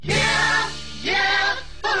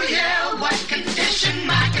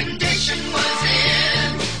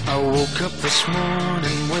woke up this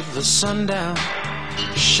morning with the sun down,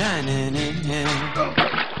 shining in.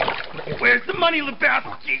 Where's the money,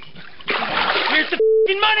 Lebowski? Where's the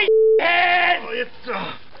f***ing money, head?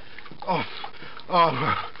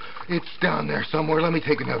 It's down there somewhere. Let me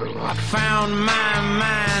take another look. I found my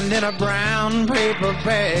mind in a brown paper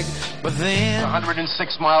bag, but then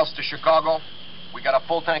 106 miles to Chicago. We got a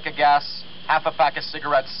full tank of gas, half a pack of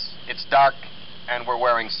cigarettes. It's dark, and we're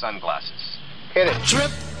wearing sunglasses. Hit it.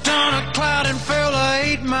 tripped on a cloud and fell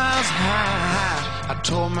 8 miles high. I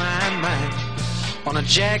tore my mind on a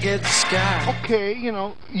jagged sky. Okay,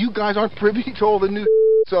 you guys aren't privy to all the new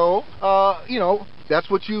so, that's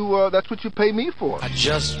what you pay me for. I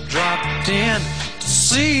just dropped in to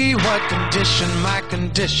see what condition my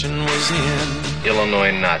condition was in.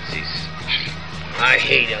 Illinois Nazis. I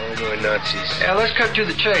hate Illinois Nazis. Yeah, let's cut to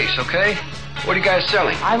the chase, okay? What are you guys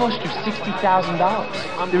selling? I lost you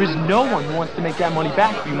 $60,000. There is no one who wants to make that money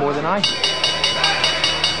back for you more than I do.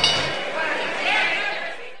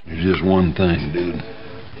 There's just one thing, dude.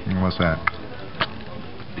 What's that?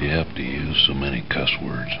 You have to use so many cuss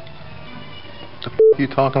words. What the you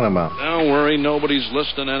talking about? Don't worry, nobody's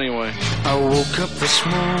listening anyway. I woke up this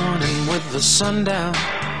morning with the sun down,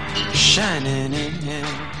 shining in.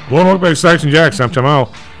 Welcome back to Stocks and Jacks. I'm Tom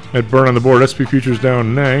Al. At Burn on the board, SP futures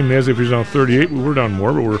down 9, NASDAQ futures down 38. We were down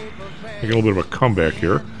more, but we're making a little bit of a comeback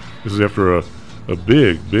here. This is after a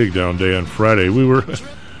big down day on Friday.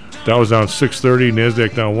 Dow was down 630,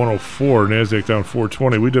 NASDAQ down 104, NASDAQ down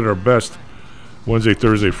 420. We did our best Wednesday,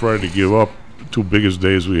 Thursday, Friday to give up the two biggest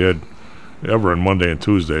days we had ever on Monday and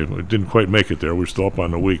Tuesday. We didn't quite make it there. We're still up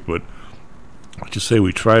on the week, but I just say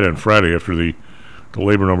we tried on Friday after the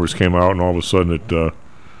labor numbers came out, and all of a sudden it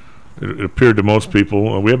appeared to most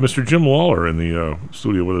people. We have Mr. Jim Lawler in the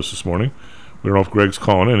studio with us this morning. We don't know if Greg's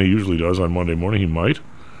calling in. He usually does on Monday morning. He might.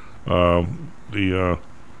 I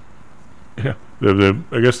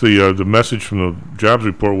guess the message from the jobs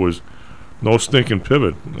report was no stinking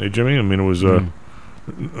pivot. Hey, Jimmy? I mean, it was the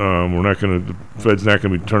Fed's not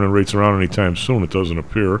going to be turning rates around anytime soon, it doesn't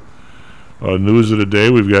appear. News of the day,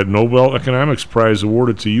 we've got Nobel Economics Prize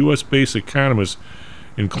awarded to U.S.-based economists,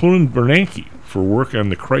 including Bernanke, for work on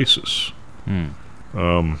the crisis.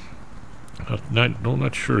 Not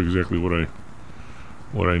sure exactly what I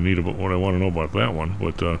want to know about that one,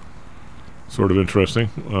 but sort of interesting.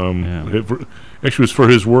 Actually, it was for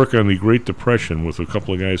his work on the Great Depression with a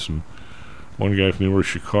couple of guys one guy from the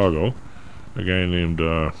University of Chicago, a guy named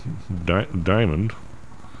Diamond,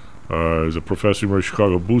 is a professor at the University of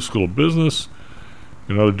Chicago Booth School of Business.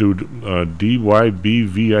 Another dude,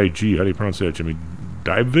 Dybvig. How do you pronounce that, Jimmy?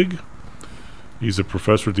 Dybvig? He's a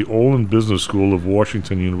professor at the Olin Business School of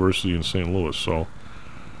Washington University in St. Louis. So,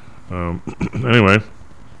 anyway,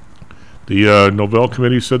 the Nobel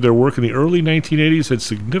Committee said their work in the early 1980s had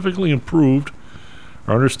significantly improved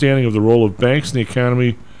our understanding of the role of banks in the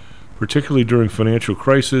economy, particularly during financial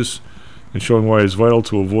crisis, and showing why it's vital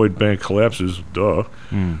to avoid bank collapses. Duh.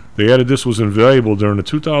 They added this was invaluable during the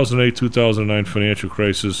 2008-2009 financial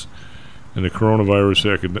crisis and the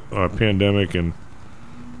coronavirus pandemic, and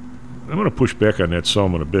I'm going to push back on that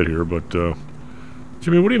some in a bit here, but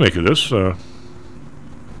Jimmy, what do you make of this?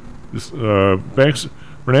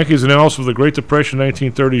 Bernanke's analysis of the Great Depression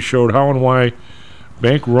 1930 showed how and why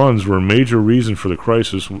bank runs were a major reason for the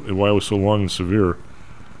crisis and why it was so long and severe.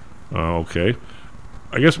 Okay.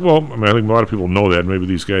 I guess, I think a lot of people know that. Maybe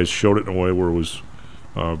these guys showed it in a way where it was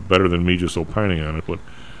better than me just opining on it. But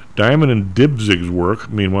Diamond and Dybvig's work,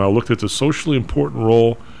 meanwhile, looked at the socially important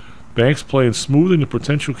role banks play in smoothing the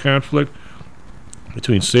potential conflict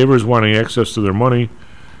between savers wanting access to their money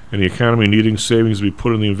and the economy needing savings to be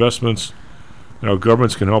put in the investments, and how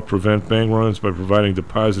governments can help prevent bank runs by providing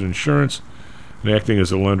deposit insurance and acting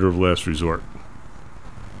as a lender of last resort.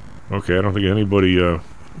 Okay, I don't think anybody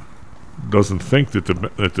doesn't think that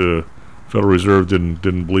the Federal Reserve didn't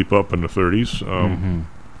bleep up in the 30s.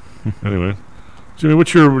 Anyway, Jimmy,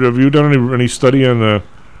 have you done any study on the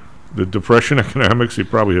Depression economics? You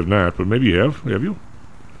probably have not, but maybe you have. Have you?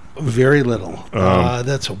 Very little.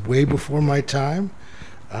 That's way before my time.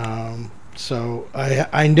 So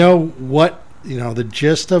I know what the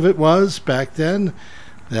gist of it was back then.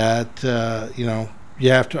 That you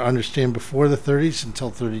have to understand before the 30s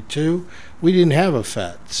until 32, we didn't have a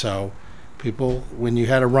Fed. So people, when you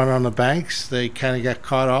had a run on the banks, they kind of got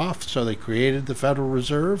caught off. So they created the Federal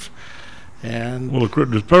Reserve. And the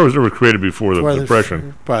Federal Reserve was created before the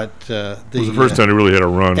Depression. But it was the first time they really had a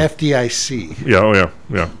run. FDIC. Yeah.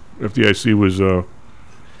 FDIC was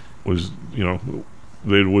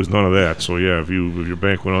there was none of that. So yeah, if your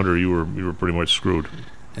bank went under, you were pretty much screwed.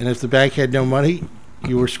 And if the bank had no money,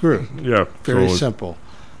 you were screwed. Yeah. Very simple.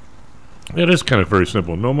 It is kind of very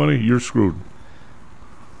simple. No money, you're screwed.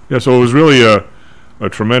 Yeah, so it was really a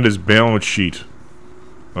tremendous balance sheet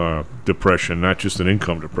depression, not just an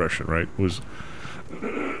income depression, right? It was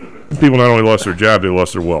people not only lost their job, they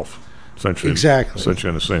lost their wealth, essentially. Exactly. Essentially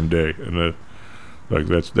on the same day, and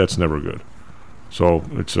that's never good. So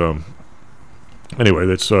it's anyway.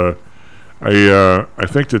 That's I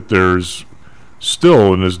think that there's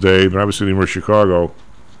still in this day, but obviously the University of Chicago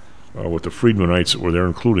with the Friedmanites that were there,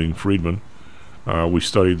 including Friedman, we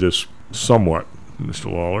studied this somewhat,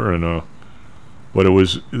 Mr. Lawler, and but it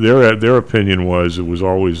was their opinion was it was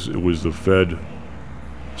the Fed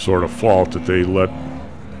sort of fault that they let,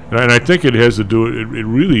 and I think it has to do it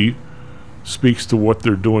really speaks to what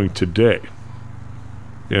they're doing today,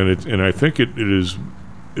 and I think it is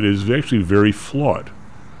actually very flawed.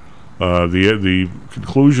 The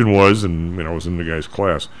conclusion was, and I was in the guy's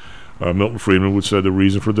class, Milton Friedman would say the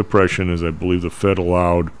reason for depression is I believe the Fed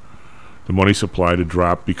allowed the money supply to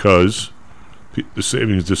drop because the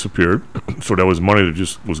savings disappeared. So that was money that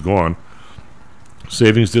just was gone.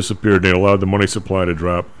 Savings disappeared. They allowed the money supply to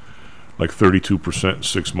drop like 32% in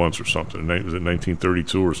 6 months or something. Was it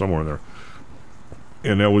 1932 or somewhere in there?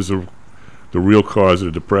 And that was the real cause of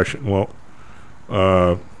the depression. Well,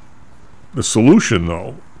 the solution,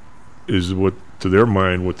 though, is what, to their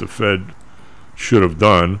mind, what the Fed should have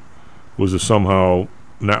done was to somehow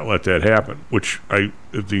not let that happen. Which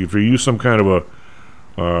if you use some kind of a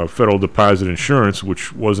Federal Deposit Insurance,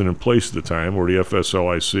 which wasn't in place at the time, or the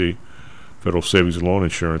FSLIC, Federal Savings and Loan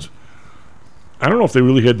Insurance, I don't know if they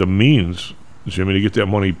really had the means, Jimmy, to get that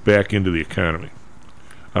money back into the economy.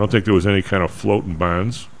 I don't think there was any kind of float in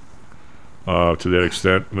bonds to that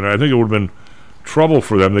extent. I mean, I think it would have been trouble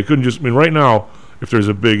for them. They couldn't just, right now, if there's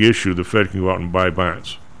a big issue, the Fed can go out and buy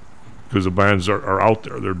bonds because the bonds are out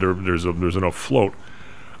there. There's enough float.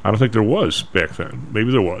 I don't think there was back then.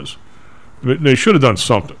 Maybe there was. They should have done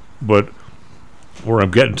something. But where I'm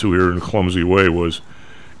getting to here in a clumsy way was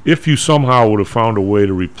if you somehow would have found a way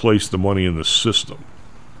to replace the money in the system,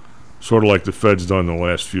 sort of like the Fed's done in the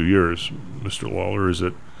last few years, Mr. Lawler, is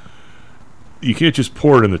that you can't just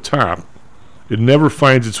pour it in the top. It never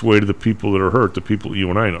finds its way to the people that are hurt, the people you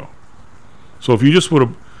and I know. So if you just would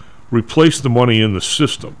have replaced the money in the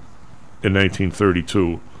system in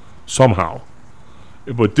 1932 somehow,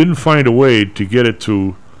 but didn't find a way to get it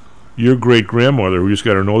to your great-grandmother who just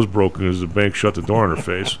got her nose broken as the bank shut the door in her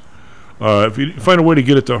face, if you find a way to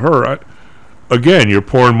get it to her, again, you're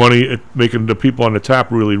pouring money at making the people on the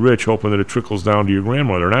top really rich, hoping that it trickles down to your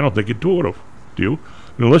grandmother, and I don't think it would have. Do you?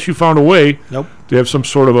 And unless you found a way to have some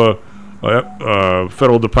sort of a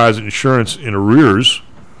Federal Deposit Insurance in arrears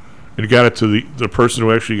and got it to the person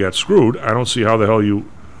who actually got screwed, I don't see how the hell you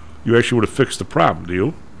actually would have fixed the problem, do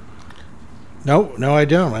you? No, I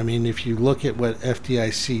don't. I mean, if you look at what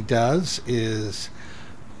FDIC does is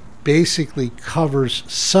basically covers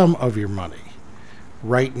some of your money.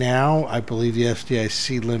 Right now, I believe the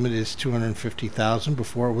FDIC limit is $250,000.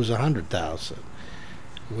 Before it was $100,000.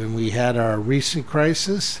 When we had our recent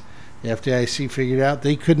crisis, the FDIC figured out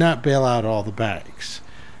they could not bail out all the banks.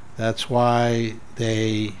 That's why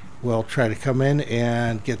they will try to come in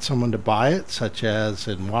and get someone to buy it, such as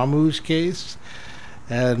in WAMU's case,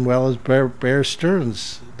 and well as Bear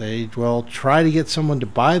Stearns. They will try to get someone to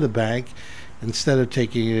buy the bank instead of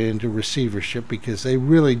taking it into receivership because they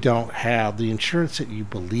really don't have the insurance that you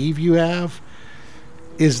believe you have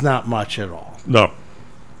is not much at all. No.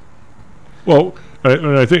 Well,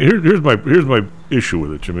 I think here's my issue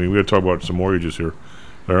with it, Jimmy. We got to talk about some mortgages here.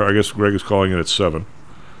 I guess Greg is calling it at 7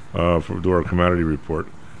 for our commodity report.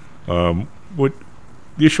 What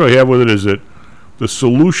the issue I have with it is that the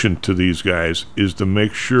solution to these guys is to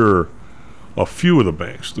make sure a few of the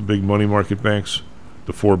banks, the big money market banks,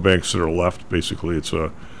 the 4 banks that are left, basically it's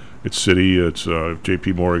Citi, it's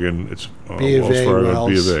J.P. Morgan, it's Wells Fargo,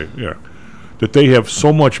 B of A, yeah, that they have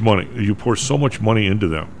so much money, you pour so much money into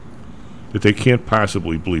them that they can't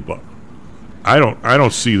possibly bleep up. I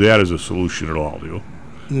don't see that as a solution at all, do you?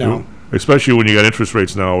 No. You know, especially when you got interest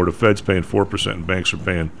rates now where the Fed's paying 4% and banks are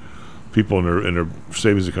paying people in their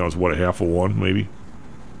savings accounts, what, a half of 1 maybe?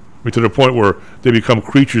 I mean, to the point where they become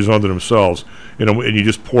creatures unto themselves, and you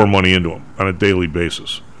just pour money into them on a daily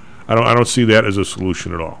basis. I don't see that as a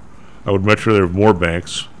solution at all. I would much rather have more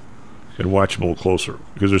banks and watch them a little closer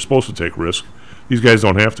because they're supposed to take risk. These guys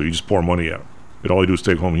don't have to. You just pour money at them. And all you do is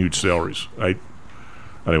take home huge salaries.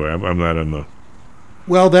 Anyway, I'm not in the...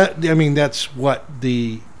 Well, that's what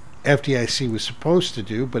the FDIC was supposed to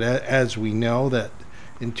do, but as we know that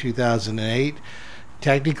in 2008,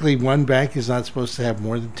 technically one bank is not supposed to have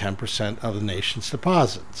more than 10% of the nation's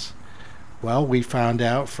deposits. Well, we found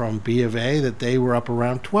out from B of A that they were up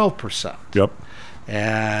around 12%. Yep.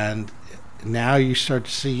 And now you start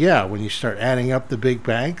to see, when you start adding up the big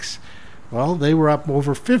banks, well, they were up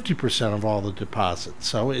over 50% of all the deposits.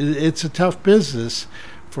 So it's a tough business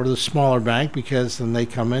for the smaller bank, because then they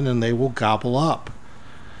come in and they will gobble up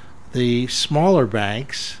the smaller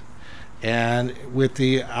banks, and with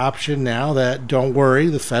the option now that, don't worry,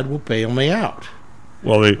 the Fed will bail me out.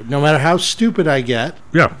 Well, no matter how stupid I get,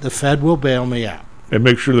 yeah, the Fed will bail me out. And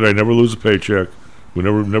make sure that I never lose a paycheck. We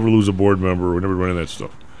never lose a board member. We never run into that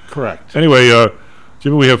stuff. Correct. Anyway,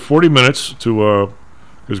 Jimmy, we have 40 minutes to,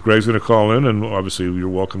 because Greg's going to call in, and obviously you're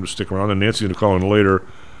welcome to stick around, and Nancy's going to call in later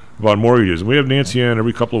about mortgages. And we have Nancy in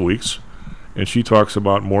every couple of weeks, and she talks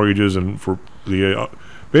about mortgages, and for the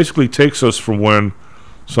basically takes us from when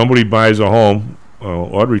somebody buys a home.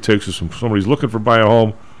 Audrey takes us from somebody's looking for buy a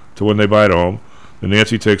home to when they buy the home. And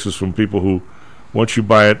Nancy takes us from people who, once you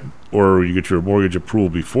buy it, or you get your mortgage approval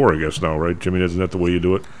before, I guess now, right, Jimmy? Isn't that the way you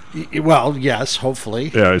do it? Well, yes,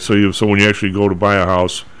 hopefully. Yeah, so when you actually go to buy a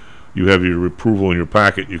house, you have your approval in your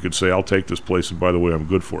packet. You could say, I'll take this place, and by the way, I'm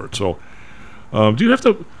good for it. So do you have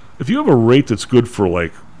to, if you have a rate that's good for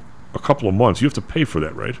like a couple of months, you have to pay for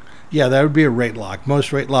that, right? Yeah, that would be a rate lock.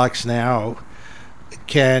 Most rate locks now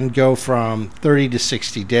can go from 30 to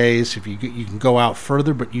 60 days. If you can go out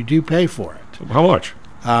further, but you do pay for it. How much?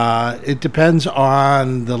 It depends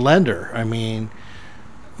on the lender. I mean,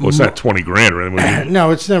 well, it's not 20 grand, right?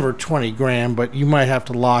 No, it's never 20 grand, but you might have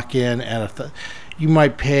to lock in at you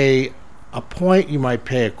might pay a point, you might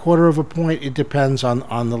pay a quarter of a point. It depends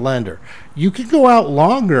on the lender. You can go out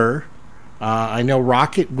longer. I know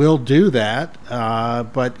Rocket will do that,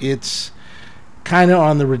 but it's kind of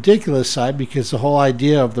on the ridiculous side, because the whole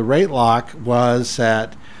idea of the rate lock was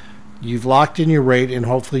that you've locked in your rate and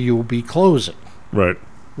hopefully you will be closing right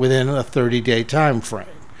within a 30-day time frame.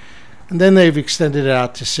 And then they've extended it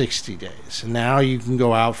out to 60 days. And now you can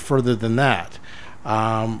go out further than that.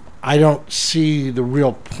 I don't see the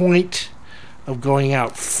real point of going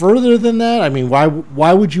out further than that. I mean, why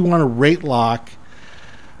would you want to rate lock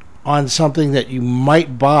on something that you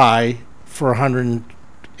might buy for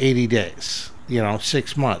 180 days?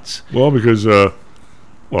 6 months. Well, because,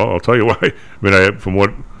 I'll tell you why. I mean, from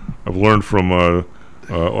what I've learned from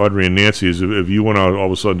Audrey and Nancy is if you went out all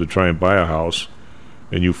of a sudden to try and buy a house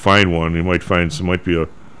and you find one, you might find this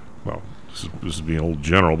is being a little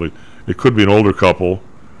general, but it could be an older couple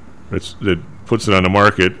that puts it on the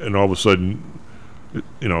market, and all of a sudden,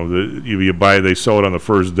 you buy, they sell it on the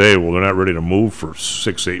first day. Well, they're not ready to move for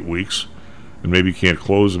 6-8 weeks, and maybe you can't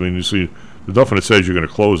close. I mean, you see, the definite says you're going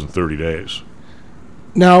to close in 30 days.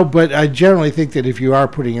 No, but I generally think that if you are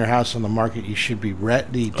putting your house on the market, you should be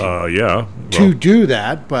ready to do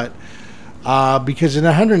that. But because in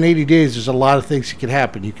 180 days, there's a lot of things that can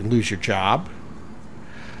happen. You can lose your job.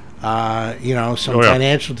 Some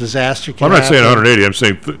financial disaster can happen. I'm not saying 180. I'm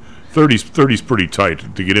saying 30's pretty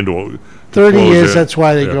tight to get into. 30 is. That's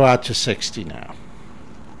why they go out to 60 now.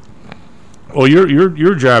 Well,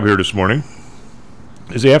 your job here this morning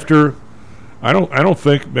is after. I don't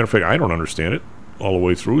think. Matter of fact, I don't understand it all the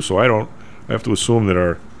way through, so I have to assume that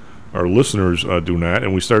our listeners do not.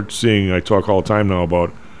 And we start seeing. I talk all the time now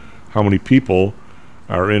about how many people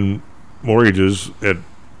are in mortgages at.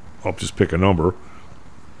 I'll just pick a number.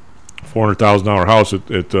 $400,000 house at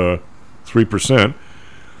 3%.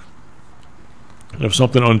 If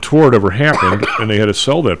something untoward ever happened and they had to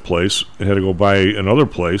sell that place and had to go buy another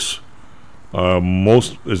place,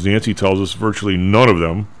 most, as Nancy tells us, virtually none of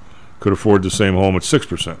them could afford the same home at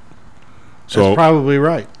 6%. So that's probably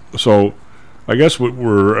right. So I guess what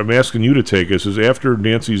I'm asking you to take is after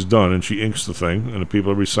Nancy's done and she inks the thing and the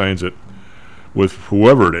people everybody signs it with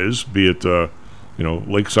whoever it is, be it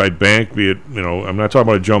Lakeside Bank, be it I'm not talking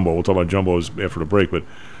about a jumbo. We'll talk about jumbos after the break, but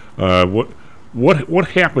what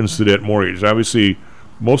happens to that mortgage? Obviously,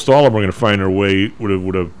 most all of them are going to find their way with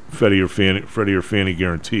a Freddie or Fannie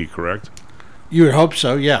guarantee, correct? You would hope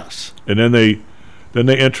so, yes. And then they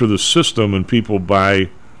enter the system and people buy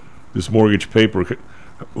this mortgage paper.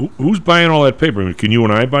 Who's buying all that paper? I mean, can you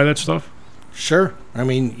and I buy that stuff? Sure. I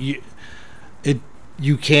mean,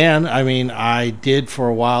 you can. I mean, I did for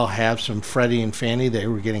a while have some Freddie and Fannie. They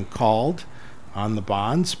were getting called on the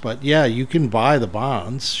bonds, but yeah, you can buy the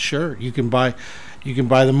bonds. Sure, you can buy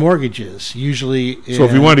the mortgages. Usually, so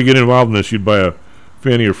if you wanted to get involved in this, you'd buy a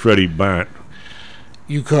Fannie or Freddie bond.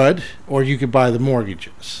 You could, or you could buy the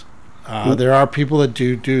mortgages. There are people that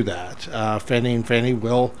do that. Fannie and Fannie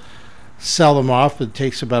will sell them off, but it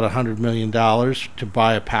takes about $100 million to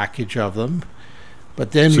buy a package of them.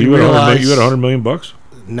 But then you realize you got $100 million?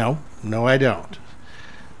 No, I don't.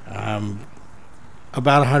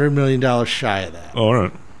 about $100 million shy of that. All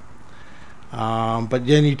right. But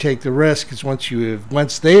then you take the risk, because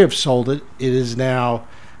once they have sold it, it is now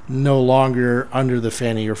no longer under the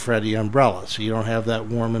Fannie or Freddie umbrella, so you don't have that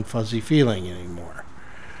warm and fuzzy feeling anymore.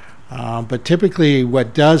 But typically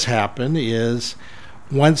what does happen is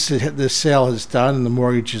once the sale is done and the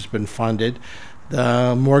mortgage has been funded,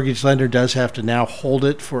 the mortgage lender does have to now hold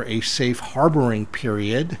it for a safe harboring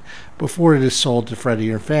period before it is sold to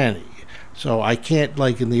Freddie or Fannie. So I can't,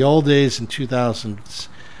 like in the old days in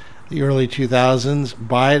the early 2000s,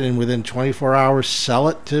 buy it and within 24 hours sell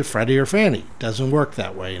it to Freddie or Fannie. It doesn't work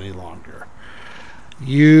that way any longer.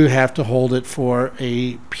 You have to hold it for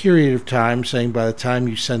a period of time, saying by the time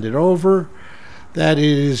you send it over that it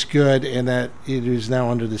is good and that it is now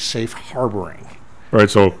under the safe harboring. All right,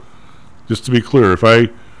 so just to be clear, if I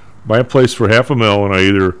buy a place for $500,000 and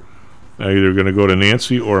I either going to go to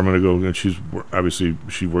Nancy or I'm going to go, and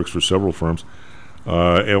she works for several firms,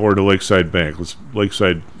 or to Lakeside Bank. Let's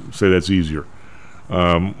Lakeside say that's easier.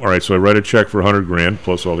 All right, so I write a check for $100,000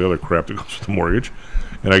 plus all the other crap that goes with the mortgage,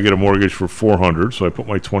 and I get a mortgage for $400,000. So I put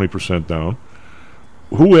my 20% down.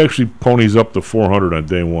 Who actually ponies up the $400,000 on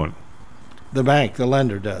day one? The bank, the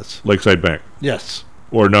lender does. Lakeside Bank. Yes.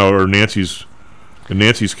 Or Nancy's. In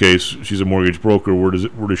Nancy's case, she's a mortgage broker. Where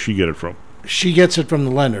does she get it from? She gets it from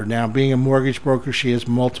the lender. Now, being a mortgage broker, she has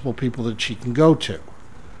multiple people that she can go to.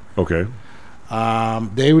 Okay.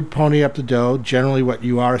 They would pony up the dough. Generally, what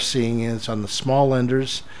you are seeing is on the small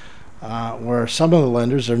lenders, where some of the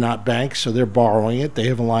lenders are not banks, so they're borrowing it. They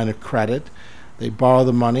have a line of credit. They borrow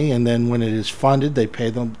the money, and then when it is funded, they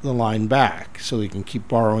pay the line back, so they can keep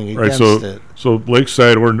borrowing against it. So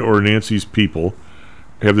Lakeside or Nancy's people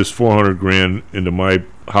have this $400,000 into my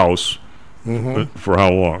house for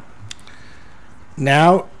how long?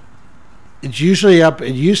 Now, it's usually up.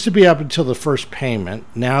 It used to be up until the first payment.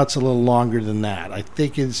 Now it's a little longer than that. I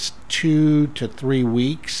think it's 2 to 3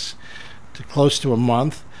 weeks, to close to a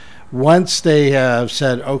month. Once they have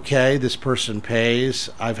said, okay, this person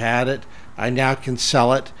pays, I've had it, I now can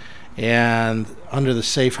sell it, and under the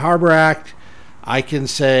Safe Harbor Act, I can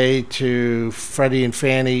say to Freddie and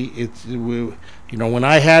Fannie, when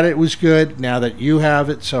I had it, it was good. Now that you have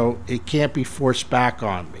it, so it can't be forced back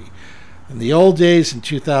on me. In the old days, in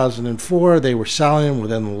 2004, they were selling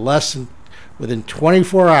them within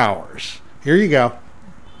 24 hours. Here you go.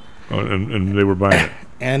 Oh, and they were buying it.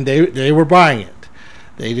 And they were buying it.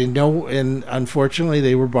 They didn't know, and unfortunately,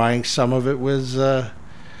 they were buying. Some of it was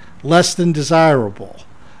less than desirable.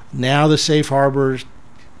 Now the safe harbor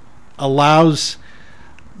allows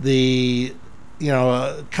the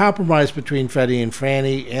compromise between Freddie and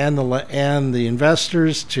Fannie and the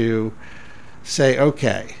investors to say,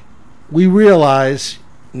 okay, we realize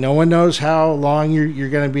no one knows how long you're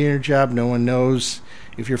going to be in your job. No one knows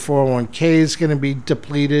if your 401k is going to be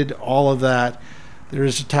depleted, all of that. There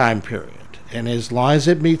is a time period. And as long as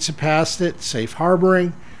it meets past it, safe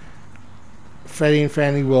harboring, Freddie and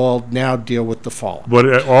Fannie will now deal with the fallout. But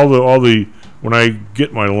when I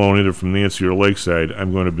get my loan either from Nancy or Lakeside,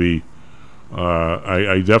 I'm going to be,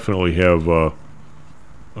 I definitely have,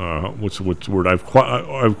 what's the word? I've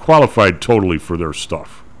qualified totally for their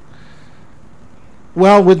stuff.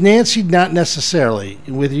 Well, with Nancy, not necessarily.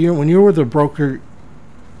 With you, when you're with a broker.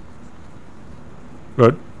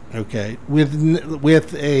 Good. Okay.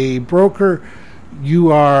 With a broker, you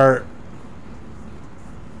are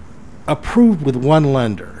approved with one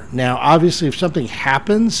lender. Now, obviously, if something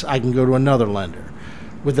happens, I can go to another lender.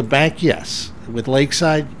 With the bank, yes. With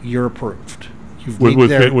Lakeside, you're approved. You've met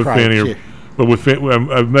their criteria.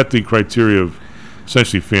 I've met the criteria of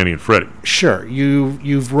essentially Fannie and Freddie. Sure,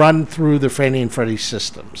 you've run through the Fannie and Freddie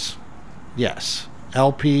systems. Yes,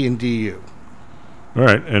 LP and DU. All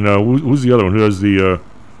right, and who's the other one? Who does the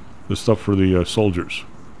stuff for the soldiers?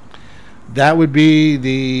 That would be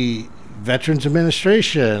the Veterans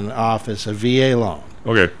Administration Office, a VA loan.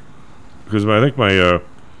 Okay, because I think my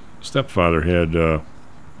stepfather had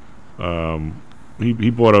he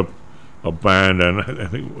bought a bond, and I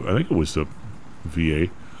think it was the VA.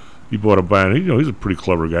 He bought a bond. He's a pretty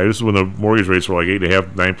clever guy. This is when the mortgage rates were like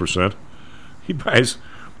 8.5%, 9%. He buys,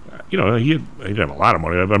 he didn't have a lot of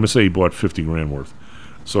money. I'm gonna say he bought $50,000 worth.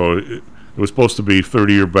 So it was supposed to be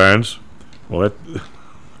 30-year bonds. Well,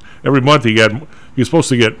 every month he was supposed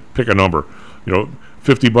to pick a number,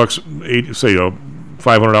 $50,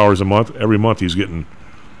 $500 a month. Every month he's getting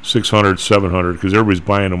 $600, $700 because everybody's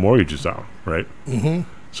buying the mortgages down, right? Mm-hmm.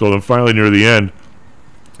 So then finally near the end,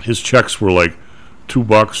 his checks were like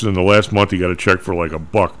 $2, and the last month he got a check for like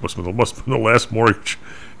 $1. Must have been the last mortgage,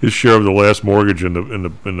 his share of the last mortgage in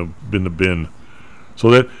the bin.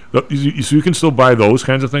 So so you can still buy those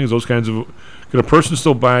kinds of things, those kinds of, Can a person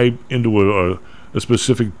still buy into a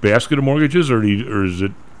specific basket of mortgages, or do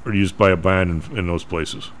you just buy a bond in those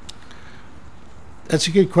places? That's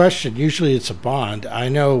a good question. Usually it's a bond. I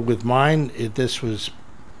know with mine, this was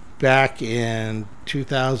back in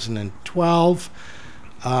 2012.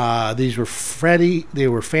 These were Freddie. They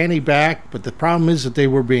were Fannie backed, but the problem is that they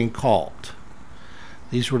were being called.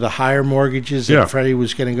 These were the higher mortgages that Freddie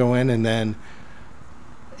was going to go in and then,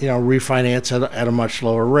 refinance at a much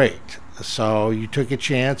lower rate. So you took a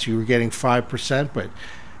chance. You were getting 5%, but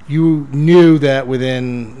you knew that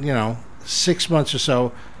within 6 months or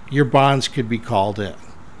so, your bonds could be called in.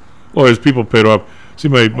 Well, as people paid off, see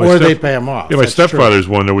they pay them off. Yeah, my stepfather's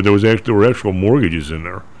one. There were actual mortgages in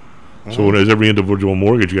there. Mm-hmm. So as every individual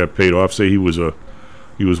mortgage got paid off, say he was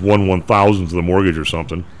 1/1000th of the mortgage or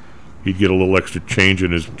something, he'd get a little extra change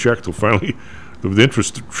in his check till finally the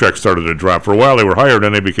interest check started to drop. For a while they were higher,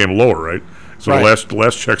 then they became lower, right? So the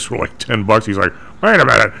last checks were like $10. He's like, wait a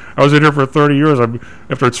minute, I was in here for 30 years.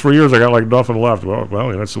 After 3 years, I got like nothing left. Well,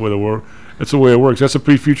 that's the way That's the way it works.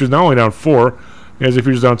 S&P futures now only down 4. NASDAQ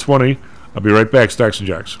futures down 20. I'll be right back. Stocks and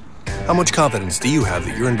Jocks. How much confidence do you have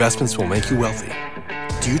that your investments will make you wealthy?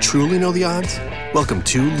 Do you truly know the odds? Welcome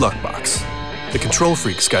to Luckbox. The control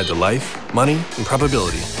freaks guide to life, money, and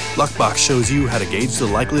probability. Luckbox shows you how to gauge the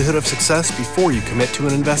likelihood of success before you commit to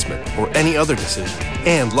an investment or any other decision.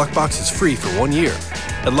 And Luckbox is free for 1 year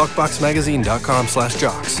at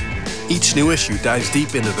luckboxmagazine.com/jocks. Each new issue dives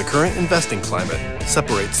deep into the current investing climate,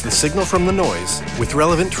 separates the signal from the noise with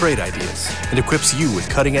relevant trade ideas, and equips you with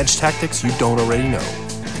cutting-edge tactics you don't already know.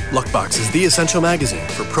 Luckbox is the essential magazine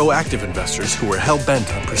for proactive investors who are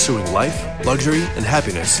hell-bent on pursuing life, luxury, and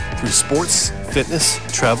happiness through sports, fitness,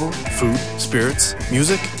 travel, food, spirits,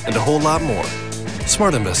 music, and a whole lot more.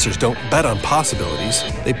 Smart investors don't bet on possibilities,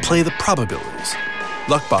 they play the probabilities.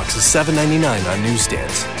 Luckbox is $7.99 on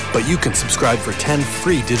newsstands, but you can subscribe for 10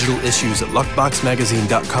 free digital issues at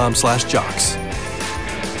luckboxmagazine.com/jocks.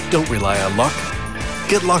 Don't rely on luck.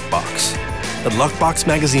 Get Luckbox at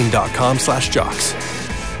luckboxmagazine.com/jocks.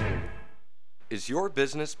 Is your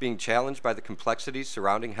business being challenged by the complexities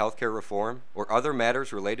surrounding healthcare reform or other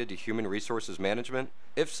matters related to human resources management?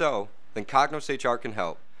 If so, then Cognos HR can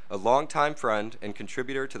help. A longtime friend and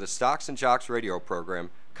contributor to the Stocks and Jocks radio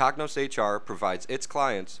program, Cognos HR provides its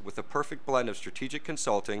clients with a perfect blend of strategic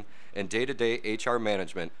consulting and day-to-day HR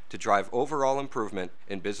management to drive overall improvement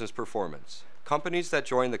in business performance. Companies that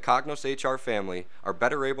join the Cognos HR family are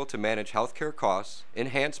better able to manage healthcare costs,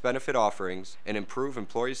 enhance benefit offerings, and improve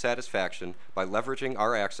employee satisfaction by leveraging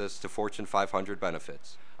our access to Fortune 500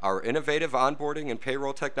 benefits. Our innovative onboarding and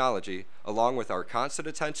payroll technology, along with our constant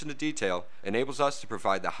attention to detail, enables us to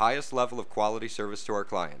provide the highest level of quality service to our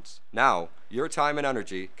clients. Now, your time and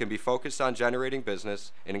energy can be focused on generating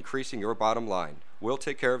business and increasing your bottom line. We'll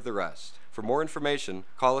take care of the rest. For more information,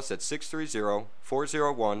 call us at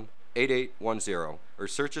 630-401-8810 or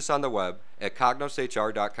search us on the web at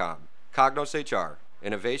cognoshr.com. Cognos HR,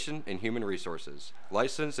 Innovation in Human Resources,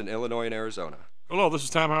 licensed in Illinois and Arizona. Hello, this is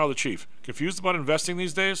Tom Howell, the Chief. Confused about investing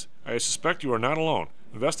these days? I suspect you are not alone.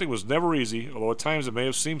 Investing was never easy, although at times it may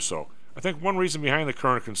have seemed so. I think one reason behind the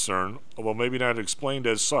current concern, although maybe not explained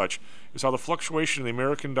as such, is how the fluctuation in the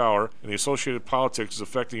American dollar and the associated politics is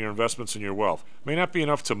affecting your investments and your wealth. It may not be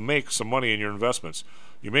enough to make some money in your investments.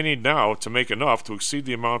 You may need now to make enough to exceed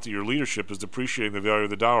the amount that your leadership is depreciating the value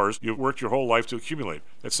of the dollars you've worked your whole life to accumulate.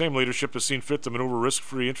 That same leadership has seen fit to maneuver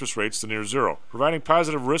risk-free interest rates to near zero. Providing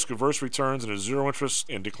positive risk-averse returns in a zero-interest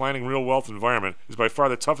and declining real wealth environment is by far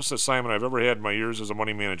the toughest assignment I've ever had in my years as a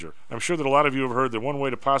money manager. I'm sure that a lot of you have heard that one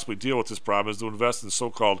way to possibly deal with this problem is to invest in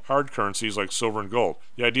so-called hard currencies like silver and gold.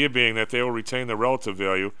 The idea being that they will retain their relative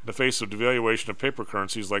value in the face of devaluation of paper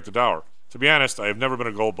currencies like the dollar. To be honest, I have never been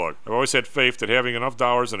a gold bug. I've always had faith that having enough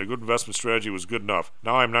dollars and a good investment strategy was good enough.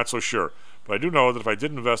 Now I'm not so sure. But I do know that if I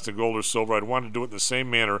did invest in gold or silver, I'd want to do it in the same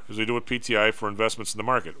manner as we do with PTI for investments in the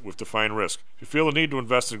market, with defined risk. If you feel the need to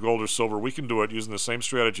invest in gold or silver, we can do it using the same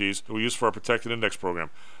strategies that we use for our protected index program.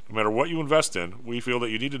 No matter what you invest in, we feel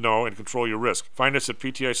that you need to know and control your risk. Find us at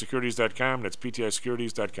ptisecurities.com. That's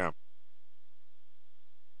ptisecurities.com.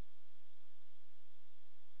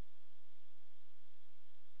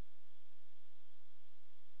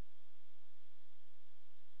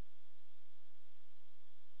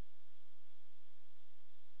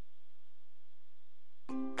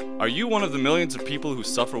 Are you one of the millions of people who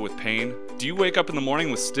suffer with pain? Do you wake up in the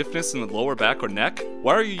morning with stiffness in the lower back or neck?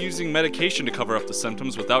 Why are you using medication to cover up the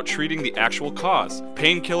symptoms without treating the actual cause?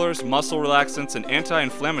 Painkillers, muscle relaxants, and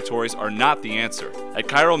anti-inflammatories are not the answer. At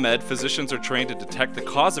ChiroMed, physicians are trained to detect the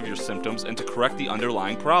cause of your symptoms and to correct the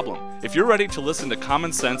underlying problem. If you're ready to listen to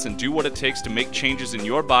common sense and do what it takes to make changes in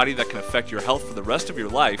your body that can affect your health for the rest of your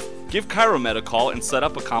life, give ChiroMed a call and set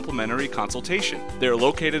up a complimentary consultation. They are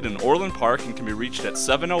located in Orland Park and can be reached at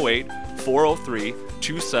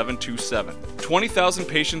 708-403-2727. 20,000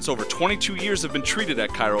 patients over 22 years have been treated at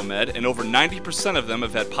ChiroMed, and over 90% of them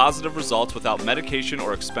have had positive results without medication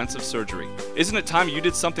or expensive surgery. Isn't it time you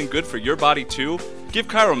did something good for your body too? Give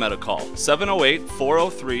ChiroMed a call,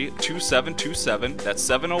 708-403-2727. That's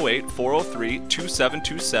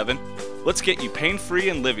 708-403-2727. Let's get you pain-free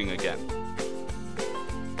and living again.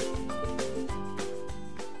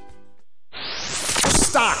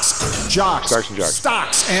 Stocks, jocks, Stocks and jocks.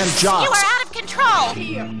 Stocks and jocks. You are out of control.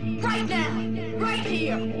 Here, right now, right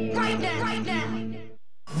here, right now, right now.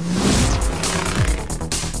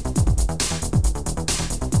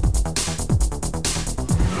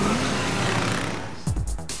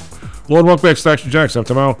 Hello and welcome back, Stocks and Jocks. I'm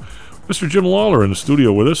tomorrow Mr. Jim Lawler in the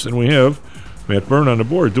studio with us, and we have Matt Byrne on the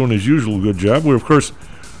board doing his usual good job. We were, of course,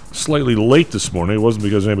 slightly late this morning. It wasn't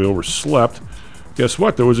because anybody overslept. Guess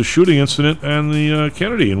what? There was a shooting incident on the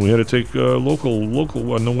Kennedy, and we had to take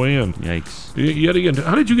local on the way in. Yikes! Yet again,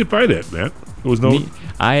 how did you get by that, Matt? There was no.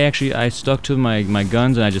 I stuck to my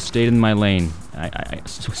guns and I just stayed in my lane.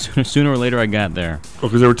 Sooner or later I got there. Oh,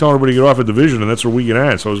 because they were telling everybody to get off at Division, and that's where we get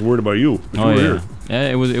on. So I was worried about you. But you were here. Yeah,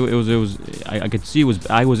 it was. I could see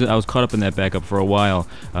I was caught up in that backup for a while,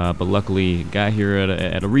 but luckily got here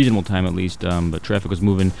at a reasonable time at least. But traffic was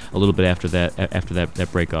moving a little bit after that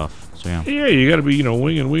break off. So yeah. Yeah, you got to be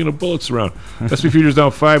winging the bullets around. S&P futures down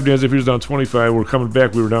 5, NASDAQ futures down 25. We're coming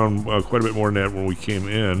back. We were down quite a bit more than that when we came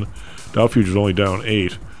in. Dow futures only down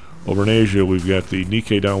 8. Over in Asia, we've got the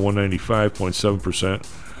Nikkei down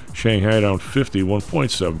 195.7%, Shanghai down 50,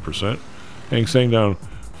 1.7%, Hang Seng down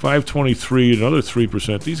 523, another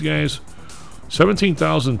 3%. These guys,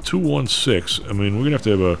 17,216. I mean, we're gonna have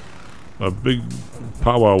to have a big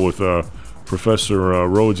powwow with Professor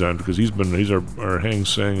Rhodes on, because he's our Hang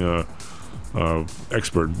Seng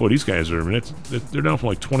expert. Boy, these guys are. I mean, they're down from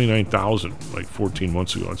like 29,000 like 14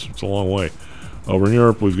 months ago. It's a long way. Over in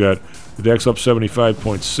Europe, we've got the DAX up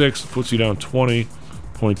 75.6, FTSE down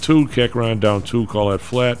 20.2, CAC down 2, call that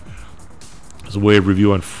flat. As a wave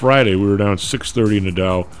review on Friday, we were down 630 in the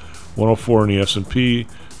Dow, 104 in the S&P.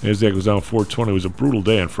 NASDAQ was down 420. It was a brutal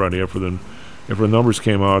day on Friday after the numbers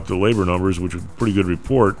came out, the labor numbers, which was a pretty good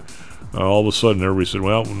report. All of a sudden, everybody said,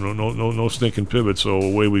 well, no stinking pivot, so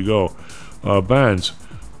away we go. Bonds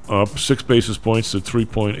up 6 basis points to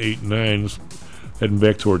 3.89, heading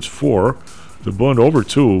back towards 4. The Bund over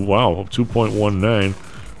 2, wow, 2.19.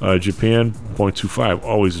 Japan, 0.25,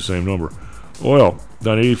 always the same number. Oil,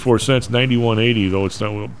 down 84 cents, 91.80, though it's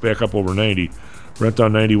not back up over 90. Brent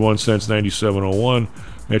down 91 cents, 97.01.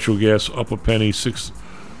 Natural gas up a penny,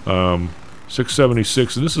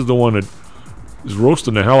 6.76. And this is the one that is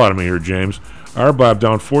roasting the hell out of me here, James. RBOB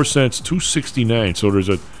down 4 cents, 2.69. So there's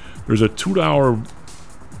a $2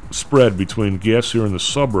 spread between gas here in the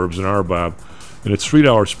suburbs and RBOB, and a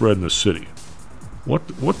 $3 spread in the city. What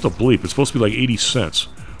the bleep? It's supposed to be like 80 cents.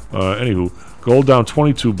 Anywho, gold down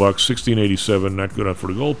 $22, 16.87. Not good enough for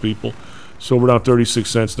the gold people. Silver down 36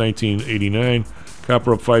 cents, 19.89.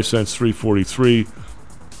 Copper up 5 cents, 3.43.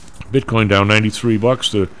 Bitcoin down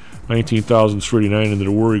 $93 to 19,039 into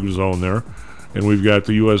the worry zone there. And we've got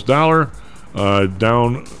the U.S. dollar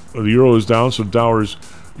down. The euro is down, so euro's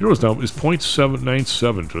down is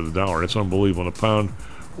 0.797 to the dollar. That's unbelievable. And a pound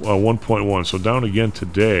 1.1. So down again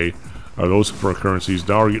today. Are those for currencies?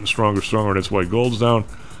 Dollar getting stronger. That's why gold's down.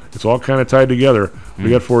 It's all kind of tied together. We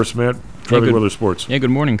got for us, Matt. Traffic, weather, sports. Yeah, good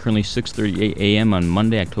morning. Currently 6:38 a.m. on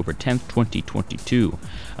Monday, October 10th, 2022.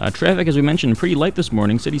 Traffic, as we mentioned, pretty light this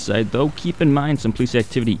morning. City side, though, keep in mind some police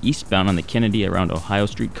activity eastbound on the Kennedy around Ohio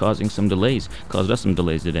Street caused us some delays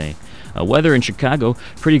today. Weather in Chicago,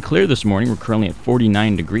 pretty clear this morning. We're currently at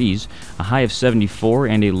 49 degrees, a high of 74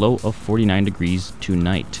 and a low of 49 degrees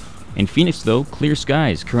tonight. In Phoenix, though, clear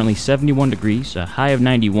skies, currently 71 degrees, a high of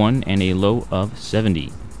 91 and a low of 70.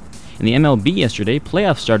 In the MLB yesterday,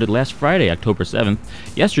 playoffs started last Friday, October 7th.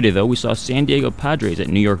 Yesterday, though, we saw San Diego Padres at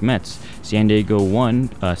New York Mets. San Diego won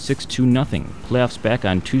 6-0. Playoffs back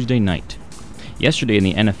on Tuesday night. Yesterday in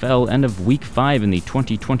the NFL, end of Week 5 in the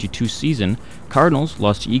 2022 season, Cardinals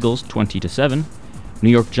lost to Eagles 20-7. New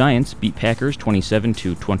York Giants beat Packers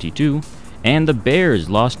 27-22. And the Bears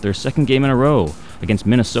lost their second game in a row against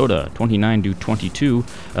Minnesota, 29-22.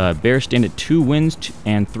 Bears stand at 2 wins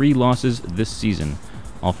and 3 losses this season.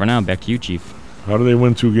 All for now. Back to you, Chief. How do they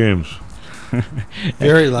win 2 games?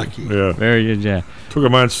 Very lucky. Yeah. Very good, yeah. Took a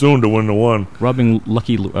monsoon to win the one. Rubbing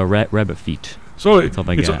lucky rabbit feet. So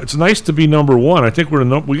it's nice to be number 1. I think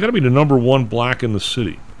we got to be the number 1 block in the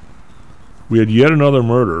city. We had yet another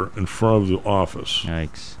murder in front of the office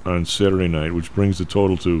Yikes. on Saturday night, which brings the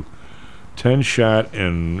total to 10 shot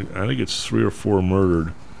and I think it's 3 or 4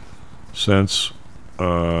 murdered since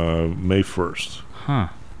May 1st. Huh.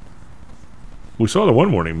 We saw the one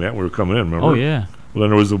morning, Matt. We were coming in, remember? Oh, yeah. Well, then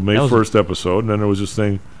there was the May 1st episode, and then there was this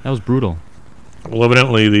thing. That was brutal. Well,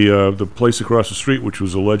 evidently, the place across the street, which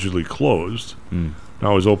was allegedly closed,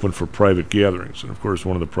 now is open for private gatherings. And, of course,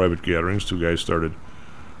 one of the private gatherings, 2 guys started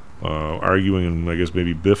arguing and, I guess,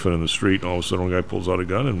 maybe biffing in the street. And all of a sudden, one guy pulls out a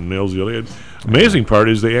gun and nails the other. Amazing part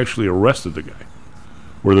is they actually arrested the guy.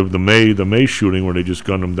 Where the May shooting, where they just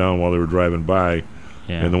gunned him down while they were driving by,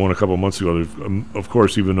 and the one a couple of months ago, of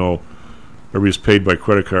course, even though everybody's paid by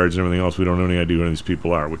credit cards and everything else, we don't have any idea who any of these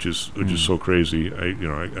people are, which is so crazy. I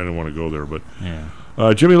don't want to go there, but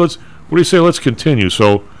Jimmy, what do you say? Let's continue.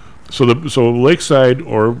 So Lakeside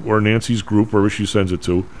or Nancy's group, wherever she sends it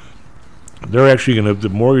to, they're actually going to. The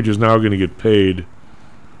mortgage is now going to get paid.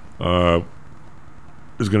 Is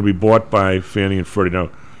going to be bought by Fannie and Freddie now.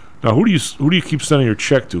 Now, who do you keep sending your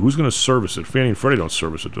check to? Who's going to service it? Fannie and Freddie don't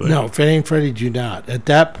service it, do they? No, Fannie and Freddie do not. At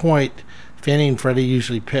that point, Fannie and Freddie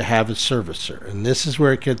usually have a servicer, and this is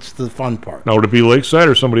where it gets to the fun part. Now, would it be Lakeside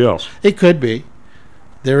or somebody else? It could be.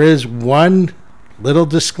 There is one little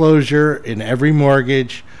disclosure in every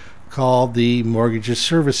mortgage called the mortgage's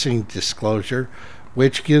servicing disclosure,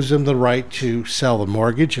 which gives them the right to sell the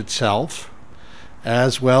mortgage itself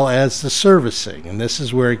as well as the servicing, and this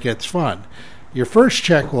is where it gets fun. Your first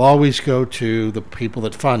check will always go to the people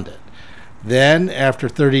that fund it. Then, after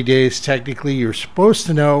 30 days, technically, you're supposed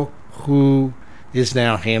to know who is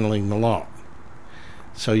now handling the loan.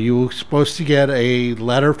 So you're supposed to get a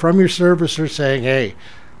letter from your servicer saying, hey,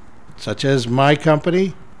 such as my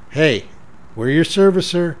company, hey, we're your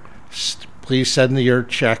servicer, please send your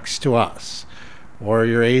checks to us, or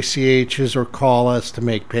your ACHs, or call us to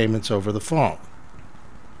make payments over the phone.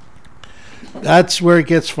 That's where it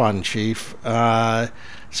gets fun, Chief.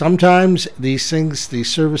 Sometimes these things, the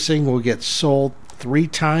servicing will get sold 3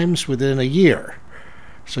 times within a year.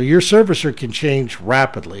 So your servicer can change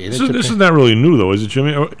rapidly. This is not really new, though, is it,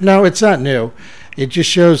 Jimmy? No, it's not new. It just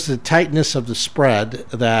shows the tightness of the spread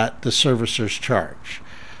that the servicers charge.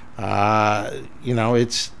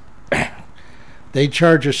 It's they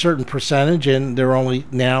charge a certain percentage, and there are only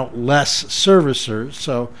now less servicers.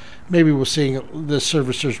 So maybe we're seeing the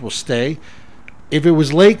servicers will stay. If it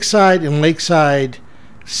was Lakeside and Lakeside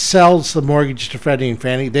sells the mortgage to Freddie and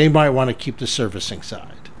Fannie, they might want to keep the servicing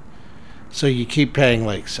side. So you keep paying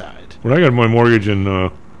Lakeside. When I got my mortgage in,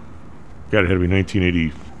 it had to be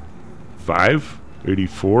 1985,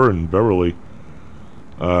 84 in Beverly.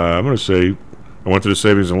 I'm going to say I went to the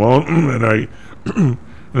savings and loan, and in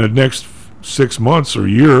the next 6 months or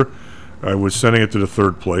year, I was sending it to the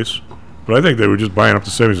third place. But I think they were just buying up the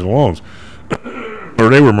savings and loans. Or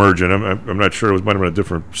they were merging. I'm not sure. It might have been a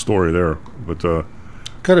different story there, but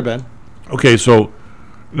could have been. Okay, so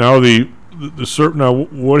now now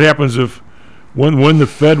what happens if when the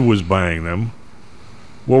Fed was buying them?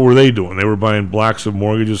 What were they doing? They were buying blocks of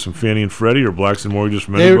mortgages from Fannie and Freddie, or blocks of mortgages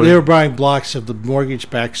from anybody? They were buying blocks of the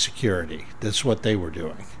mortgage-backed security. That's what they were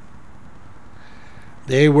doing.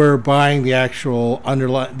 They were buying the actual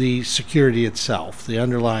the security itself, the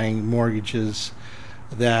underlying mortgages.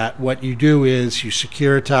 That what you do is you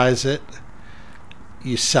securitize it,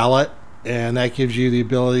 you sell it, and that gives you the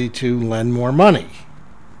ability to lend more money.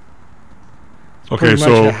 Okay, pretty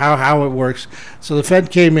so much how it works. So the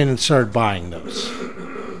Fed came in and started buying those.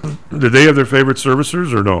 Did they have their favorite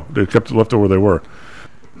servicers, or no? They kept left where they were.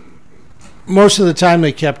 Most of the time,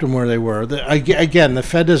 they kept them where they were. Again, the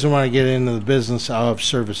Fed doesn't want to get into the business of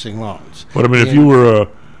servicing loans. But I mean, if you were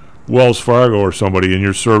Wells Fargo or somebody and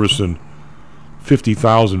you're servicing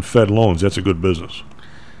 50,000 Fed loans, that's a good business.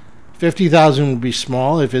 50,000 would be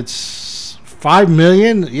small. If it's 5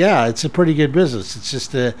 million, yeah, it's a pretty good business. It's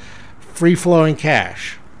just a free-flowing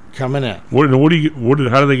cash coming in. How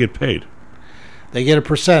do they get paid? They get a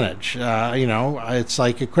percentage. It's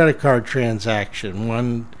like a credit card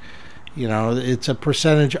transaction. It's a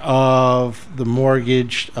percentage of the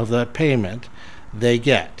mortgage of that payment they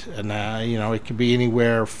get, and it could be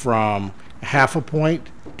anywhere from 0.5 point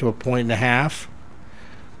to 1.5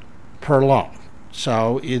 per loan.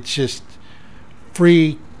 So it's just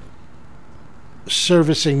free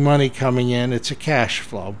servicing money coming in. It's a cash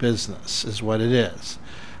flow business is what it is.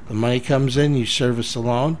 The money comes in, you service the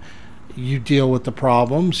loan, you deal with the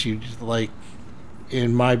problems. You, like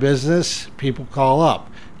in my business, people call up,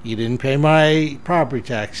 you didn't pay my property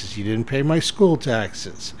taxes, you didn't pay my school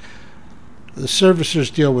taxes. The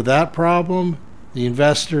servicers deal with that problem. The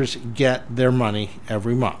investors get their money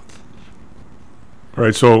every month. All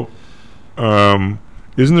right, so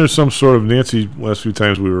Isn't there some sort of, Nancy, last few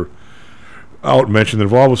times we were out, mentioned that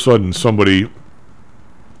if all of a sudden somebody,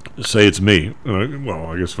 say it's me, well,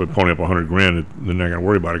 I guess if I pony up $100,000, they're not going to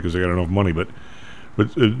worry about it because they got enough money, but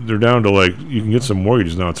they're down to, like, you can get some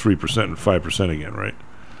mortgages now at 3% and 5% again, right?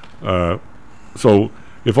 So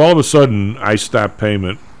if all of a sudden I stop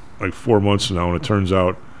payment like 4 months from now and it turns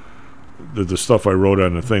out that the stuff I wrote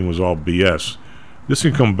on the thing was all BS, this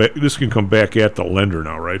can come back at the lender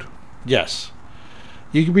now, right? Yes.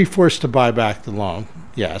 You can be forced to buy back the loan,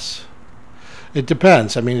 yes. It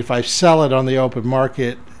depends. I mean, if I sell it on the open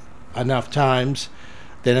market enough times,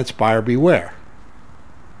 then it's buyer beware.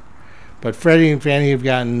 But Freddie and Fannie have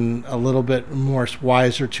gotten a little bit more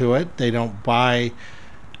wiser to it. They don't buy,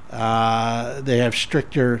 they have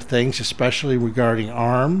stricter things, especially regarding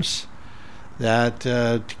ARMs, that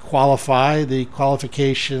to qualify, the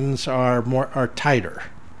qualifications are tighter.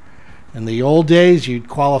 In the old days, you'd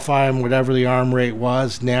qualify them whatever the ARM rate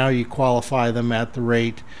was. Now you qualify them at the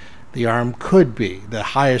rate the ARM could be, the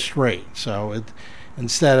highest rate. So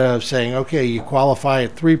instead of saying, okay, you qualify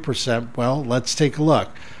at 3%, well, let's take a look.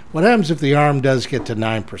 What happens if the ARM does get to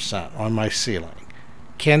 9% on my ceiling?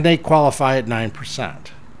 Can they qualify at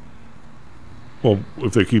 9%? Well,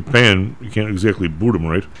 if they keep paying, you can't exactly boot them,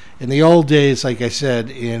 right? In the old days, like I said,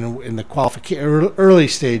 in the early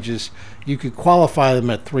stages, you could qualify them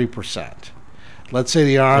at 3%. Let's say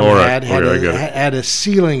the ARM had a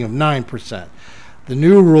ceiling of 9%. The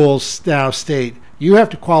new rules now state you have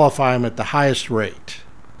to qualify them at the highest rate.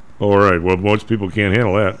 All right. Well, most people can't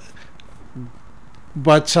handle that.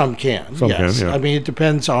 But some can, yes. I mean, it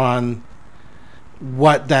depends on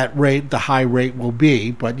what that rate, the high rate will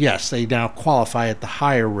be. But, yes, they now qualify at the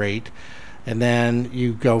higher rate, and then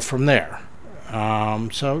you go from there.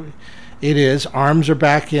 So it is. ARMs are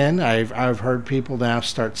back in. I've heard people now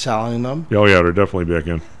start selling them. Oh, yeah, they're definitely back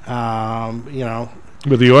in.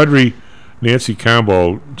 But the Audrey-Nancy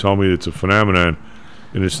combo tell me it's a phenomenon,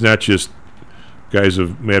 and it's not just guys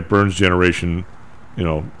of Matt Burns' generation,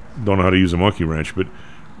 don't know how to use a monkey wrench, but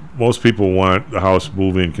most people want the house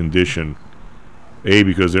move-in condition, A,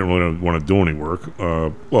 because they don't really want to do any work.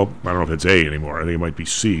 Well, I don't know if it's A anymore. I think it might be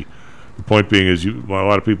C. The point being is a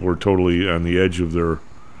lot of people are totally on the edge of their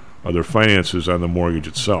finances on the mortgage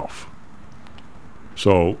itself.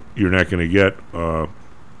 So you're not going to get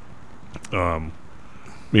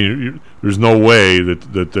there's no way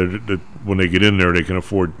that when they get in there they can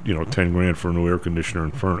afford $10,000 for a new air conditioner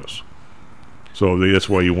and furnace. So that's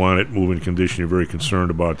why you want it move-in condition. You're very concerned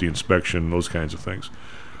about the inspection, those kinds of things.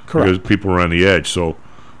 Correct. Because people are on the edge. So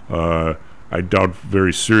I doubt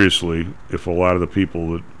very seriously if a lot of the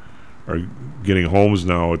people that are getting homes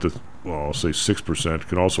now at I'll say 6%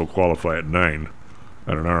 can also qualify at 9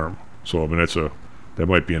 at an ARM. So I mean that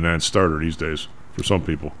might be a non-starter these days for some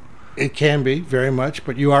people. It can be, very much,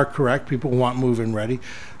 but you are correct. People want move-in ready.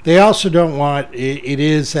 They also don't want, it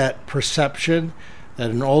is that perception that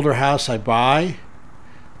an older house I buy,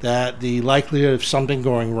 that the likelihood of something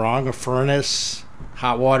going wrong, a furnace,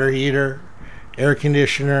 hot water heater, air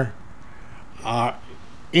conditioner,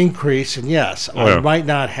 increase. And yes, I might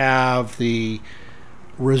not have the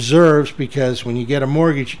reserves, because when you get a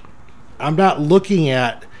mortgage, I'm not looking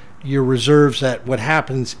at your reserves at what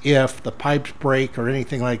happens if the pipes break or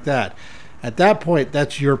anything like that. At that point,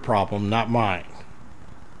 that's your problem, not mine.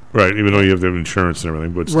 Right, even though you have to have insurance and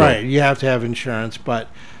everything, but still. Right, you have to have insurance, but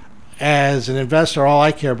as an investor, all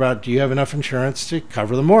I care about, do you have enough insurance to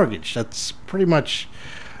cover the mortgage? That's pretty much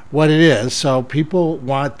what it is. So people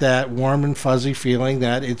want that warm and fuzzy feeling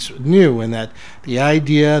that it's new, and that the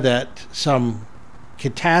idea that some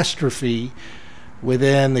catastrophe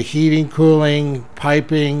within the heating, cooling,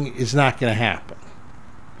 piping is not going to happen.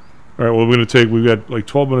 All right, well, we've got like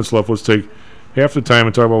 12 minutes left. Let's take half the time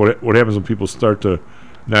and talk about what happens when people start to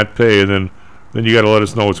not pay, and then you got to let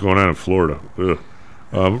us know what's going on in Florida.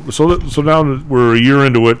 So now we're a year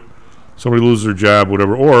into it, somebody loses their job,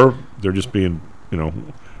 whatever, or they're just being,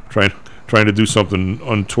 trying to do something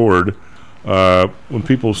untoward. When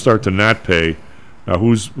people start to not pay, now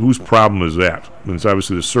whose problem is that? And it's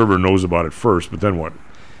obviously the server knows about it first, but then what?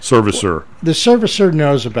 Servicer. The servicer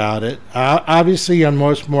knows about it. Obviously, on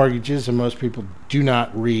most mortgages, and most people do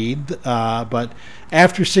not read, but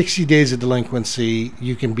after 60 days of delinquency,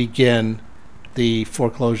 you can begin the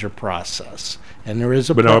foreclosure process. And there is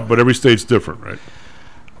a... But every state's different, right?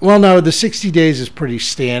 Well, no, the 60 days is pretty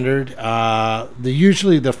standard.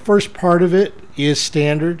 Usually the first part of it is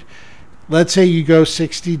standard. Let's say you go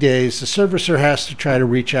 60 days. The servicer has to try to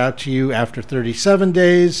reach out to you after 37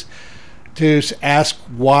 days to ask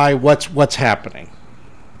what's happening.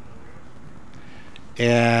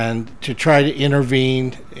 and to try to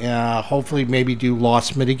intervene, hopefully maybe do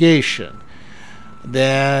loss mitigation.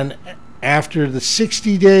 Then after the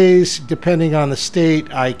 60 days, depending on the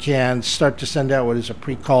state, I can start to send out what is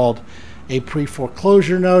called a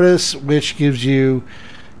pre-foreclosure notice, which gives you,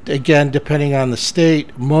 again, depending on the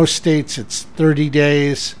state, most states it's 30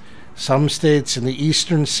 days. Some states in the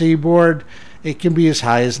eastern seaboard, it can be as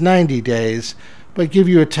high as 90 days, but give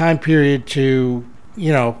you a time period to,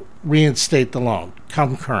 reinstate the loan,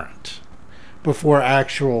 come current, before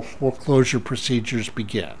actual foreclosure procedures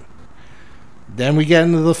begin. Then we get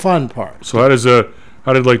into the fun part. So how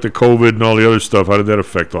did like the COVID and all the other stuff, how did that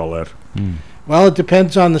affect all that? Well, it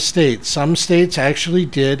depends on the state. Some states actually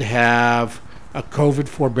did have a COVID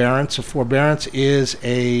forbearance. A forbearance is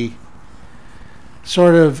a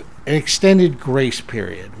sort of an extended grace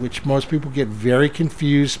period, which most people get very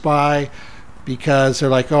confused by because they're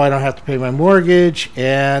like, oh, I don't have to pay my mortgage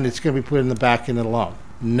and it's going to be put in the back end of the loan.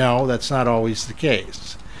 No, that's not always the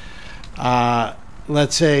case.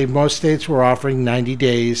 Let's say most states were offering 90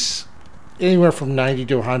 days, anywhere from 90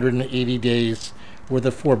 to 180 days worth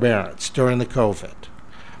of forbearance during the COVID.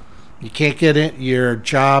 You can't get it, your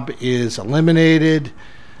job is eliminated.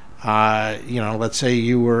 Let's say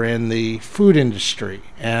you were in the food industry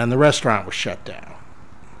and the restaurant was shut down.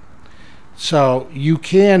 So you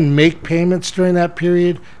can make payments during that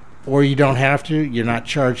period, or you don't have to. You're not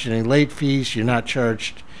charged any late fees. You're not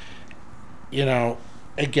charged,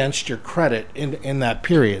 against your credit in that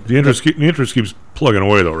period. The interest keeps plugging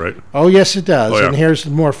away, though, right? Oh, yes, it does. Oh, yeah. And here's the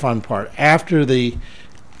more fun part. After the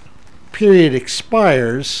period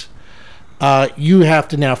expires, you have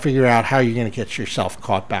to now figure out how you're going to get yourself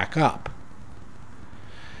caught back up.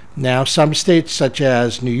 Now, some states, such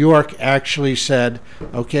as New York, actually said,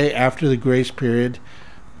 okay, after the grace period,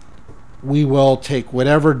 we will take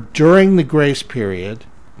whatever during the grace period,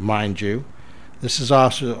 mind you. This is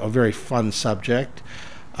also a very fun subject.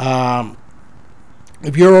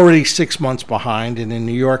 If you're already 6 months behind, and in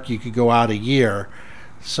New York you could go out a year,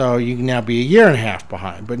 so you can now be a year and a half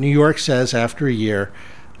behind. But New York says after a year,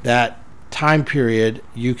 that time period,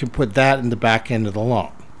 you can put that in the back end of the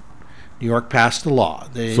loan. New York passed the law.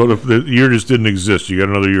 So the year just didn't exist. You got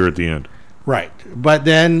another year at the end. Right. But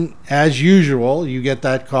then, as usual, you get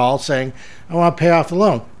that call saying, I want to pay off the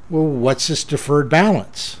loan. Well, what's this deferred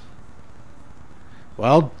balance?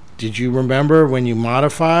 Well, did you remember when you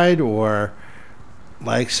modified, or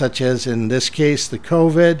like such as in this case, the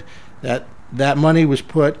COVID, that money was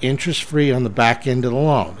put interest-free on the back end of the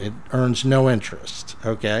loan. It earns no interest,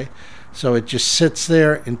 okay? So it just sits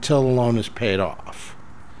there until the loan is paid off,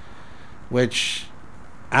 which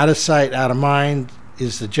out of sight, out of mind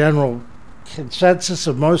is the general consensus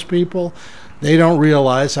of most people. They don't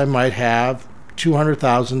realize I might have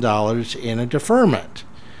 $200,000 in a deferment.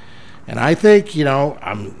 And I think,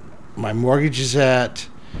 my mortgage is at...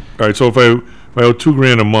 All right, so if I owe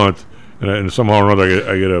 $2,000 a month, and somehow or another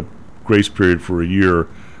I get a grace period for a year,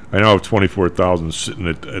 I now have $24,000 sitting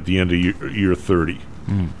at the end of year 30.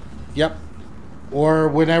 Yep. Or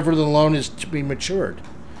whenever the loan is to be matured.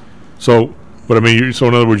 So, but I mean, so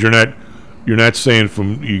in other words, you're not saying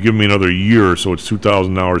from you give me another year, so it's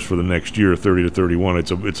 $2,000 for the next year, 30 to 31.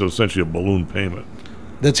 It's essentially a balloon payment.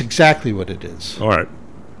 That's exactly what it is. All right.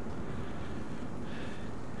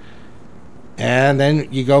 And then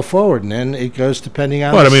you go forward, and then it goes depending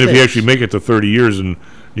on. But I mean, states. if you actually make it to 30 years and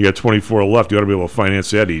you got 24 left, you ought to be able to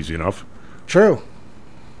finance that easy enough. True.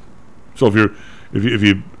 So if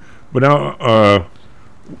you, but now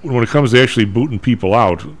when it comes to actually booting people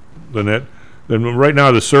out, then right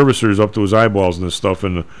now the servicer's up to his eyeballs in this stuff,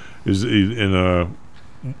 and the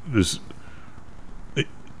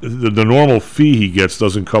normal fee he gets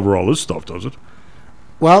doesn't cover all this stuff, does it?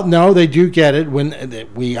 Well, no, they do get it. When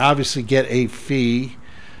we obviously get a fee,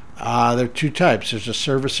 there are two types. There's a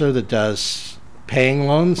servicer that does paying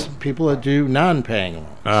loans, and people that do non-paying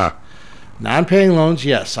loans. Non-paying loans,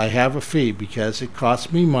 yes, I have a fee because it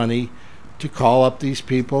costs me money to call up these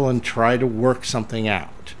people and try to work something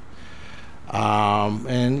out.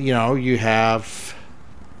 And, you have,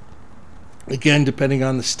 again, depending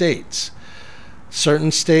on the states.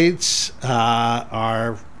 Certain states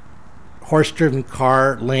are horse-driven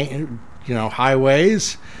car lane,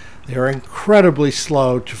 highways. They're incredibly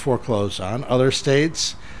slow to foreclose on. Other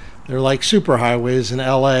states, they're like superhighways in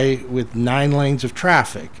LA with 9 lanes of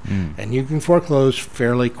traffic, and you can foreclose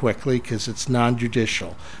fairly quickly because it's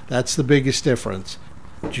non-judicial. That's the biggest difference.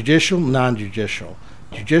 Judicial, non-judicial.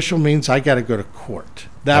 Judicial means I got to go to court.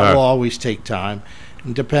 That will always take time.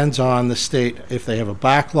 It depends on the state if they have a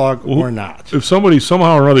backlog or not. If somebody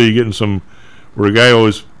somehow or other you're getting where a guy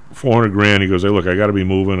owes $400,000. He goes, hey, look, I got to be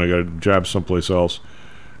moving. I got a job someplace else,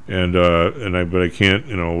 but I can't,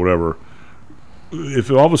 whatever.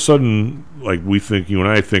 If all of a sudden, like we think, you and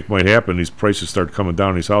I think might happen, these prices start coming down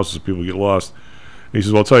in these houses, people get lost. And he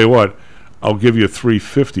says, well, I'll tell you what, I'll give you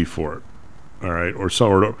 $350 for it. All right,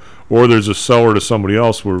 or there's a seller to somebody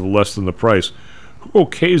else for less than the price. Who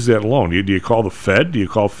okays that loan? Do you call the Fed? Do you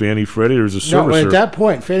call Fannie Freddie? There's a servicer. No, at that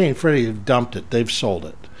point, Fannie and Freddie have dumped it. They've sold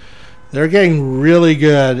it. They're getting really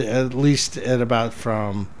good, at least at about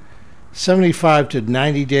from 75 to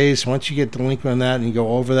 90 days. Once you get delinquent on that and you go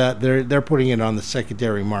over that, they're putting it on the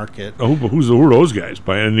secondary market. Oh, who are those guys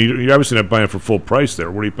buying? You're obviously not buying for full price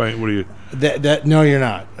there. What are you buying? What are you? No, you're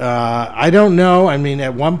not. I don't know. I mean,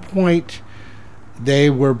 at one point,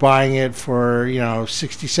 they were buying it for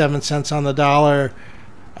 67 cents on the dollar.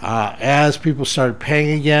 As people started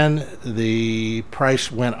paying again, the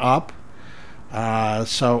price went up.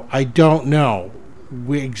 So I don't know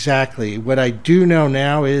exactly. What I do know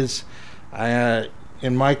now is,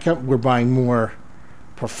 in my company, we're buying more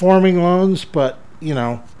performing loans, but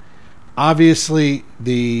obviously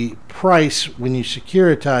the price when you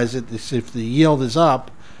securitize it is, if the yield is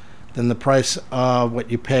up, then the price of what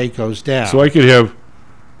you pay goes down. So I could have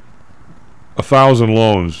 1,000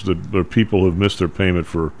 loans that people have missed their payment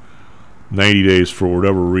for 90 days for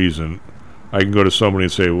whatever reason. I can go to somebody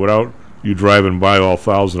and say, without you drive and buy all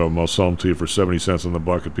 1,000 of them, I'll sell them to you for 70 cents on the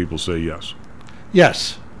bucket. People say yes.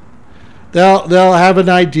 Yes. They'll have an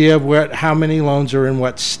idea of how many loans are in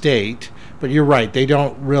what state, but you're right. They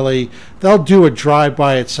don't really. They'll do a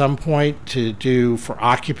drive-by at some point to do for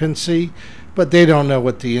occupancy, but they don't know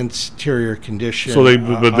what the interior condition. So they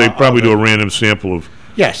probably do a random sample of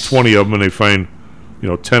 20 of them, and they find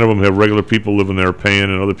 10 of them have regular people living there paying,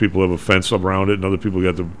 and other people have a fence around it, and other people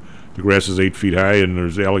got the grass is 8 feet high, and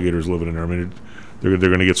there's alligators living in there. I mean, they're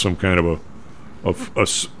going to get some kind of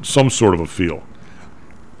some sort of a feel,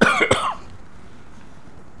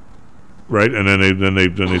 right? And then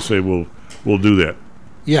they say, we'll do that.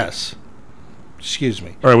 Yes. Excuse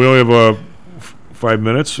me. All right, we only have 5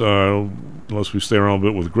 minutes. Unless we stay around a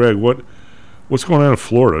bit with Greg, what's going on in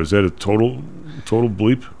Florida? Is that a total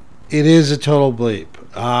bleep? It is a total bleep.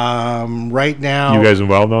 Right now, you guys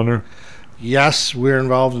involved down there? Yes, we're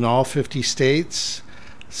involved in all 50 states.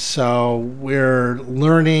 So we're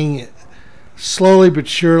learning slowly but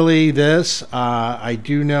surely this. I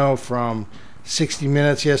do know from 60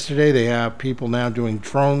 Minutes yesterday, they have people now doing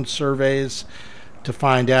drone surveys to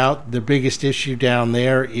find out. The biggest issue down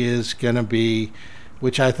there is going to be,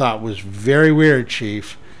 which I thought was very weird,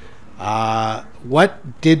 Chief.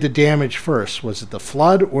 What did the damage first? Was it the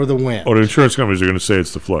flood or the wind? Oh, the insurance companies are going to say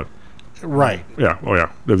it's the flood. Right. Yeah. Oh,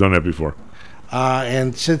 yeah. They've done that before.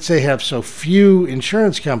 And since they have so few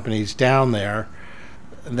insurance companies down there,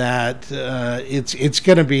 that it's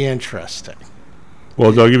going to be interesting.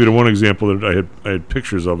 Well, I'll give you the one example that I had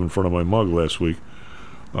pictures of in front of my mug last week.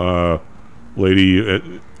 Lady,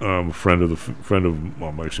 friend of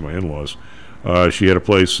actually my in-laws. She had a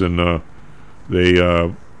place, and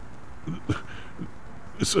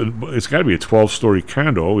it's got to be a 12-story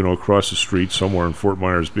condo, across the street somewhere in Fort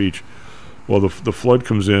Myers Beach. Well, the flood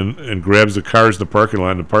comes in and grabs the cars in the parking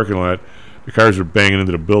lot. In the parking lot, the cars are banging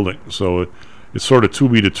into the building. So it's sort of to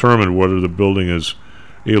be determined whether the building is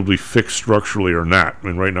able to be fixed structurally or not. I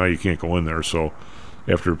mean, right now you can't go in there. So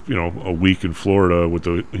after a week in Florida with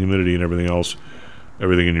the humidity and everything else,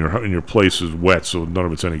 everything in your place is wet, so none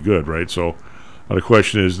of it's any good, right? So the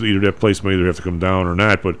question is, either that place may either have to come down or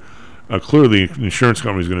not. But clearly, the insurance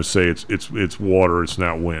company is going to say it's water, it's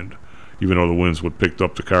not wind, even though the wind's what picked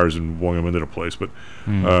up the cars and flung them into the place. But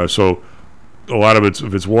so a lot of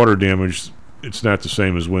if it's water damage, it's not the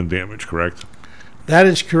same as wind damage, correct? That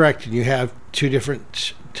is correct. And you have two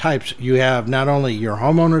different types. You have not only your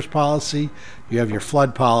homeowner's policy, you have your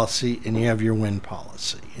flood policy, and you have your wind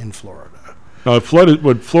policy in Florida. Now,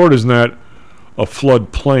 Florida's not a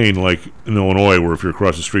flood plain like in Illinois, where if you're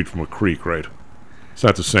across the street from a creek, right? It's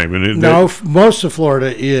not the same. Most of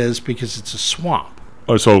Florida is, because it's a swamp.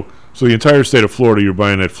 Oh, so the entire state of Florida, you're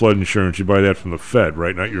buying that flood insurance. You buy that from the Fed,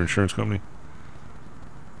 right? Not your insurance company.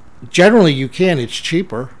 Generally, you can. It's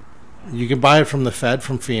cheaper. You can buy it from the Fed,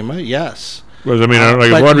 from FEMA. Yes. Well, I mean,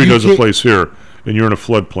 like if Audrey does a place here, and you're in a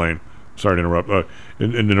floodplain. Sorry to interrupt.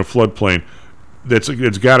 And in a floodplain,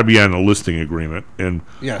 it's got to be on the listing agreement. And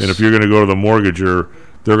yes. And if you're going to go to the mortgager,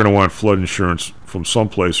 they're going to want flood insurance from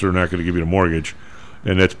someplace. They're not going to give you the mortgage,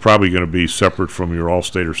 and that's probably going to be separate from your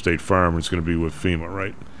Allstate or State Farm. It's going to be with FEMA,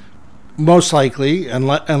 right? Most likely,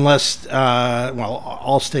 unless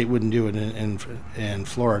Allstate wouldn't do it in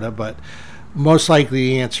Florida, but most likely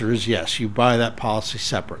the answer is yes. You buy that policy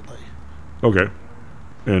separately. Okay.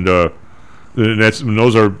 And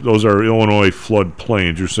those are Illinois flood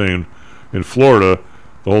plains. You're saying in Florida,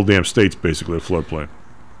 the whole damn state's basically a floodplain.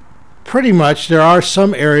 Pretty much. There are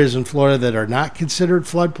some areas in Florida that are not considered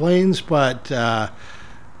floodplains, but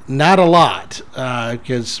not a lot,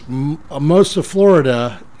 because most of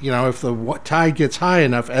Florida, if the tide gets high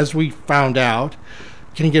enough, as we found out,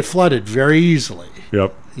 can get flooded very easily.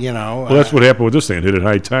 Yep. Well, that's what happened with this thing. It hit at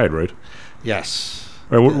high tide, right? Yes.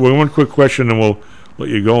 All right. One quick question, and we'll let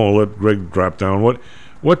you go. And we'll let Greg drop down. What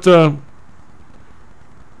was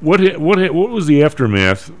the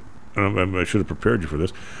aftermath? I should have prepared you for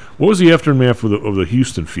this. What was the aftermath of the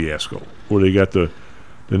Houston fiasco, where they got the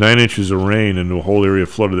 9 inches of rain and the whole area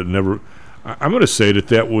flooded? That never. I'm going to say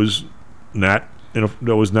that was not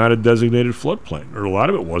a designated floodplain, or a lot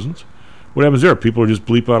of it wasn't. What happens there? People are just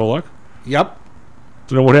bleep out of luck? Yep.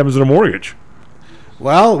 So then what happens to the mortgage?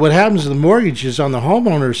 Well, what happens to the mortgage is on the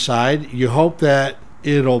homeowner's side, you hope that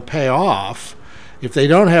it'll pay off. If they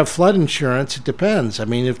don't have flood insurance, it depends. I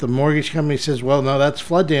mean, if the mortgage company says, well, no, that's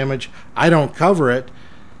flood damage, I don't cover it,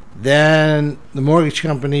 then the mortgage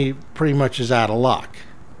company pretty much is out of luck.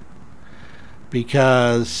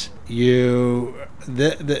 Because So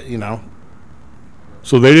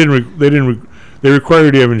they require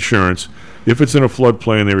you to have insurance. If it's in a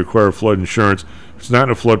floodplain, they require flood insurance. If it's not in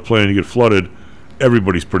a floodplain, you get flooded,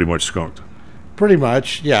 everybody's pretty much skunked. Pretty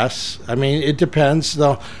much, yes. I mean, it depends.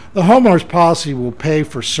 The homeowner's policy will pay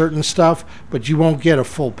for certain stuff, but you won't get a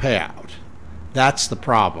full payout. That's the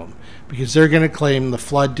problem, because they're going to claim the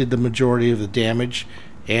flood did the majority of the damage,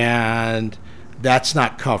 and that's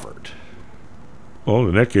not covered. Well,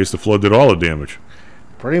 in that case, the flood did all the damage.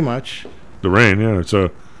 Pretty much. The rain, yeah. It's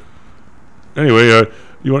anyway.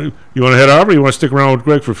 You want to head over, or you want to stick around with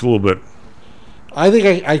Greg for a little bit? I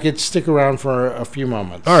think I could stick around for a few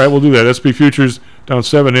moments. All right, we'll do that. SP Futures down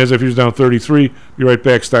 7, NASDAQ Futures down 33. Be right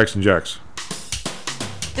back, Stocks and Jocks.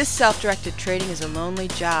 This self-directed trading is a lonely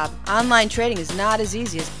job. Online trading is not as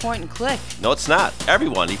easy as point and click. No, it's not.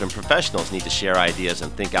 Everyone, even professionals, need to share ideas and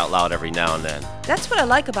think out loud every now and then. That's what I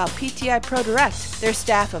like about PTI Pro Direct. Their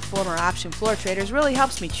staff of former option floor traders really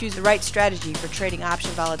helps me choose the right strategy for trading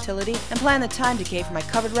option volatility and plan the time decay for my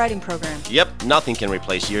covered writing program. Yep, nothing can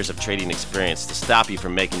replace years of trading experience to stop you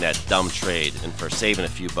from making that dumb trade and for saving a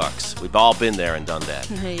few bucks. We've all been there and done that.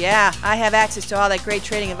 Yeah, I have access to all that great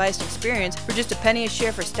trading advice and experience for just a penny a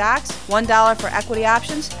share for stocks, $1 for equity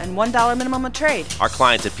options, and $1 minimum a trade. Our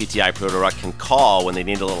clients at PTI Pro Direct can call when they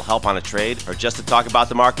need a little help on a trade or just to talk about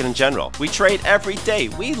the market in general. We trade every day.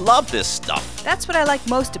 We love this stuff. That's what I like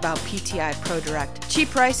most about PTI Pro Direct.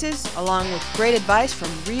 Cheap prices, along with great advice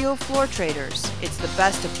from real floor traders. It's the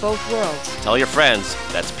best of both worlds. Tell your friends.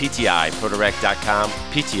 That's PTIProDirect.com,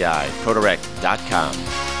 PTIProDirect.com.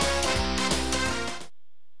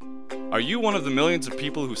 Are you one of the millions of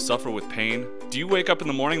people who suffer with pain? Do you wake up in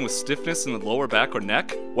the morning with stiffness in the lower back or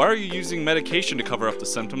neck? Why are you using medication to cover up the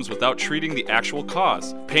symptoms without treating the actual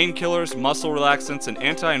cause? Painkillers, muscle relaxants, and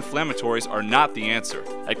anti-inflammatories are not the answer.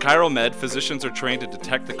 At ChiroMed, physicians are trained to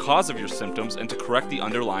detect the cause of your symptoms and to correct the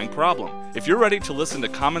underlying problem. If you're ready to listen to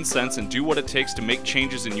common sense and do what it takes to make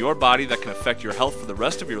changes in your body that can affect your health for the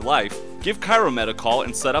rest of your life, give ChiroMed a call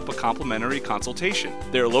and set up a complimentary consultation.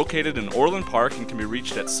 They are located in Orland Park and can be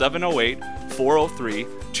reached at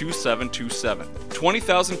 708-403-2727.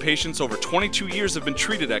 20,000 patients over 22 years have been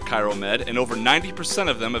treated at ChiroMed, and over 90%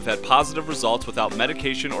 of them have had positive results without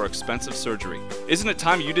medication or expensive surgery. Isn't it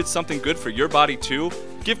time you did something good for your body too?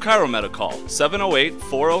 Give ChiroMed a call,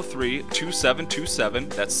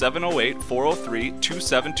 708-403-2727. That's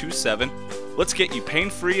 708-403-2727. Let's get you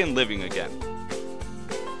pain-free and living again.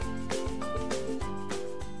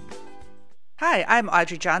 Hi, I'm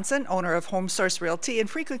Audrey Johnson, owner of Home Source Realty and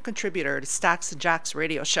frequent contributor to Stocks and Jocks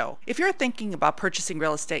radio show. If you're thinking about purchasing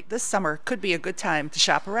real estate, this summer could be a good time to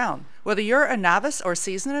shop around. Whether you're a novice or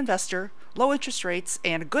seasoned investor, low interest rates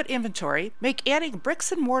and a good inventory make adding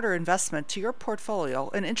bricks and mortar investment to your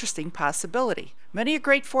portfolio an interesting possibility. Many a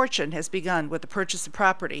great fortune has begun with the purchase of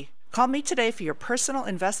property. Call me today for your personal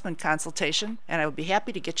investment consultation, and I will be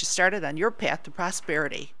happy to get you started on your path to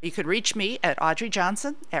prosperity. You can reach me at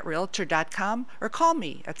audreyjohnson@realtor.com or call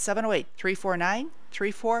me at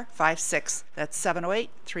 708-349-3456. That's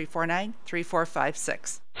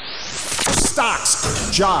 708-349-3456.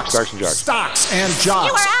 Stocks, Jocks. Stocks and Jocks. Stocks and Jocks.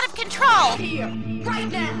 You are out of control. Here, right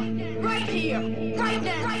now, right here, right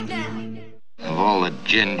now, right now. Of all the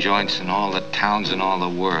gin joints in all the towns in all the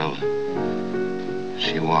world,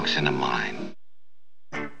 she walks into mine.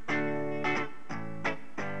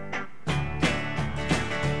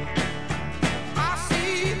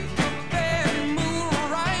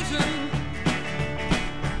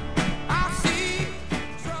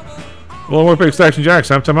 Well, we're back Stocks and Jocks.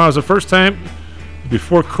 I'm Tom Miles. The first time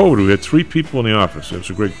before COVID, we had 3 people in the office. We have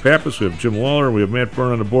Sir Greg Pappas, we have Jim Lawler, we have Matt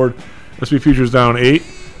Byrne on the board. SP Futures down 8.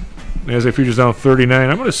 NASDAQ Futures down 39.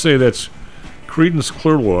 I'm going to say that's Creedence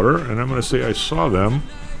Clearwater, and I'm going to say I saw them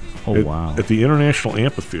at the International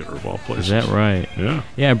Amphitheater of all places. Is that right? Yeah.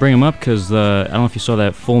 Yeah, I bring them up because I don't know if you saw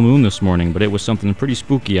that full moon this morning, but it was something pretty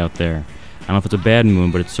spooky out there. I don't know if it's a bad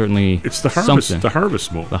moon, but it's certainly It's the harvest. something. The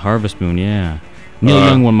harvest moon. The harvest moon, yeah. Neil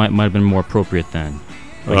Young one might have been more appropriate then.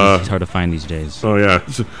 But it's hard to find these days. Oh yeah,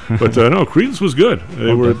 but no, Creedence was good.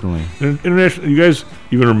 They were definitely. International. You guys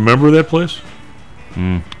even remember that place?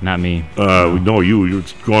 Not me. We know you. You were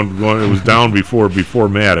going. It was down before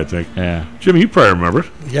Matt, I think. Yeah. Jimmy, you probably remember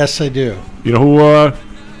it. Yes, I do. You know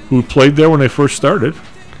who played there when they first started?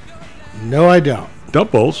 No, I don't.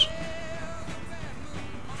 Dump Bulls.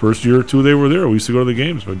 First year or two they were there. We used to go to the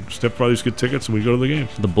games. My stepfather used to get tickets, and we'd go to the games.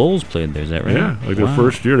 The Bulls played there, is that right? Yeah, like their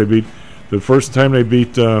first year. They beat the first time they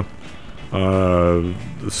beat the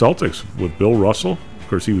Celtics with Bill Russell. Of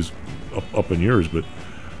course, he was up in years, but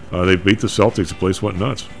they beat the Celtics. The place went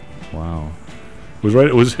nuts. Wow. It was right.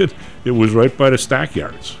 It was right by the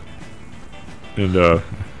Stockyards, and it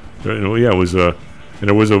was and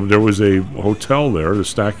there was a hotel there, the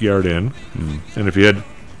Stockyard Inn, and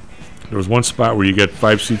there was one spot where you get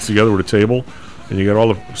 5 seats together with a table, and you got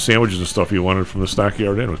all the sandwiches and stuff you wanted from the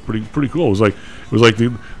Stockyard Inn. It was pretty cool. It was like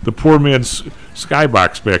the poor man's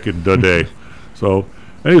skybox back in the day. So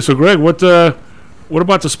anyway, so Greg, what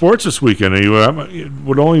about the sports this weekend? Are you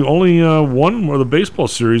only one or the baseball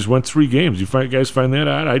series went 3 games? You guys find that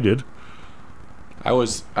odd? I did. I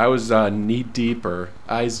was knee deep or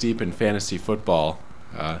eyes deep in fantasy football.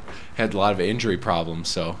 Had a lot of injury problems,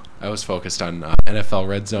 so I was focused on NFL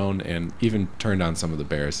Red Zone and even turned on some of the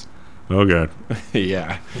Bears. Oh God.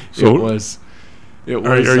 Yeah. So it was are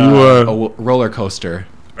you a roller coaster.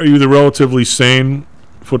 Are you the relatively sane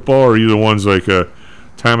football, or are you the ones like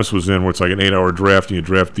Thomas was in, where it's like an 8-hour draft and you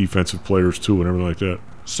draft defensive players too and everything like that?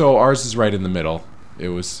 So ours is right in the middle. It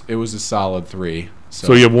was a solid 3.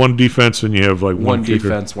 So you have one defense and you have like one kicker?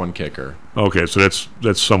 Defense, one kicker. Okay, so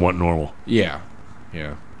that's somewhat normal. Yeah.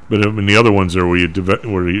 But in the other ones there, where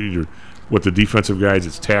you're what the defensive guys,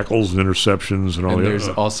 it's tackles and interceptions and all that. There's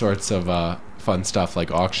all sorts of fun stuff like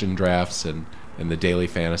auction drafts and the daily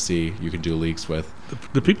fantasy you can do leagues with.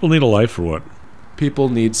 The people need a life for what? People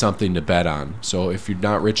need something to bet on. So if you're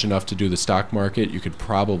not rich enough to do the stock market, you could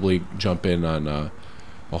probably jump in on a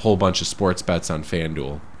whole bunch of sports bets on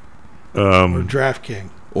FanDuel. Or DraftKings.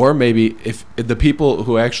 Or maybe if the people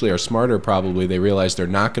who actually are smarter, probably they realize they're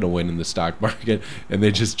not going to win in the stock market, and they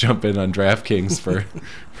just jump in on DraftKings for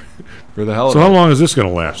the hell of it. So how long is this going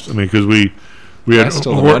to last? I mean, because we had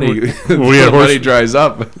till the money dries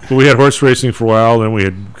up. We had horse racing for a while, then we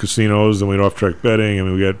had casinos, then we had off-track betting. I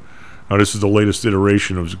mean, this is the latest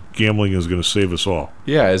iteration of gambling is going to save us all.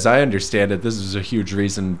 Yeah, as I understand it, this is a huge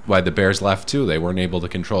reason why the Bears left too. They weren't able to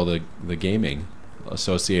control the gaming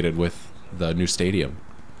associated with the new stadium.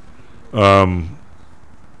 The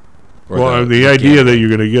idea that you're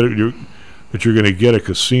going to get a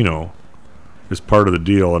casino is part of the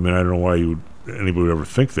deal. I mean, I don't know why anybody would ever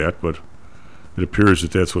think that, but it appears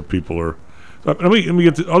that that's what people are. Let me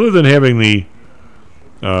get other than having the.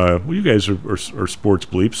 You guys are sports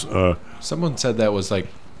bleeps. Someone said that was like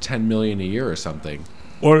 $10 million a year or something.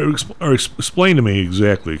 Or explain to me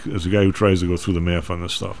exactly, as a guy who tries to go through the math on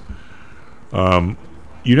this stuff.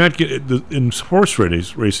 You're not getting in horse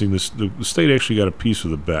racing. The state actually got a piece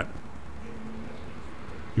of the bet.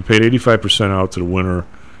 You paid 85% out to the winner,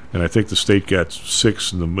 and I think the state got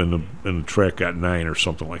 6, and the track got 9 or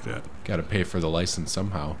something like that. Got to pay for the license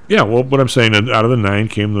somehow. Yeah, well, what I'm saying, out of the 9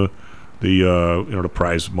 came the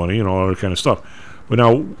prize money and all that kind of stuff. But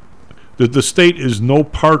now, the state is no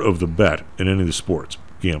part of the bet in any of the sports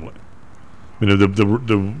gambling. I mean,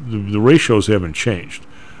 the ratios haven't changed.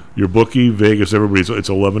 Your bookie, Vegas, everybody's it's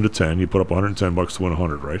 11-10. You put up $110 to win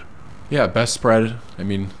 100, right? Yeah, best spread. I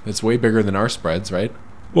mean, it's way bigger than our spreads, right?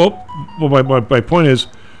 Well, my point is,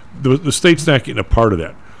 the state's not getting a part of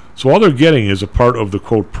that. So all they're getting is a part of the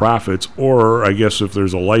quote profits, or I guess if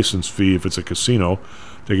there's a license fee, if it's a casino,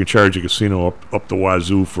 they can charge a casino up the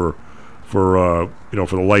wazoo for the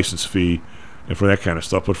license fee and for that kind of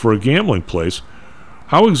stuff. But for a gambling place,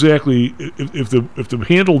 how exactly if the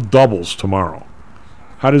handle doubles tomorrow?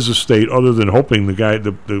 How does the state, other than hoping the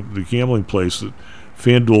gambling place, that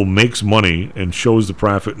FanDuel makes money and shows the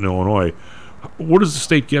profit in Illinois, what does the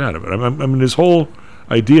state get out of it? I mean, this whole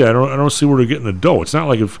idea, I don't see where they're getting the dough. It's not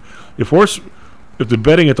like if the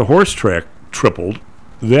betting at the horse track tripled,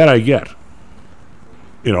 that I get.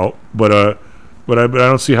 But But I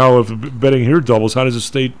don't see how, if betting here doubles, how does the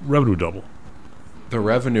state revenue double? The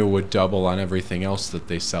revenue would double on everything else that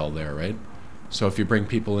they sell there, right? So if you bring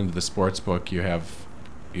people into the sports book, you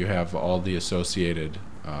have all the associated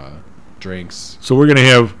drinks. So we're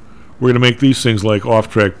gonna make these things like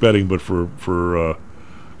off-track betting, but for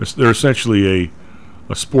they're essentially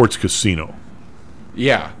a sports casino.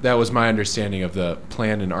 Yeah, that was my understanding of the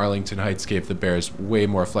plan in Arlington Heights. Gave the Bears way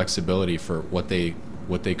more flexibility for what they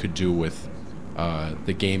could do with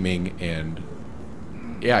the gaming and,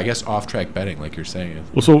 yeah, I guess off-track betting, like you're saying.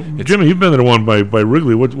 Well, so Jimmy, you've been to the one by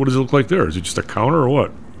Wrigley. What does it look like there? Is it just a counter or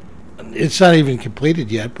what? It's not even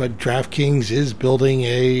completed yet, but DraftKings is building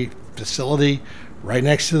a facility right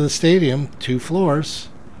next to the stadium, 2 floors.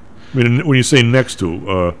 I mean, when you say next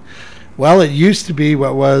to, well, it used to be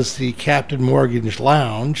what was the Captain Morgan's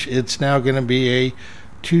Lounge. It's now going to be a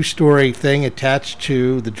 2-story thing attached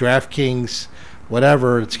to the DraftKings,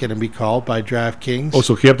 whatever it's going to be called by DraftKings. Oh,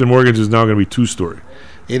 so Captain Morgan's is now going to be 2-story.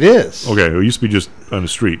 It is. Okay, it used to be just on the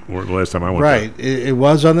street. Or the last time I went. Right, it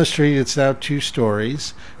was on the street. It's now 2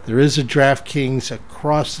 stories. There is a DraftKings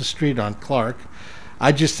across the street on Clark.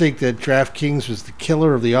 I just think that DraftKings was the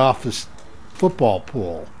killer of the office football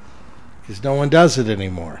pool because no one does it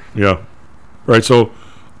anymore. Yeah, right. So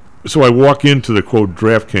I walk into the quote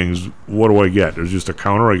DraftKings. What do I get? There's just a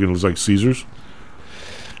counter. It looks like Caesars.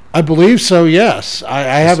 I believe so. Yes, I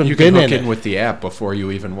haven't you been can hook in it with the app before you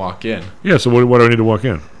even walk in. Yeah. So what do I need to walk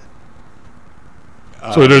in?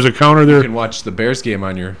 So there's a counter there. You can watch the Bears game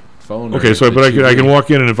on your phone. Okay, so but I can walk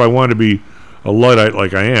in, and if I want to be a Luddite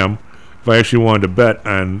like I am, if I actually wanted to bet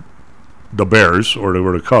on the Bears or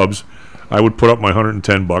the Cubs, I would put up my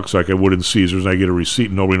 $110 like I would in Caesars, and I get a receipt,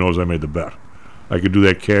 and nobody knows I made the bet. I could do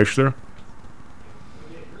that cash there.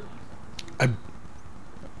 I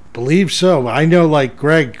believe so. I know, like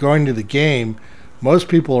Greg, going to the game, most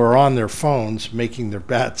people are on their phones making their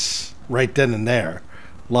bets right then and there,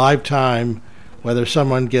 live time. Whether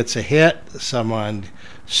someone gets a hit, someone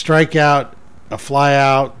strike out, a fly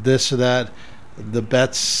out, this or that, the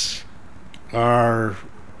bets are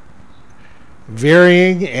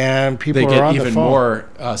varying, and people are on the phone. They get even more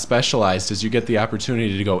specialized as you get the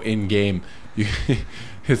opportunity to go in game.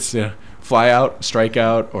 It's fly out, strike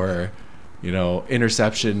out, or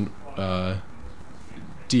interception,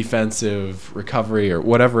 defensive recovery, or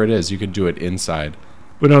whatever it is. You can do it inside.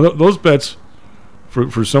 But now those bets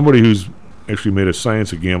for somebody who's actually made a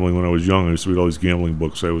science of gambling. When I was young, I used to read all these gambling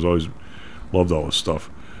books. I was always loved all this stuff.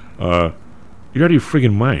 You're out of your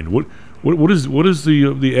friggin' mind. What is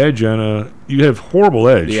the edge on a? You have horrible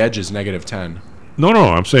edge. The edge is -10. No.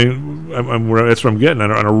 I'm saying that's what I'm getting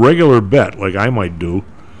on a regular bet like I might do.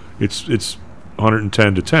 It's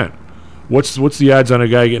 110 to 10. What's the odds on a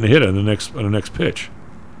guy getting a hit on the next pitch?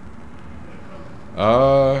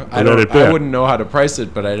 I wouldn't know how to price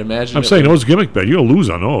it, but I'd imagine. I'm saying those gimmick bet, you're gonna lose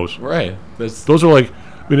on those. Right. Those are like,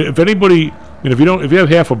 if anybody, if you have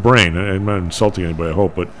half a brain, I'm not insulting anybody, I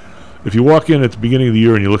hope, but if you walk in at the beginning of the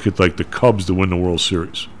year and you look at like the Cubs to win the World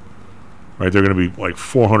Series, right? They're gonna be like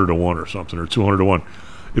 400 to 1 or something, or 200 to 1.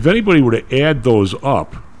 If anybody were to add those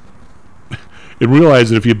up and realize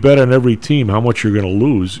that if you bet on every team, how much you're gonna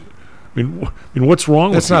lose. I mean, what's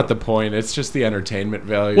wrong That's with not the point. It's just the entertainment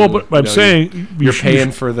value. Well, but I'm saying you're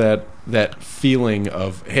paying for that feeling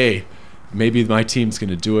of, hey, maybe my team's going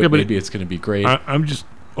to do it. Yeah, maybe it's going to be great. I'm just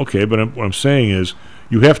okay, but what I'm saying is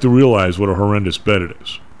you have to realize what a horrendous bet it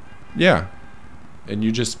is. Yeah, and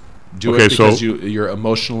you just do it because you're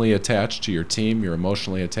emotionally attached to your team. You're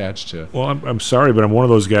emotionally attached to. Well, I'm sorry, but I'm one of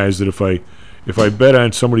those guys that if I bet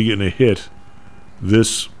on somebody getting a hit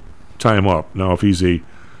this time up, now if he's a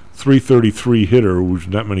 333 hitter, which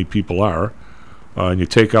not many people are, and you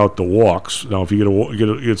take out the walks. Now, if you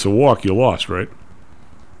gets a walk, you lost, right?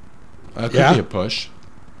 Could be a push.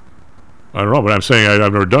 I don't know, but I'm saying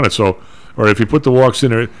I've never done it. So, or if you put the walks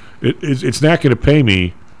in there, it's not going to pay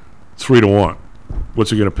me 3 to 1.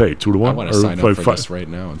 What's it going to pay? 2 to 1? I want to sign up for this right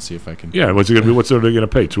now and see if I can. Yeah, what's it going to be? What's it going to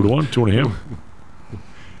pay? 2 to 1? 2.5?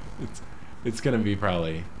 It's going to be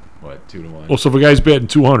probably. What, 2 to 1? Well, so if a guy's betting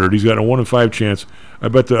 200, he's got a 1 in 5 chance. I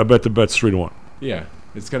bet the bet's 3 to 1. Yeah,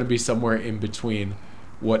 it's going to be somewhere in between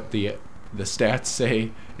what the stats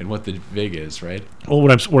say and what the vig is, right? Well,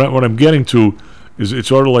 what I'm getting to is it's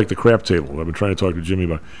sort of like the crap table. I've been trying to talk to Jimmy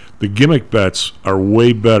about. The gimmick bets are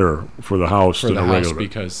way better for the house than a regular bet.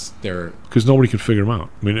 because nobody can figure them out.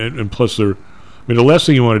 I mean, and plus they're. I mean, the last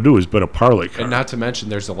thing you want to do is bet a parlay card. And not to mention,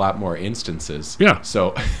 there's a lot more instances. Yeah.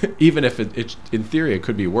 So even if it in theory, it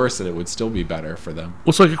could be worse, and it would still be better for them. Well,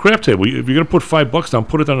 it's like a crap table. If you're going to put $5 down,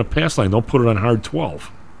 put it on a pass line. Don't put it on hard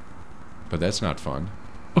 12. But that's not fun.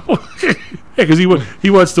 Yeah, because he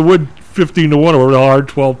wants to win 15-1 over the hard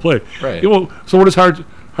 12 play. Right. Yeah, well, so what is hard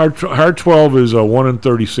 12 is a 1 in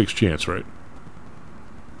 36 chance, right?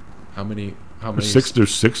 How many? There's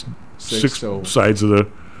six so- sides of the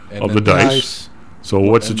and then dice. So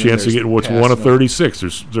what's the and chance of then getting? What's there's 1 of past 36?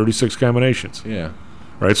 There's 36 combinations. Yeah.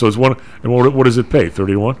 Right. So it's one. And what does it pay?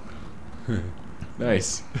 30-1.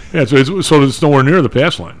 Nice. Yeah. So it's nowhere near the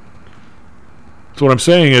pass line. So what I'm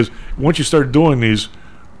saying is, once you start doing these,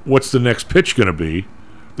 what's the next pitch going to be?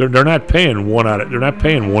 They're not paying they're not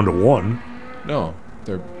paying 1-to-1. No,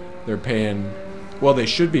 they're paying. Well, they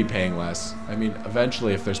should be paying less. I mean,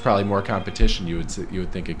 eventually, if there's probably more competition, you would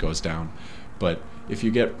think it goes down. But if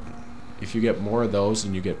you get more of those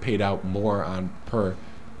and you get paid out more on per,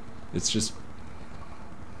 it's just.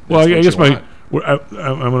 Well, I guess I'm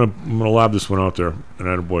gonna lob this one out there, and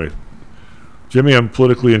attaboy, Jimmy, I'm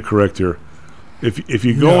politically incorrect here. If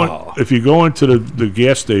you go into the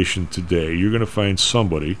gas station today, you're gonna find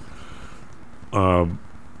somebody buying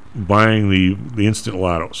the instant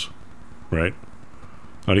lottos, right?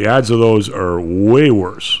 Now the odds of those are way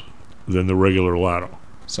worse than the regular lotto.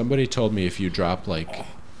 Somebody told me if you drop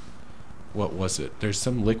what was it? There's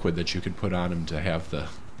some liquid that you could put on them to have the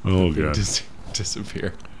God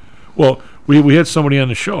disappear. Well, we had somebody on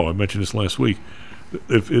the show. I mentioned this last week.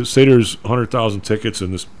 If say there's 100,000 tickets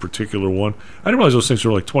in this particular one, I didn't realize those things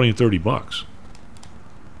are like $20 and $30.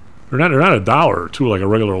 They're not $1 or $2 like a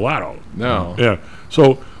regular lotto. No. Yeah.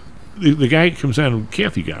 So the guy comes in,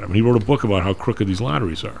 Kathy got him, and he wrote a book about how crooked these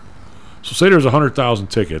lotteries are. So say there's 100,000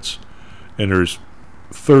 tickets, and there's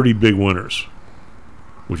 30 big winners,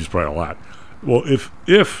 which is probably a lot. Well, if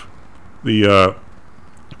the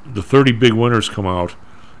 30 big winners come out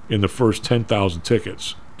in the first 10,000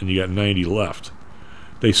 tickets, and you got 90 left,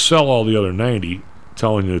 they sell all the other 90,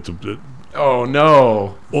 telling you that oh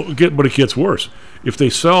no! Well, but it gets worse. If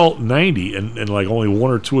they sell 90 and like only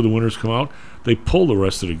 1 or 2 of the winners come out, they pull the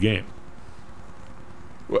rest of the game.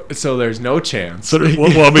 So there's no chance. So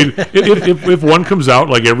well, I mean, if one comes out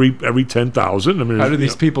like every 10,000, I mean, how do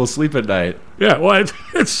these people sleep at night? Yeah, well,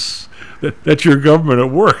 that's your government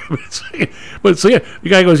at work. But so yeah, the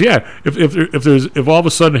guy goes, yeah. If all of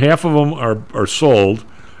a sudden half of them are sold,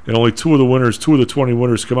 and only 2 of the 20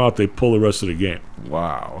 winners come out, they pull the rest of the game.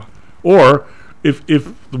 Wow. Or if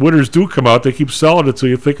the winners do come out, they keep selling it till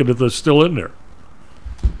you're thinking that they're still in there.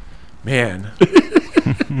 Man.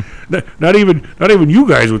 not even you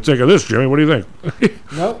guys would think of this, Jimmy. What do you think?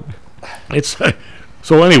 Nope. It's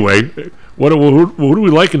so anyway. Who do we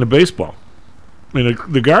like in the baseball? I mean,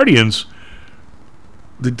 the Guardians.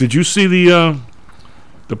 Did you see the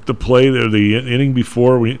play the inning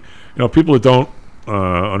before? People that don't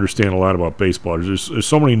understand a lot about baseball. There's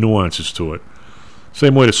so many nuances to it.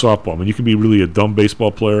 Same way to softball. I mean, you can be really a dumb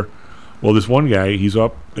baseball player. Well, this one guy, he's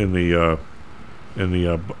up in the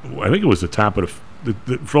I think it was the top of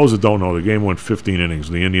for those that don't know, the game went 15 innings.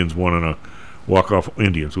 The Indians won on a walk-off.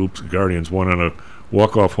 Guardians won on a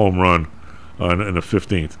walk-off home run in the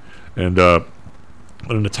 15th. And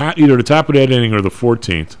in either the top of that inning or the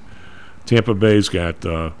 14th, Tampa Bay's got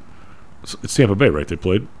it's Tampa Bay, right? They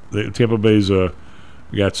played. Tampa Bay's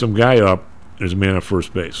got some guy up. There's a man at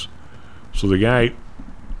first base. So the guy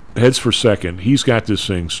heads for second. He's got this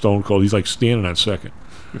thing stone cold. He's like standing on second.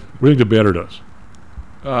 What do you think the batter does?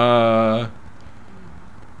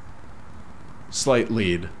 Slight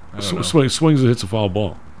lead. Swings and hits a foul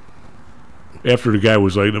ball. After the guy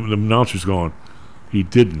was like, the announcer's going, he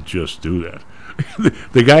didn't just do that.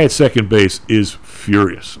 The guy at second base is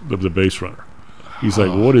furious, the base runner. He's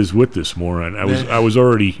like, what is with this moron? I was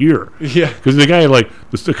already here. Yeah. Because the guy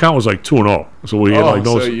the count was like 2-0. So he had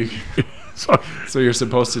no. So you're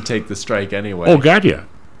supposed to take the strike anyway. Oh, God, yeah.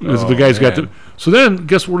 Because the guy's got to. So then,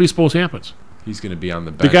 guess what he's supposed happens? He's going to be on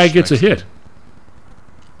the bench. The guy gets a hit.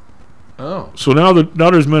 Oh. So now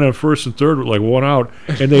there's men at first and third with like 1 out,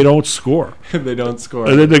 and they don't score. They don't score.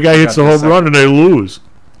 And then the guy hits the home run, and they lose.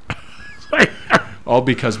 All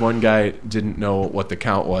because one guy didn't know what the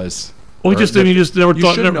count was. Well, he just never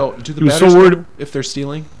thought. You should know. Do the batters know if they're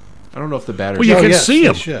stealing? I don't know if the batters. Well, you can see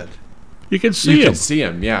him. You can see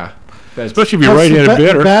him. Yeah. Especially if you're right-handed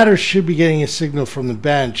batter. The batter should be getting a signal from the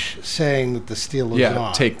bench saying that the steal is on.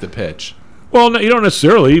 Yeah, take the pitch. Well, no, you don't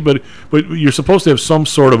necessarily, but you're supposed to have some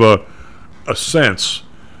sort of a sense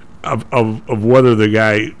of whether the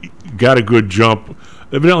guy got a good jump.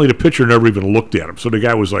 Evidently, the pitcher never even looked at him, so the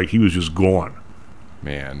guy was like, he was just gone.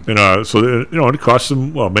 Man. And so it cost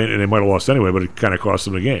them. Well, man, they might have lost anyway, but it kind of cost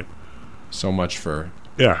them the game. So much for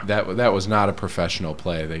that was not a professional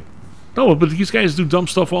play. No, but these guys do dumb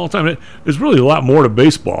stuff all the time. There's really a lot more to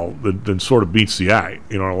baseball than sort of beats the eye.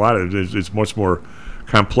 A lot of it's much more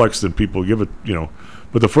complex than people give it.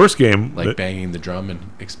 But the first game, Like banging the drum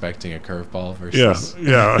and expecting a curveball versus.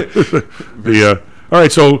 Yeah. All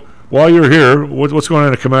right. So while you're here, what's going on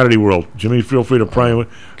in the commodity world, Jimmy? Feel free to pry.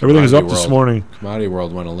 Everything is up this morning. Commodity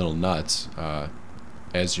world went a little nuts.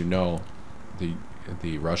 As you know,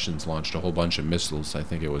 the Russians launched a whole bunch of missiles. I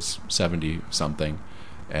think it was 70 something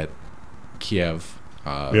at Kiev.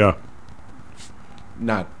 Not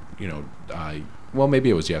well, maybe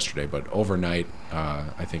it was yesterday, but overnight,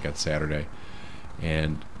 I think on Saturday,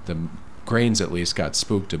 and the grains at least got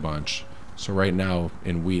spooked a bunch. So right now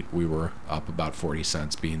in wheat we were up about 40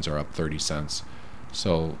 cents. Beans are up 30 cents.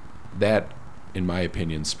 So that, in my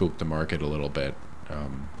opinion, spooked the market a little bit.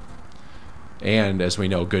 And as we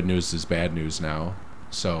know, good news is bad news now.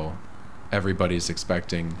 So everybody's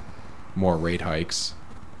expecting more rate hikes.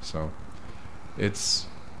 So it's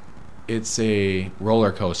a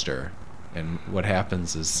roller coaster, and what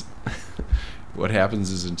happens is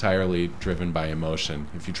entirely driven by emotion.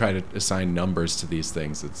 If you try to assign numbers to these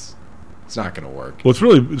things, it's not going to work. Well, it's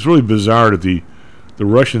really bizarre that the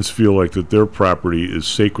Russians feel like that their property is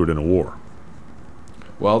sacred in a war.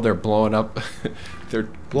 Well, they're blowing up. They're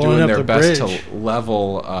Blowing doing up their the best bridge. to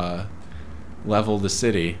level the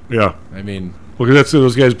city. Yeah. I mean, well, 'cause that's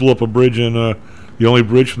those guys blew up a bridge in the only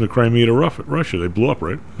bridge from the Crimea to Russia. They blew up,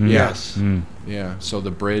 right? Yes. Yeah. So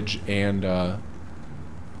the bridge and I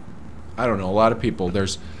don't know. A lot of people.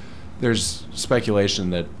 There's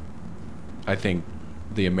speculation that I think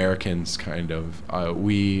the Americans kind of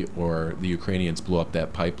we or the Ukrainians blew up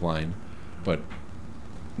that pipeline, but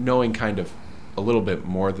knowing kind of a little bit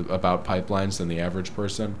more about pipelines than the average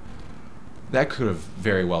person, that could have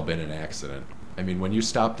very well been an accident. I mean, when you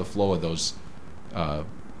stop the flow of those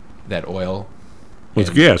that oil. Well, it's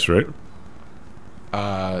gas, right?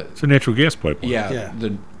 Uh, It's a natural gas pipeline. Yeah.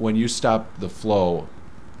 When you stop the flow,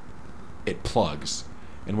 it plugs,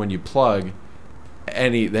 and when you plug,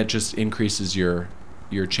 that just increases your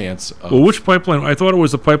chance of. Well, which pipeline? I thought it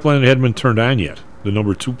was the pipeline that hadn't been turned on yet. The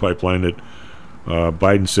number 2 pipeline that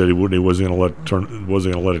Biden said he wasn't going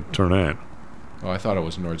to let it turn on. Oh, I thought it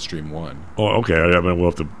was Nord Stream 1. Oh, okay. I mean, we'll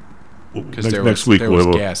have to. Because Next week there we'll was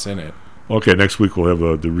have gas in it. Okay, next week we'll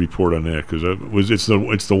have the report on that because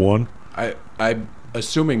it's the one. I'm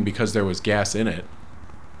assuming because there was gas in it.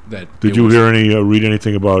 Did you read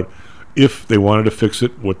anything about if they wanted to fix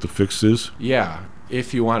it, what the fix is? Yeah,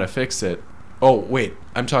 if you want to fix it. Oh wait,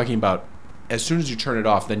 I'm talking about as soon as you turn it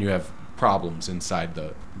off, then you have problems inside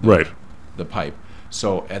the pipe.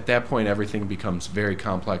 So at that point, everything becomes very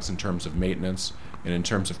complex in terms of maintenance and in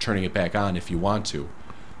terms of turning it back on if you want to.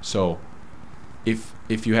 So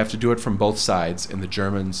if you have to do it from both sides, and the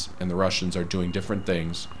Germans and the Russians are doing different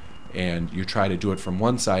things, and you try to do it from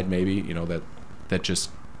one side, maybe that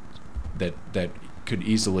could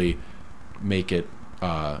easily make it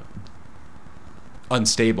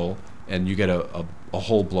unstable, and you get a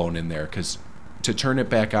hole blown in there. Because to turn it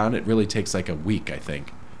back on, it really takes like a week, I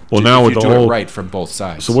think. Well, now with you the do hole it right from both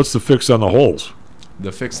sides. So what's the fix on the holes?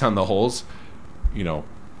 The fix on the holes,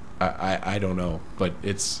 I don't know, but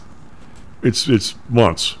it's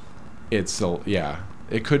months. It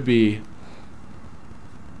could be.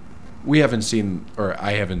 We haven't seen, or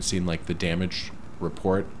I haven't seen, like the damage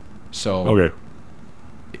report, so okay.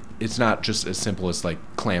 It's not just as simple as like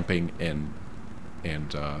clamping and you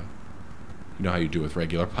know how you do with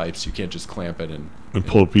regular pipes. You can't just clamp it and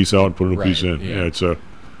pull a piece out and put a new piece in. Yeah, it's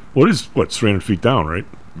it's 300 feet down, right?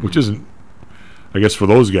 Mm-hmm. Which isn't. I guess for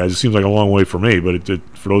those guys, it seems like a long way for me, but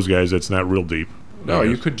for those guys, that's not real deep. No,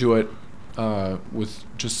 you could do it with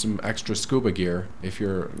just some extra scuba gear if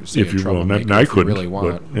you're really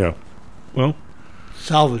want. Yeah, well,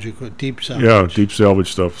 salvage equipment, deep salvage. Yeah, deep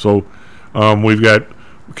salvage stuff. So we've got.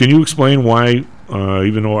 Can you explain why,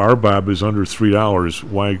 even though our Bob is under $3,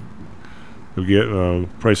 why the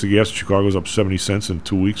price of gas in Chicago is up 70 cents in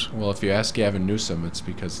 2 weeks? Well, if you ask Gavin Newsom, it's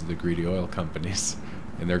because of the greedy oil companies,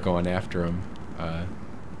 and they're going after him.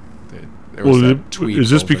 Is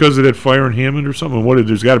this because of that fire in Hammond or something?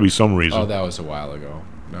 There's got to be some reason. Oh, that was a while ago.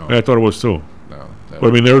 No, I thought it was too. No, but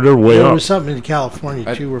I mean they're way up. There was something in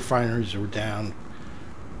California. 2 refineries were down.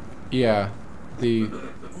 Yeah,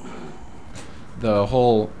 the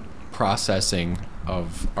whole processing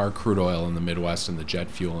of our crude oil in the Midwest and the jet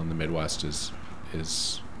fuel in the Midwest is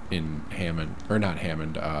in Hammond, or not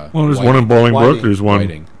Hammond. Well, there's one in Bolingbrook. There's one.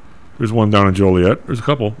 Whiting. There's one down in Joliet. There's a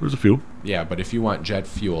couple. There's a few. Yeah, but if you want jet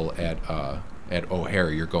fuel at O'Hare,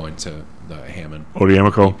 you're going to the Hammond. Oh, the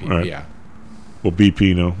Amoco? BP, right. Yeah. Well,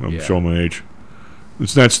 BP, no. I'm showing my age.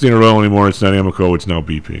 It's not Standard Oil anymore. It's not Amoco. It's now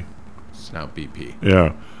BP. It's now BP.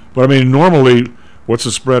 Yeah. But, I mean, normally, what's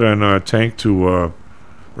the spread on tank to,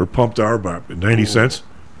 or or pumped RBOB at 90 cents?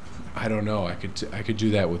 I don't know. I could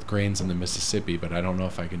do that with grains in the Mississippi, but I don't know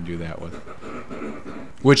if I can do that with.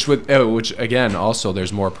 Which again, also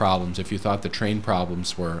there's more problems. If you thought the train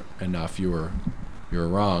problems were enough, you were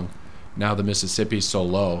wrong. Now the Mississippi's so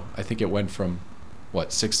low. I think it went from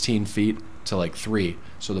 16 feet to like 3.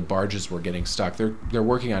 So the barges were getting stuck. They're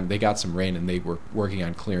working on. They got some rain and they were working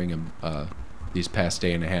on clearing them these past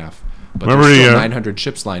day and a half. But there's still 900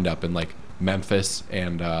 ships lined up in like Memphis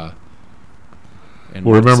and.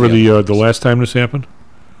 Well, remember the last time this happened?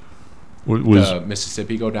 Was the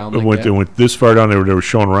Mississippi go down like that? They went this far down. They were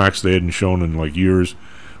showing rocks they hadn't shown in like years.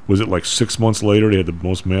 Was it like 6 months later they had the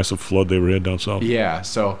most massive flood they ever had down south? Yeah.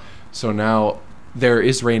 So now there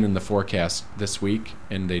is rain in the forecast this week,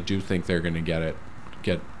 and they do think they're going to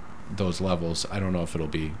get those levels. I don't know if it'll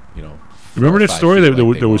be Remember that story?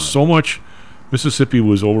 There was so much. Mississippi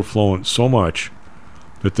was overflowing so much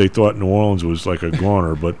that they thought New Orleans was like a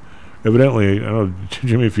goner, but. Evidently, I don't know,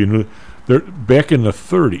 Jimmy, if you knew, back in the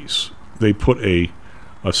 30s, they put a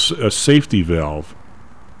safety valve.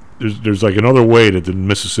 There's like another way that the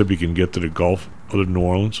Mississippi can get to the Gulf other than New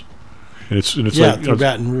Orleans, and it's like through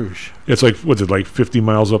Baton Rouge. It's like what's it like 50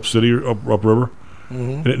 miles up city or up river,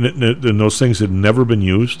 and those things had never been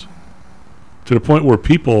used to the point where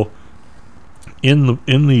people in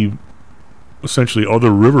the essentially other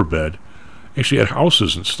riverbed actually had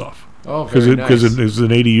houses and stuff. Oh, very nice. Because it was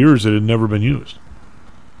in 80 years it had never been used.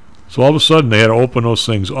 So all of a sudden they had to open those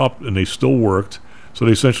things up, and they still worked. So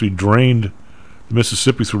they essentially drained the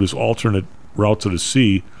Mississippi through this alternate route to the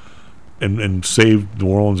sea, and saved New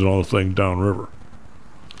Orleans and all the thing downriver.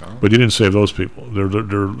 Oh. But you didn't save those people. They're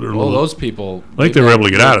those people. I think they were able to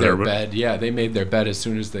get out of there. Bed. Yeah, they made their bed as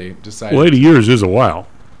soon as they decided. Well, 80 years is a while.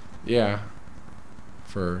 Yeah.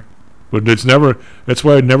 But it's never. That's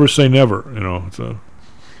why I'd never say never.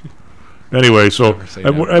 Anyway, so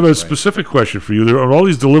I have a specific question for you. There are all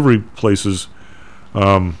these delivery places,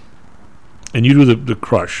 and you do the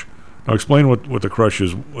crush. Now explain what the crush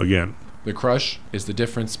is again. The crush is the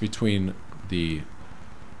difference between the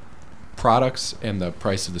products and the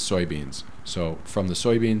price of the soybeans. So from the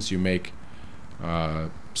soybeans, you make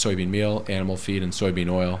soybean meal, animal feed, and soybean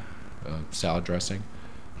oil, salad dressing,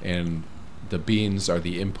 and the beans are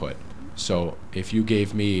the input. So if you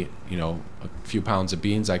gave me, a few pounds of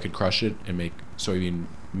beans, I could crush it and make soybean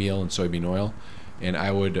meal and soybean oil, and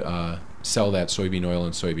I would sell that soybean oil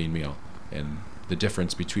and soybean meal. And the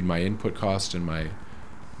difference between my input cost and my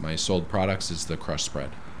sold products is the crush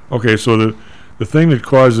spread. Okay, so the thing that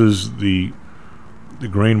causes the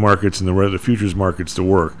grain markets and the futures markets to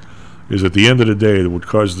work is at the end of the day, what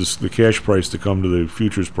causes the cash price to come to the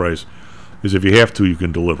futures price is if you have to, you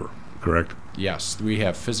can deliver. Correct? Yes, we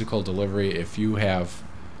have physical delivery. If you have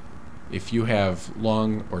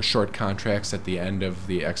long or short contracts at the end of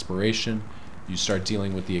the expiration, you start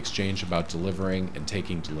dealing with the exchange about delivering and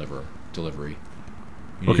taking delivery.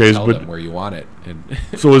 You need to tell them where you want it. And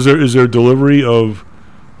so is there delivery of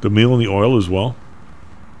the meal and the oil as well?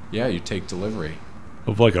 Yeah, you take delivery.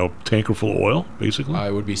 Of like a tanker full of oil, basically?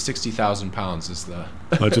 It would be 60,000 pounds is the...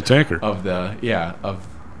 That's a tanker. of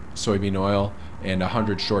soybean oil, and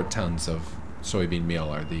 100 short tons of soybean meal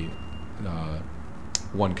are the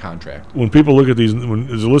one contract. When people look at these,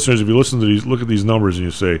 as the listeners, if you listen to these, look at these numbers and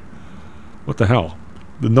you say, what the hell?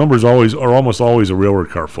 The numbers are almost always a railroad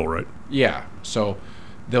car full, right? Yeah. So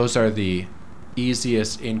those are the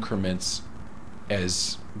easiest increments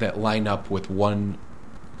that line up with one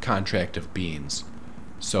contract of beans.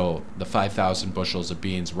 So the 5,000 bushels of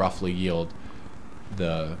beans roughly yield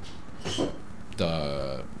the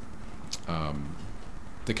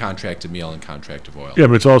contract of meal and contract of oil. Yeah,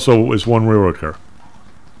 but it's one railroad car.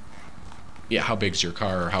 Yeah, how big's your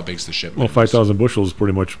car, or how big's the shipment? Well, 5,000 bushels is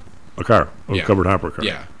pretty much a car, a covered hopper car.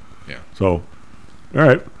 Yeah. So, all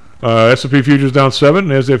right. S&P futures down 7,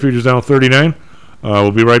 NASDAQ futures down 39.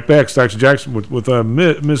 We'll be right back. Stocks and Jacks with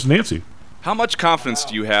Ms. Nancy. How much confidence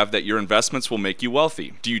do you have that your investments will make you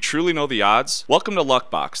wealthy? Do you truly know the odds? Welcome to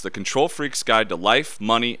Luckbox, the control freak's guide to life,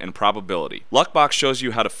 money, and probability. Luckbox shows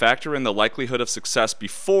you how to factor in the likelihood of success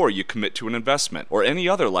before you commit to an investment or any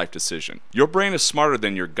other life decision. Your brain is smarter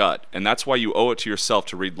than your gut, and that's why you owe it to yourself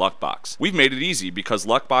to read Luckbox. We've made it easy because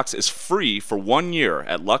Luckbox is free for 1 year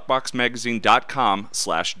at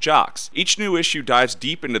luckboxmagazine.com/jocks. Each new issue dives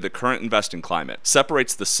deep into the current investing climate,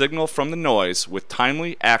 separates the signal from the noise with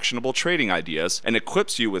timely, actionable trading investing ideas and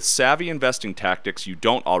equips you with savvy investing tactics you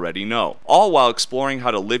don't already know, all while exploring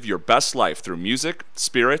how to live your best life through music,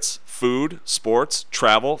 spirits, food, sports,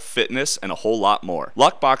 travel, fitness, and a whole lot more.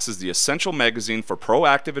 Luckbox is the essential magazine for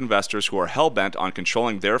proactive investors who are hell-bent on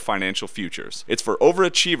controlling their financial futures. It's for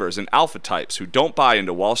overachievers and alpha types who don't buy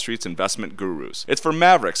into Wall Street's investment gurus. It's for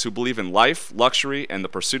mavericks who believe in life, luxury, and the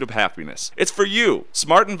pursuit of happiness. It's for you.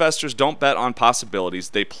 Smart investors don't bet on possibilities,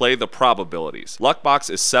 they play the probabilities. Luckbox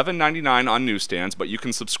is $7.99 on newsstands, but you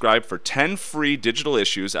can subscribe for 10 free digital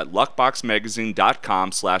issues at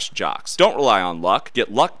luckboxmagazine.com/jocks. Don't rely on luck.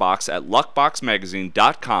 Get Luckbox at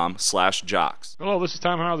luckboxmagazine.com/jocks. Hello, this is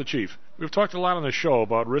Tom Howell, the Chief. We've talked a lot on the show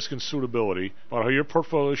about risk and suitability, about how your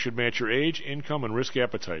portfolio should match your age, income, and risk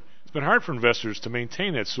appetite. It's been hard for investors to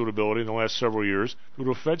maintain that suitability in the last several years due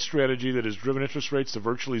to a Fed strategy that has driven interest rates to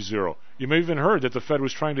virtually zero. You may have even heard that the Fed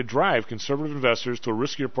was trying to drive conservative investors to a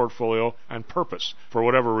riskier portfolio on purpose, for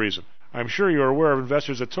whatever reason. I'm sure you're aware of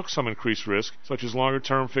investors that took some increased risk, such as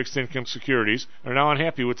longer-term fixed income securities, and are now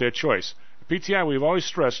unhappy with that choice. At PTI, we've always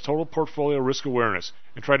stressed total portfolio risk awareness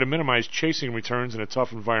and tried to minimize chasing returns in a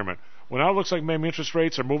tough environment. Well, now it looks like maybe interest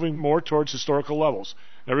rates are moving more towards historical levels.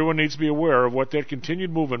 Everyone needs to be aware of what that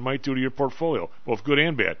continued movement might do to your portfolio, both good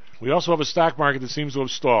and bad. We also have a stock market that seems to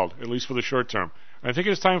have stalled, at least for the short term. I think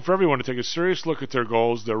it's time for everyone to take a serious look at their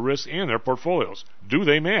goals, their risks, and their portfolios. Do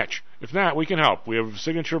they match? If not, we can help. We have a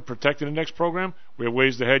Signature Protected Index program. We have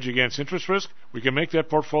ways to hedge against interest risk. We can make that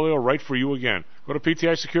portfolio right for you again. Go to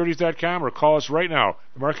PTIsecurities.com or call us right now.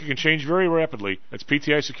 The market can change very rapidly. That's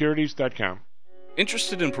PTIsecurities.com.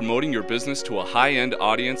 Interested in promoting your business to a high-end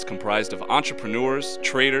audience comprised of entrepreneurs,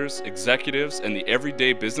 traders, executives, and the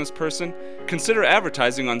everyday business person? Consider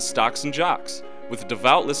advertising on Stocks and Jocks. With a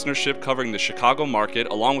devout listenership covering the Chicago market,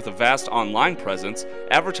 along with a vast online presence,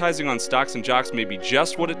 advertising on Stocks and Jocks may be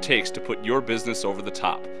just what it takes to put your business over the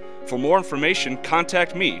top. For more information,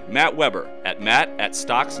 contact me, Matt Weber, at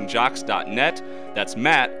matt@stocksandjocks.net. That's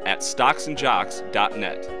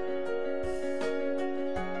matt@stocksandjocks.net.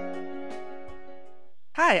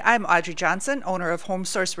 Hi, I'm Audrey Johnson, owner of Home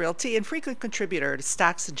Source Realty and frequent contributor to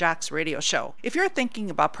Stocks and Jocks radio show. If you're thinking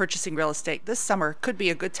about purchasing real estate, this summer could be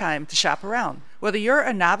a good time to shop around. Whether you're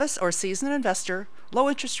a novice or seasoned investor, low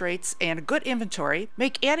interest rates and a good inventory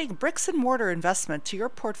make adding bricks and mortar investment to your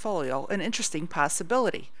portfolio an interesting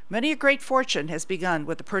possibility. Many a great fortune has begun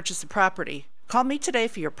with the purchase of property. Call me today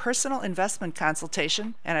for your personal investment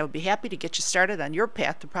consultation, and I would be happy to get you started on your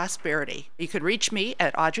path to prosperity. You can reach me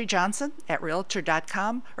at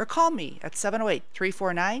audreyjohnson@realtor.com or call me at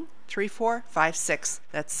 708-349-3456.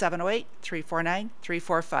 That's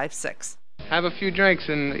 708-349-3456. Have a few drinks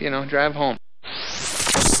and, drive home.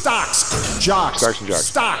 Stocks, jocks. Stocks and Jocks.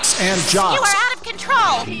 Stocks and jocks. You are out of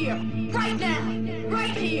control. Here, right now,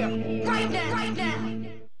 right here, right now, right now.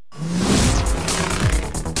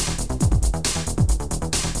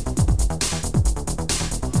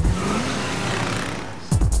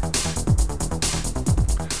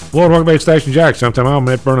 Hello and welcome back to Stocks and Jocks. I'm Tom Howell,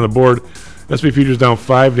 Matt Byrne on the board. S&P futures down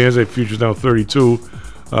 5, NASDAQ futures down 32.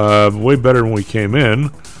 Way better than we came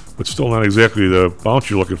in, but still not exactly the bounce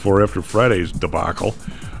you're looking for after Friday's debacle.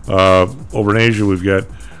 Over in Asia, we've got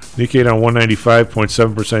Nikkei down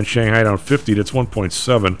 195.7%, Shanghai down 50, that's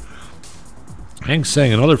 1.7. Hang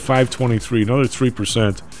Seng, another 523, another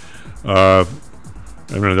 3%. I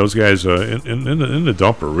mean, those guys in the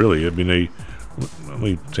dumper, really. I mean, let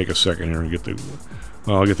me take a second here and get the...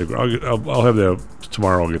 I'll have that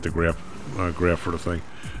tomorrow. I'll get the graph for the thing.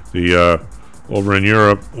 The over in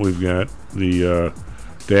Europe, we've got the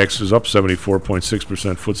DAX is up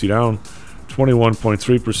 74.6%, FTSE down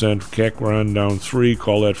 21.3%, CAC run down 3.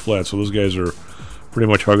 Call that flat. So those guys are pretty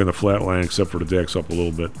much hugging the flat line, except for the DAX up a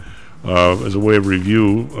little bit. As a way of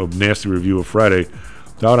nasty review of Friday,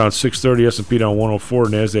 Dow down 630, S&P down 104,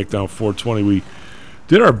 NASDAQ down 420. We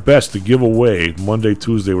did our best to give away Monday,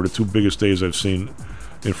 Tuesday were the two biggest days I've seen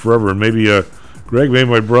in forever. And maybe Greg, maybe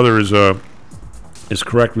my brother is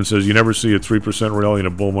correct when says you never see a 3% rally in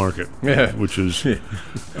a bull market. Yeah. Which is,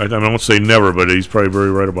 I won't say never, but he's probably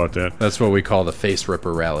very right about that. That's what we call the face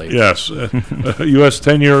ripper rally. Yes. U.S.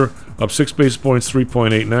 10-year up 6 basis points,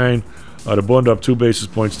 3.89. The bond up 2 basis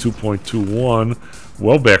points, 2.21.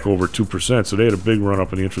 Well back over 2%. So they had a big run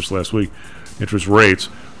up in the interest last week. Interest rates.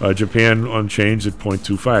 Japan unchanged at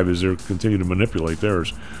 0.25 as they continue to manipulate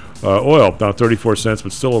theirs. Oil down 34 cents,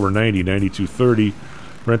 but still over 90, 92.30.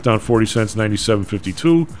 Brent down 40 cents,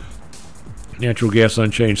 97.52. Natural gas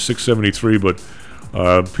unchanged, 6.73. But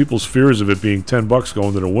people's fears of it being $10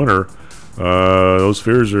 going to the winter, those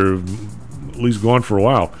fears are at least gone for a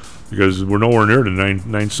while because we're nowhere near the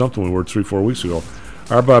 9 something we were 3-4 weeks ago.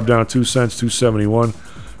 RBOB down 2 cents, 2.71.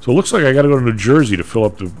 So it looks like I got to go to New Jersey to fill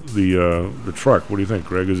up the truck. What do you think,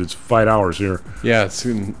 Greg? Because it's 5 hours here. Yeah,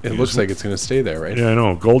 it looks like it's going to stay there, right? Yeah, I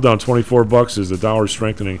know. Gold down $24 as the dollar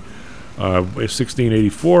strengthening.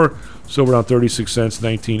 16.84. Silver down 36 cents,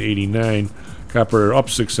 19.89. Copper up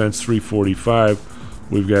 6 cents, 3.45.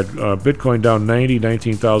 We've got Bitcoin down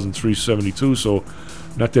 19,372. So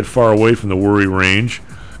not that far away from the worry range.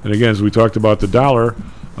 And again, as we talked about, the dollar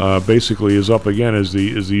basically is up again as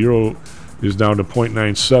the euro is down to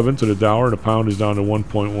 0.97 to the dollar, and the pound is down to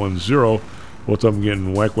 1.10. Both of them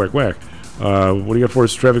getting whack. What do you got for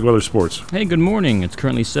us, traffic, weather, sports? Hey, good morning. It's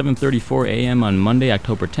currently 7:34 a.m. on Monday,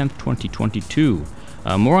 October 10th, 2022.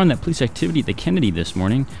 More on that police activity at the Kennedy this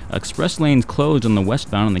morning. Express lanes closed on the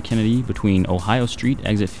westbound on the Kennedy between Ohio Street,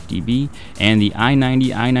 exit 50B, and the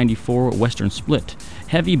I-90, I-94 western split.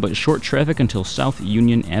 Heavy but short traffic until South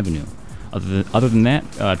Union Avenue. Other than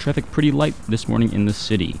that, traffic pretty light this morning in the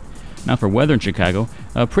city. Now for weather in Chicago,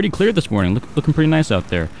 pretty clear this morning, looking pretty nice out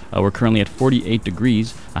there. We're currently at 48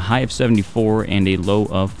 degrees, a high of 74, and a low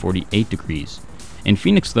of 48 degrees. In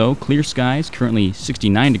Phoenix, though, clear skies, currently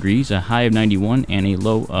 69 degrees, a high of 91, and a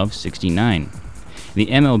low of 69. The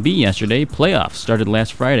MLB yesterday, playoffs started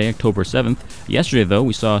last Friday, October 7th. Yesterday, though,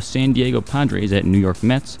 we saw San Diego Padres at New York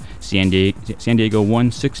Mets. San Diego won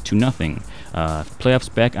 6-0.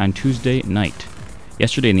 Playoffs back on Tuesday night.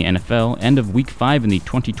 Yesterday in the NFL, end of Week 5 in the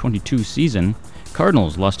 2022 season,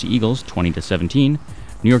 Cardinals lost to Eagles 20-17.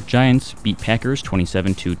 New York Giants beat Packers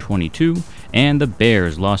 27-22, and the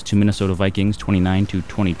Bears lost to Minnesota Vikings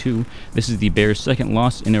 29-22. This is the Bears' second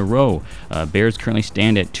loss in a row. Bears currently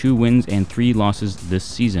stand at 2 wins and 3 losses this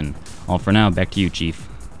season. All for now, back to you, Chief.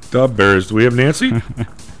 The Bears. Do we have Nancy?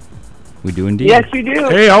 We do indeed. Yes, you do.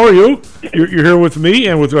 Hey, how are you? You're here with me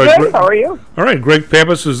and with Good, Greg. how are you? All right, Greg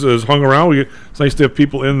Pappas is hung around. It's nice to have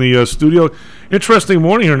people in the studio. Interesting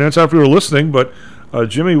morning here, Nancy, after we were listening, but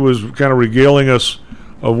Jimmy was kind of regaling us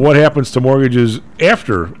of what happens to mortgages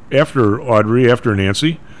after Audrey, after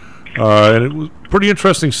Nancy. And it was pretty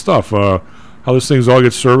interesting stuff, how this things all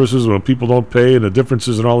get services when people don't pay and the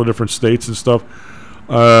differences in all the different states and stuff.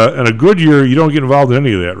 And a good year, you don't get involved in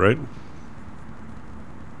any of that, right?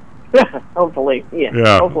 Hopefully,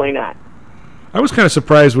 yeah. Hopefully not. I was kind of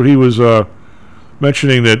surprised when he was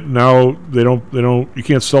mentioning that now they don't. You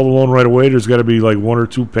can't sell the loan right away. There's got to be like 1 or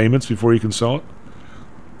 2 payments before you can sell it.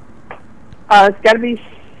 It's got to be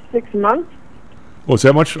 6 months. Oh, it's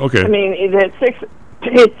that much? Okay. I mean, it's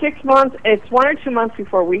 6 months. It's 1 or 2 months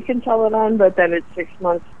before we can sell it on, but then it's 6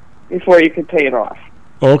 months before you can pay it off.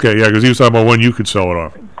 Oh, okay, yeah, because he was talking about when you could sell it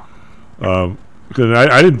off. Because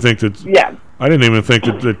I didn't think that. Yeah. I didn't even think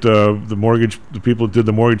that the people that did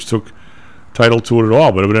the mortgage took title to it at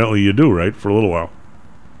all, but evidently you do, right? For a little while.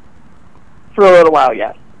 For a little while,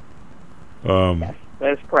 yes. Yes,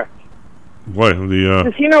 that is correct. Why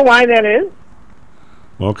does he know why that is?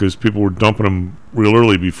 Well, because people were dumping them real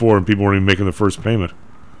early before, and people weren't even making the first payment.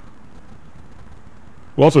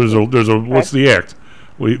 Well, also there's a what's the act?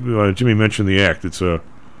 Well, Jimmy mentioned the act. It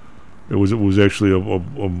was actually a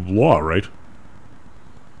law, right?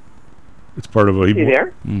 It's part of a. You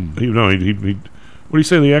there? What do you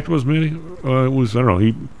say the act was, Manny? It was, I don't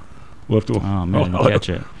know. We'll have to. Oh man, I'll catch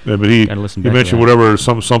it. Yeah, but he to mentioned whatever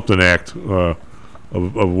something act of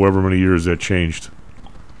however many years that changed,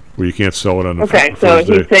 where you can't sell it on the okay. So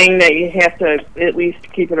he's saying that you have to at least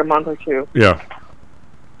keep it a month or 2. Yeah,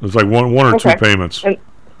 it's like one or 2 payments. And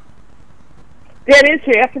that is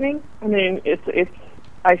happening. I mean, it's.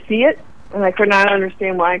 I see it, and I could not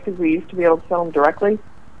understand why, because we used to be able to sell them directly,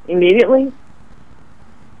 immediately.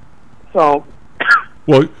 So.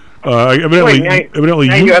 Well, evidently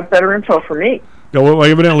now you have better info for me. Yeah, well,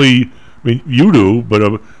 evidently, I mean, you do,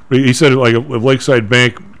 but he said like if Lakeside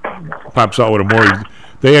Bank pops out with a mortgage,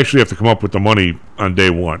 they actually have to come up with the money on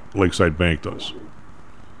day 1. Lakeside Bank does,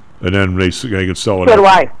 and then they can sell it. So do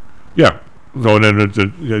I. Yeah. So and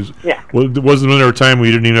then yeah. Well, wasn't there a time where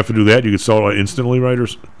you didn't even have to do that? You could sell it instantly, right?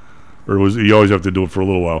 Or was you always have to do it for a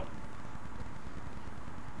little while?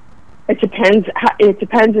 It depends. It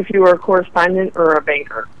depends if you are a correspondent or a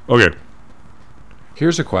banker. Okay.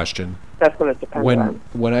 Here's a question. That's what it depends on.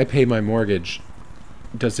 When I pay my mortgage,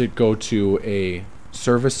 does it go to a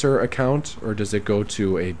servicer account or does it go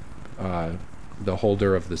to the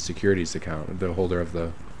holder of the securities account, the holder of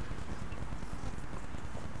the?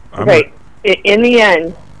 Okay. In the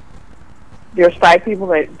end, there's 5 people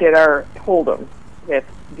that are hold them. That's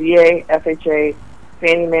VA, FHA,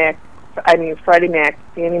 Freddie Mac,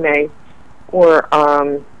 Fannie Mae, or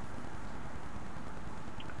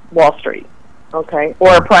Wall Street, okay,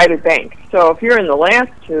 or a private bank. So if you're in the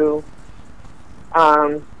last 2,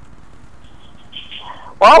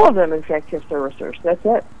 All of them, in fact, have servicers. That's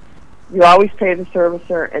it. You always pay the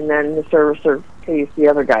servicer, and then the servicer pays the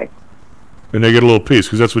other guy. And they get a little piece,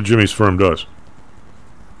 because that's what Jimmy's firm does.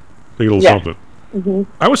 They get a little something. Mm-hmm.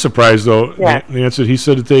 I was surprised, though, Nancy. He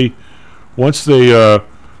said that once they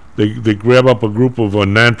grab up a group of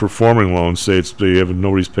non-performing loans, say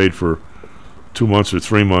nobody's paid for 2 months or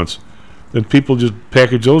 3 months, then people just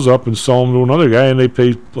package those up and sell them to another guy, and they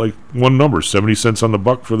pay like one number, 70 cents on the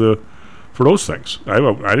buck for those things. I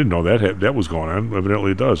didn't know that was going on.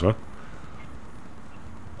 Evidently, it does, huh?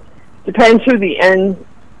 Depends who the end.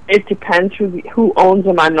 It depends who owns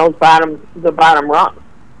them on the bottom rung.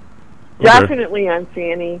 Okay. Definitely on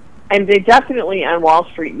Fannie, and they definitely on Wall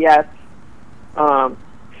Street. Yes,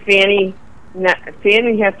 Fannie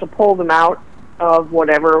has to pull them out of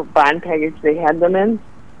whatever bond package they had them in,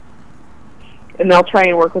 and they'll try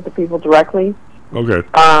and work with the people directly. Okay.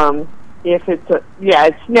 If it's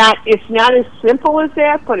not as simple as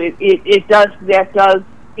that, but it does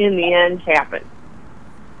in the end happen.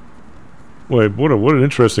 Wait, what an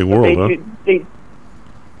interesting world, huh?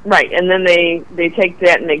 Right, and then they take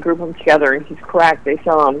that and they group them together, and he's correct. They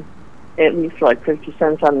sell them at least for like 50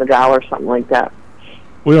 cents on the dollar, something like that.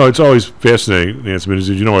 Well, it's always fascinating, Nancy, because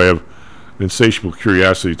as you know, I have an insatiable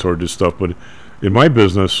curiosity toward this stuff. But in my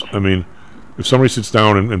business, I mean, if somebody sits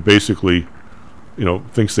down and basically,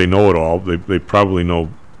 thinks they know it all, they probably know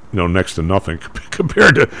next to nothing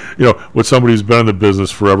compared to what somebody who's been in the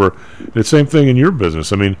business forever. And the same thing in your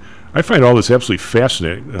business. I mean, I find all this absolutely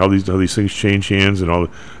fascinating. How these things change hands and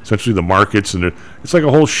essentially the markets, and it's like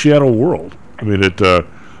a whole shadow world. I mean,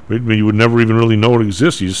 you would never even really know it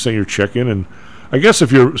exists. You just send your check in, and I guess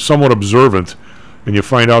if you're somewhat observant, and you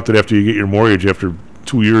find out that after you get your mortgage after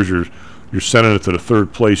 2 years, you're sending it to the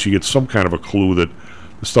third place, you get some kind of a clue that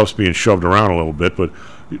the stuff's being shoved around a little bit. But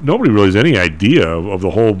nobody really has any idea of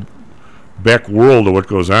the whole back world of what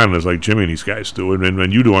goes on, as like Jimmy and these guys do,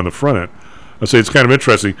 and you do on the front end. I say it's kind of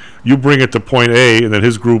interesting. You bring it to point A, and then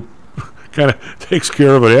his group kind of takes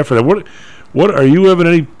care of it after that. What are you having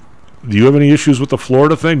any? Do you have any issues with the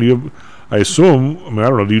Florida thing? I assume. I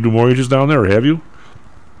don't know. Do you do mortgages down there, or have you?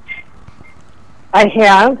 I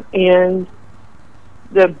have, and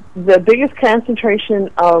the biggest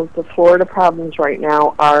concentration of the Florida problems right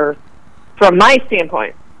now are, from my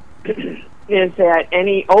standpoint, is that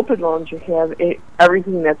any open loans you have,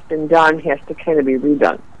 everything that's been done has to kind of be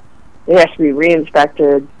redone. It has to be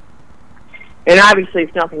re-inspected. And obviously,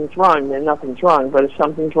 if nothing's wrong, then nothing's wrong. But if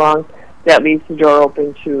something's wrong, that leaves the door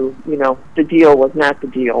open to, the deal was not the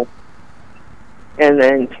deal. And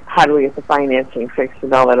then how do we get the financing fixed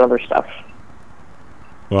and all that other stuff?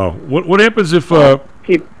 Well, what happens if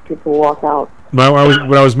people walk out? When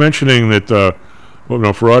I was mentioning that,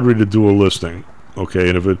 for Audrey to do a listing, okay,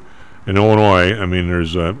 and if it in Illinois, I mean,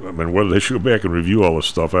 there's, whether they should go back and review all this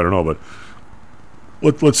stuff, I don't know,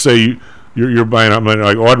 but let's say you're buying up,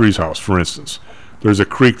 like Audrey's house, for instance. There's a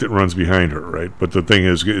creek that runs behind her, right? But the thing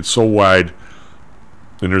is, it's so wide,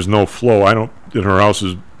 and there's no flow. And her house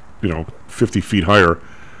is, 50 feet higher.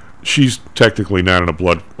 She's technically not in a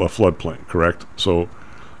floodplain, correct? So,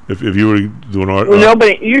 if you were doing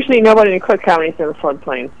usually nobody in Cook County is in a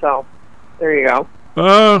floodplain. So, there you go.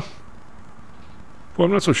 Well,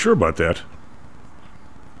 I'm not so sure about that.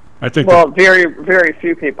 I think. Well, very, very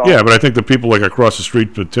few people. Yeah, but I think the people like across the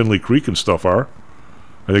street from Tinley Creek and stuff are.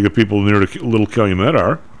 I think the people near the Little Calumet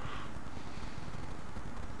are.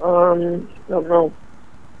 Don't know.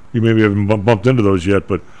 You maybe haven't bumped into those yet,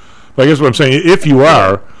 but I guess what I'm saying, if you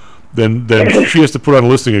are, then she has to put on a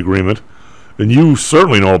listing agreement, and you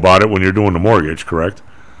certainly know about it when you're doing the mortgage, correct?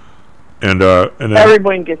 And then every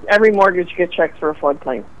mortgage gets checks for a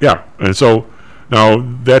floodplain. Yeah, and so now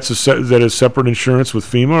that is separate insurance with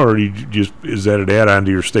FEMA, or is that an add-on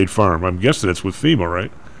to your State Farm? I'm guessing it's with FEMA,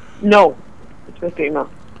 right? No, it's with FEMA.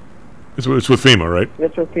 It's with FEMA, right?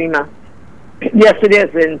 It's with FEMA. Yes, it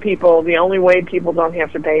is. And the only way people don't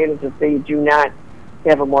have to pay it is if they do not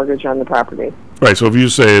have a mortgage on the property. Right. So if you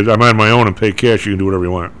say I'm on my own and pay cash, you can do whatever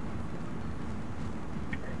you want.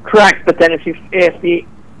 Correct. But then if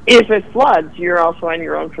it floods, you're also on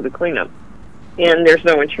your own for the cleanup, and there's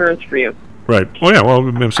no insurance for you. Right. Oh yeah. Well,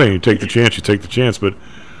 I'm saying you take the chance. You take the chance. But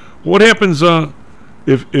what happens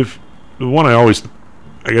if the one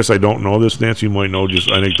I guess I don't know this, Nancy, you might know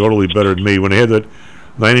just I think totally better than me. When they had that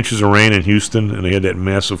 9 inches of rain in Houston and they had that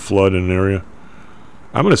massive flood in an area,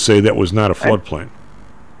 I'm going to say that was not a floodplain.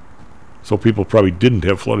 So people probably didn't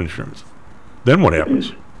have flood insurance. Then what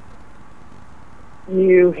happens?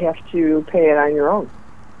 You have to pay it on your own.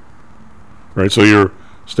 Right. So your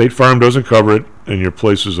State Farm doesn't cover it, and your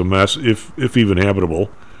place is a mess, if even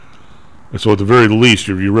habitable. And so at the very least,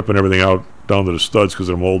 you're ripping everything out down to the studs because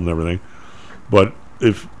I'm old and everything. But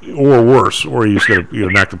or worse, or you just got to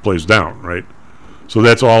knock the place down, right? So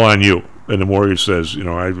that's all on you. And the mortgage says,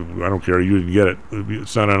 I don't care, you didn't get it.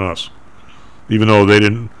 It's not on us. Even though they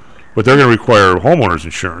didn't, but they're going to require homeowners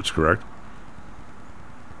insurance, correct?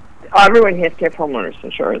 Everyone has to have homeowners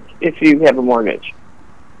insurance if you have a mortgage.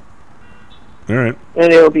 All right.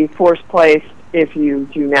 And it will be forced placed if you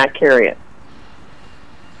do not carry it.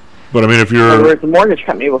 But I mean, if In you're other words, the mortgage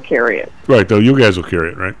company will carry it. right, though, you guys will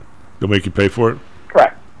carry it, right? They'll make you pay for it.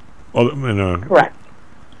 Correct. Correct.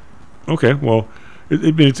 Okay, well,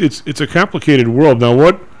 it's a complicated world. Now,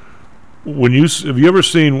 have you ever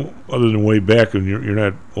seen, other than way back, and you're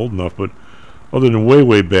not old enough, but other than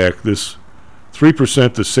way back, this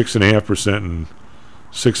 3% to 6.5% in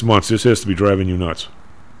 6 months? This has to be driving you nuts.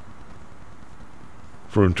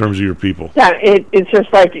 In terms of your people. Yeah, it's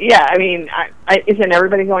just like, I mean, isn't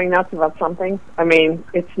everybody going nuts about something? I mean,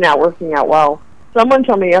 it's not working out well. Someone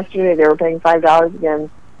told me yesterday they were paying $5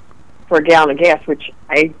 again for a gallon of gas, which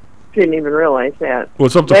I didn't even realize that. Well,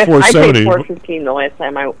 it's up to $4.70. I paid $4.15 the last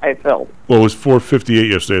time I filled. Well, it was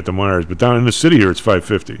 $4.58 yesterday at the Myers, but down in the city here, it's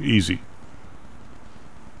 $5.50, easy.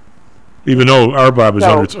 Even though our Bob is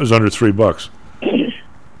under $3.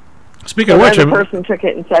 Speaking of which, the person took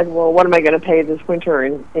it and said, "Well, what am I going to pay this winter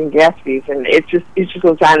in gas fees?" And it just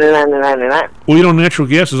goes on and on and on and on. Well, natural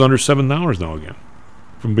gas is under $7 now again,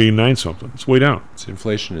 from being 9 something. It's way down.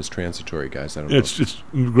 Inflation is transitory, guys. I don't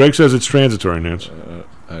know. Greg says it's transitory, Nance.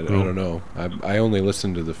 I don't know. I only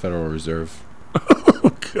listen to the Federal Reserve.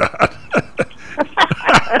 Oh God.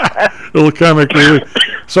 Little comic relief.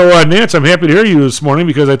 So, Nance, I'm happy to hear you this morning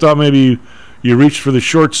because I thought maybe you reached for the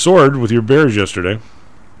short sword with your Bears yesterday.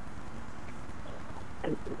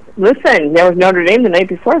 Listen, there was Notre Dame the night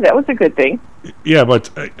before. That was a good thing. Yeah,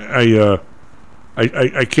 but I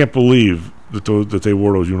can't believe that they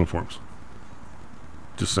wore those uniforms.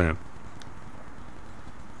 Just saying.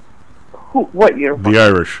 What uniform? The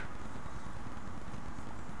Irish.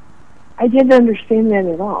 I didn't understand that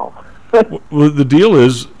at all. Well, the deal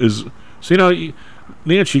is see now,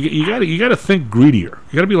 Nancy, you got to think greedier.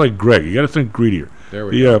 You got to be like Greg. You got to think greedier. There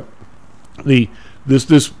we go.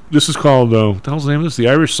 This is called what the hell's the name of this? The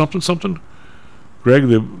Irish something? Greg,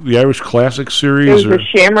 the Irish Classic Series. It was the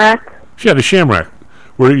Shamrock. Yeah, the Shamrock,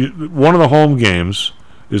 where one of the home games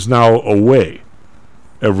is now away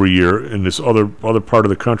every year in this other part of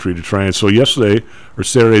the country to try and. So yesterday or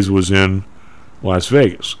Saturdays was in Las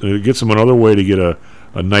Vegas, and it gets them another way to get a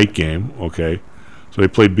night game. Okay, so they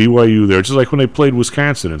played BYU there, just like when they played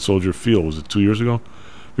Wisconsin in Soldier Field. Was it 2 years ago?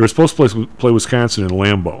 They were supposed to play Wisconsin in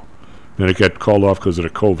Lambeau. Then it got called off because of the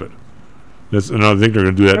COVID. And I think they're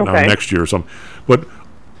going to do that now next year or something. But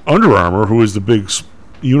Under Armour, who is the big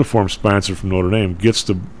uniform sponsor from Notre Dame, gets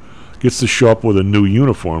to show up with a new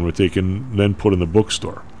uniform that they can then put in the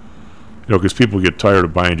bookstore. Because people get tired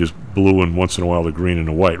of buying just blue and once in a while the green and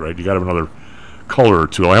the white, right? You got to have another color or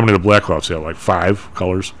two. How many of the Blackhawks have? Like 5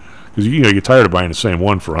 colors? Because you get tired of buying the same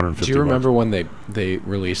one for $150. Do you remember when they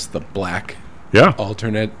released the black? Yeah.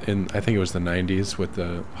 Alternate in I think it was the 90s with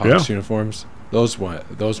the Hawks uniforms. Those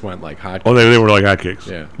went like hotcakes. Oh, they were like hotcakes.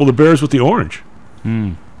 Yeah. Well, the Bears with the orange.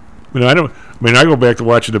 I go back to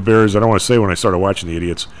watching the Bears. I don't want to say when I started watching the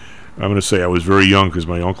idiots. I'm going to say I was very young because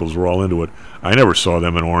my uncles were all into it. I never saw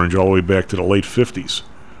them in orange all the way back to the late 50s.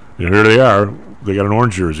 And here they are. They got an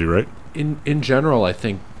orange jersey, right? In general, I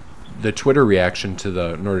think the Twitter reaction to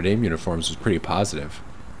the Notre Dame uniforms was pretty positive.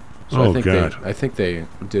 So I think they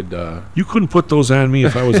did. You couldn't put those on me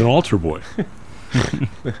if I was an altar boy.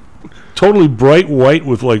 Totally bright white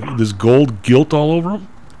with like this gold gilt all over them.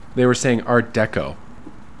 They were saying Art Deco.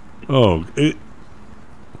 Oh,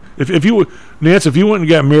 if you Nance, if you went and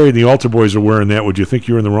got married and the altar boys are wearing that, would you think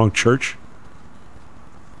you were in the wrong church?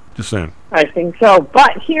 Just saying. I think so.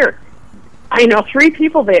 But here, I know 3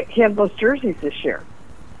 people that have those jerseys this year.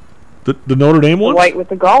 The Notre Dame ones? The white with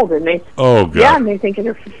the gold, and they. Oh God. Yeah, and they think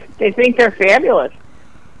they're fabulous.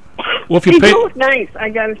 Well, if you they do look nice,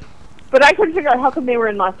 but I couldn't figure out how come they were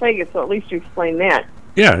in Las Vegas. So at least you explain that.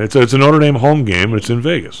 Yeah, it's a Notre Dame home game, and it's in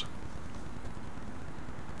Vegas.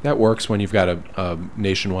 That works when you've got a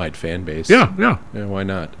nationwide fan base. Yeah. Yeah, why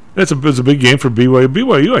not? It's a big game for BYU.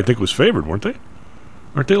 BYU, I think, was favored, weren't they?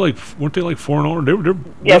 Weren't they like 4-0?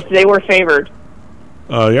 Yes, they were favored.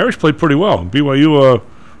 The Irish played pretty well. BYU,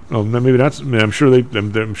 maybe not. I'm sure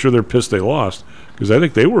they're pissed they lost because I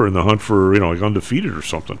think they were in the hunt for like undefeated or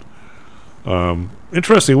something.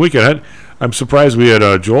 Interesting weekend. I'm surprised we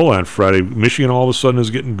had Joel on Friday. Michigan all of a sudden is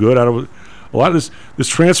getting good out of a lot of this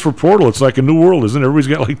transfer portal. It's like a new world, isn't it? Everybody's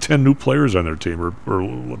got like 10 new players on their team, or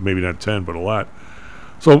maybe not 10, but a lot.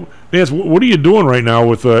 So, Nance, what are you doing right now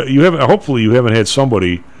with you haven't? Hopefully, you haven't had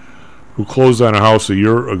somebody who closed on a house a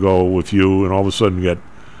year ago with you, and all of a sudden got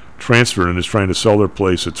transferred and is trying to sell their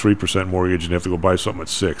place at 3% mortgage and have to go buy something at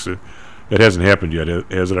 6%. It hasn't happened yet,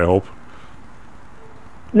 has it? I hope.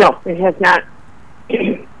 No, it has not.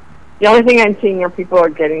 The only thing I'm seeing are people are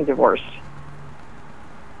getting divorced.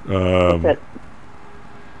 That's it.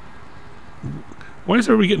 Why is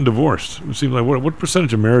everybody getting divorced? It seems like what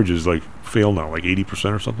percentage of marriages fail now? Like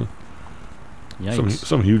 80% or something? Yikes.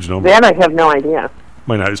 Some huge number. That I have no idea.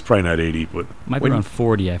 Might not. It's probably not 80, but might be around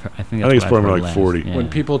 40. I think. I think it's probably like 40. Yeah. When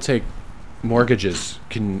people take mortgages,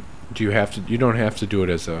 you don't have to do it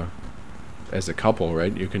as a couple,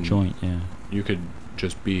 right? You can joint. Yeah. You could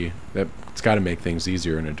just be that. It's got to make things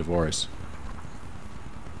easier in a divorce.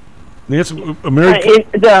 That's American.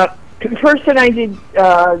 The person I did,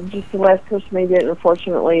 just the last person I did,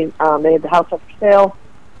 unfortunately, they had the house up for sale.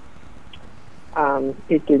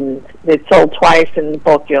 It sold twice and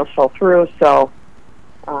both deals fell through, so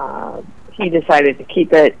he decided to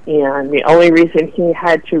keep it, and the only reason he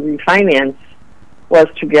had to refinance was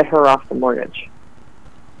to get her off the mortgage.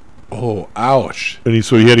 Oh, ouch. And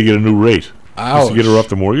so he had to get a new rate. Ouch. To get her off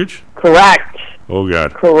the mortgage? Correct. Oh,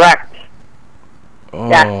 God. Correct. Oh,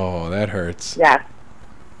 yes. That hurts. Yes.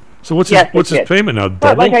 So what's his payment now? But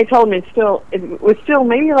Double? like I told him, it was still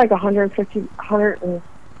maybe like 150,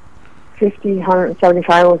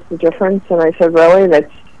 175 was the difference. And I said, really?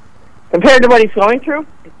 That's compared to what he's going through,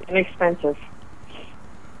 it's inexpensive.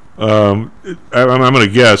 I'm going to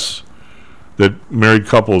guess that married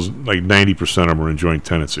couples, like 90% of them are enjoying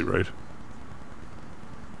tenancy, right?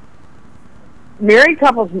 Married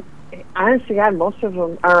couples, honest to God, most of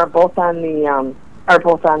them are both on the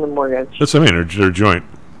mortgage. That's what I mean. They're joint.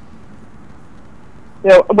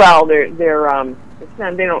 They're it's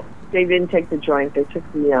not, they didn't take the joint. They took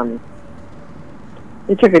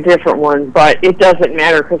they took a different one, but it doesn't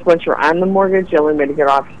matter because once you're on the mortgage, the only way to get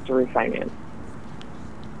off is to refinance.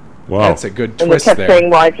 Wow, that's a good twist. And they kept there. saying,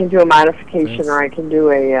 "Well, I can do a modification, or I can do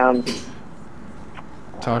a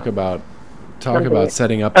talk about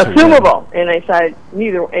setting up assumable." And I said,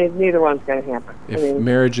 neither one's going to happen. If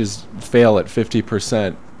marriages fail at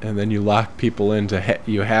 50%, and then you lock people into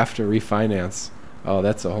you have to refinance. Oh,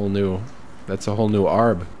 that's a whole new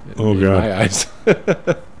ARB in my eyes.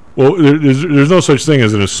 Well, there's no such thing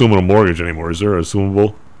as an assumable mortgage anymore. Is there an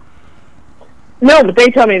assumable? No, but they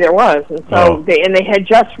told me there was, and so they had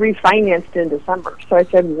just refinanced in December. So I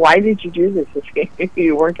said, "Why did you do this if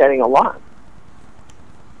you weren't getting along?"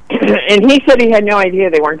 And he said he had no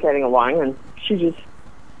idea they weren't getting along, and she just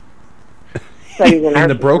said he's an in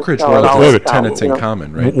the brokerage world, it's tenants in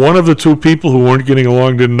common, right? One of the two people who weren't getting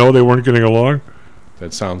along didn't know they weren't getting along.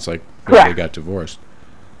 That sounds like they got divorced.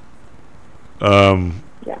 Yeah.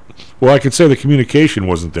 Well, I could say the communication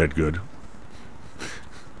wasn't that good.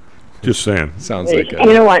 Just saying. Sounds like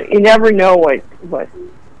you know what? You never know what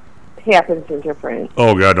happens in different.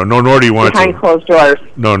 Oh God, no! Nor do you want behind to. Closed doors.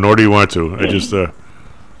 No, nor do you want to. I just.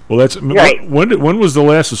 Well, that's right. When was the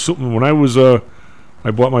last? When I was I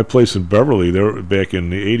bought my place in Beverly. There back in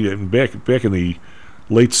the '80s, back in the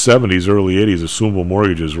late '70s, early '80s, assumable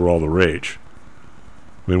mortgages were all the rage.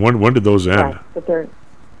 I mean, when did those end? Right, but they're,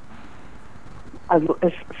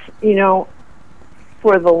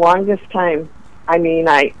 for the longest time. I mean,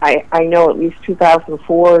 I know at least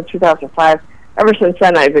 2004, 2005. Ever since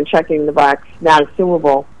then, I've been checking the box, not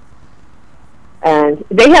assumable. And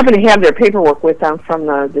they happen to have their paperwork with them from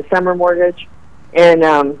the December mortgage. And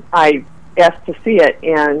I asked to see it,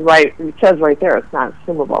 and it says right there it's not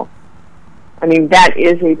assumable. I mean, that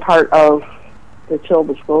is a part of the Till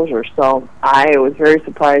disclosure. So I was very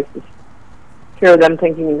surprised to hear them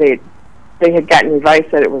thinking they had gotten advice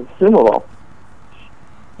that it was assumable.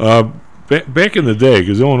 Back in the day,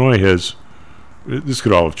 because Illinois has, this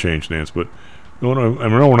could all have changed, Nance, but I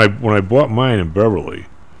remember when I bought mine in Beverly,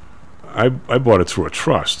 I bought it through a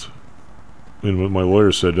trust. And when my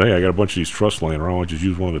lawyer said, "Hey, I got a bunch of these trusts laying around, why don't you just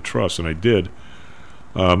use one of the trusts?" And I did.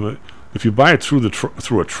 If you buy it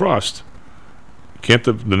through a trust, can't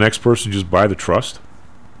the next person just buy the trust?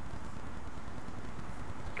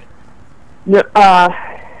 No,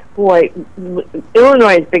 boy,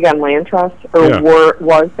 Illinois is big on land trusts,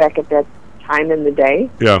 was back at that time in the day.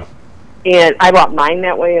 Yeah. And I bought mine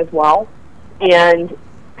that way as well. And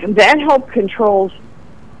that help controls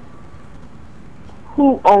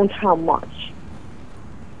who owns how much.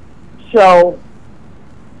 So,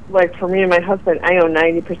 like for me and my husband, I own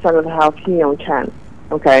 90% of the house, he owns 10%.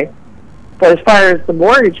 Okay? But as far as the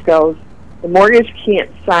mortgage goes, the mortgage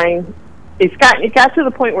can't sign. It got to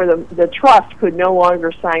the point where the trust could no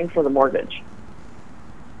longer sign for the mortgage.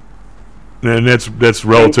 And that's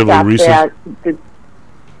relatively recent.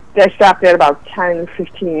 They stopped that about 10,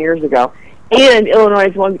 15 years ago. And Illinois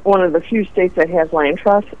is one of the few states that has land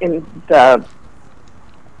trusts, and the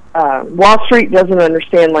Wall Street doesn't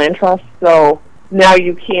understand land trusts, so now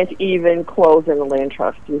you can't even close in a land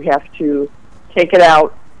trust. You have to take it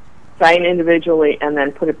out, sign individually, and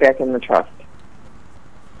then put it back in the trust.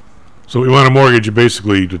 So you want a mortgage,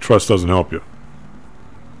 basically the trust doesn't help you.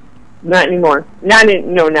 Not anymore. Not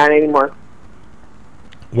anymore.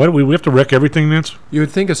 Why do we have to wreck everything, Nance? You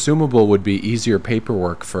would think assumable would be easier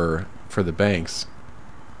paperwork for the banks.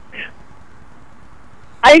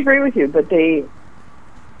 I agree with you, but they'd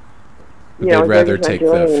rather take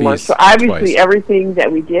the fees. So obviously, twice. everything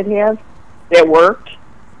that we did have that worked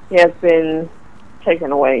has been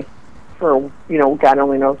taken away for God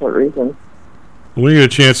only knows what reason. When we get a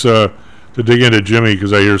chance to dig into Jimmy,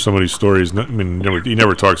 because I hear some of these stories. I mean, he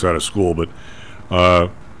never talks out of school, but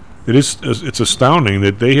it's astounding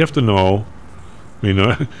that they have to know. I mean,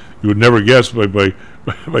 you would never guess by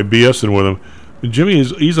BSing with him. Jimmy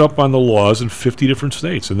he's up on the laws in 50 different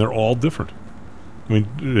states, and they're all different. I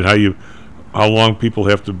mean, how long people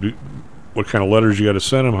have to be, what kind of letters you got to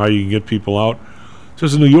send them, how you can get people out.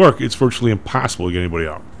 Just in New York, it's virtually impossible to get anybody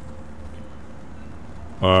out.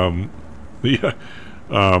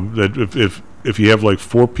 That if you have like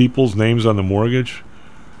 4 people's names on the mortgage,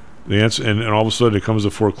 the answer, and all of a sudden it comes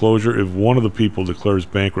to foreclosure, if one of the people declares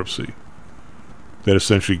bankruptcy, that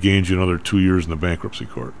essentially gains you another 2 years in the bankruptcy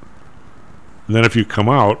court. And then if you come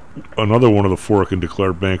out, another one of the 4 can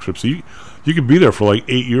declare bankruptcy. You could be there for like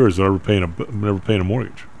 8 years never paying a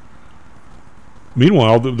mortgage.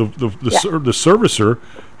 Meanwhile, the servicer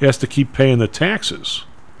has to keep paying the taxes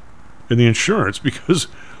and the insurance, because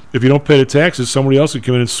if you don't pay the taxes, somebody else can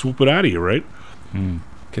come in and swoop it out of you, right?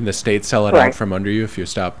 Can the state sell it out from under you if you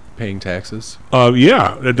stop paying taxes?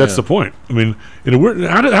 Yeah, that's the point. I mean,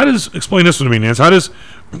 how does explain this to me, Nance? How does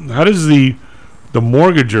the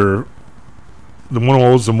mortgager, the one who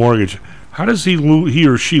owes the mortgage, how does he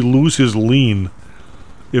or she lose his lien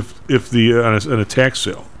if on a tax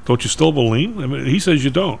sale? Don't you still have a lien? I mean, he says you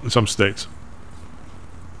don't in some states.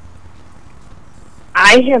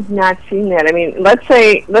 I have not seen that. I mean, let's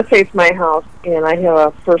say it's my house, and I have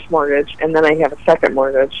a first mortgage, and then I have a second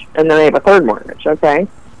mortgage, and then I have a third mortgage, okay?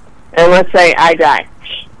 And let's say I die.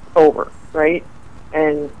 Over, right?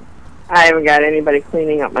 And I haven't got anybody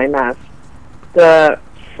cleaning up my mess. The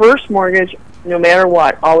first mortgage, no matter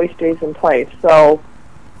what, always stays in place. So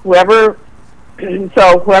whoever,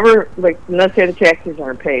 like, let's say the taxes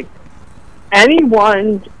aren't paid, any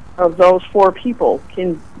one of those 4 people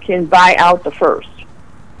can buy out the first.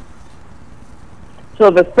 So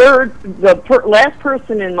the last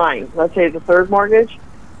person in line, let's say the third mortgage,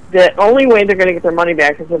 the only way they're going to get their money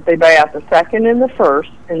back is if they buy out the second and the first,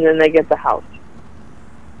 and then they get the house.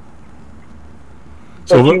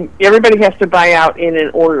 So everybody has to buy out in an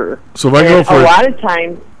order. So if I go for a lot of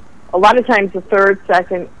times the third,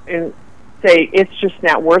 second, and say it's just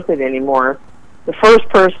not worth it anymore. The first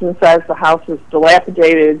person says the house is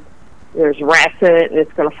dilapidated, there's rats in it, and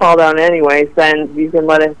it's going to fall down anyways. Then you can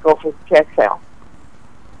let it go for the tax sale.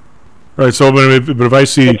 Right. So, but if I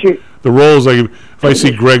see the rolls, like if I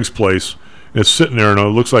see Greg's place, and it's sitting there, and it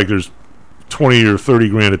looks like there's 20 or 30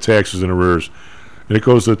 grand of taxes in arrears, and it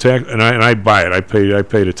goes to the tax, and I buy it, I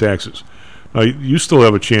pay the taxes. Now you still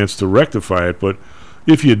have a chance to rectify it, but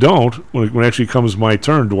if you don't, when it actually comes my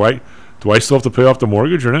turn, do I still have to pay off the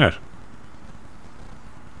mortgage or not?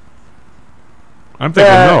 I'm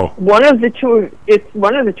thinking no. One of the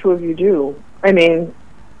two of you do. I mean,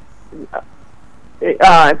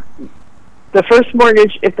 the first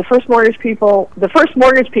mortgage. If the first mortgage people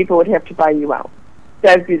would have to buy you out.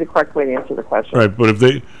 That'd be the correct way to answer the question. Right, but if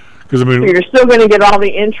they, because I mean, so you're still going to get all the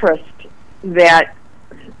interest that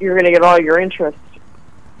you're going to get all your interest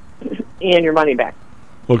and your money back.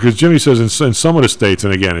 Well, because Jimmy says in some of the states,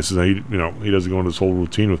 and again, he doesn't go into this whole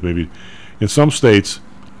routine with me. But in some states,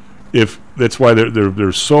 if that's why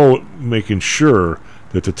they're so making sure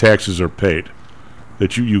that the taxes are paid,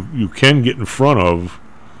 that you can get in front of,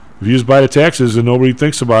 if you just buy the taxes and nobody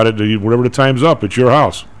thinks about it, whatever the time's up, it's your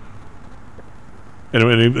house. And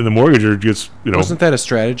the mortgager gets, Wasn't that a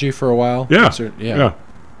strategy for a while? Yeah.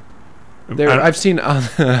 I've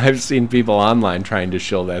seen people online trying to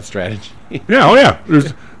shill that strategy. Yeah.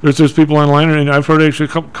 There's people online, and I've heard actually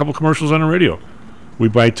a couple commercials on the radio. We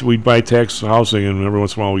buy tax housing, and every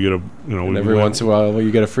once in a while we get once in a while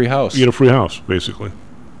you get a free house. You get a free house, basically.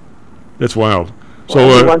 That's wild.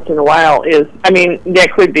 Well, so once in a while that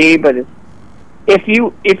could be, but if you're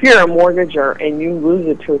a mortgager and you lose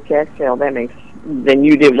it to a tax sale, then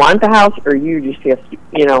you didn't want the house, or you just have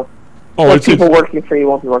to, Like people working for you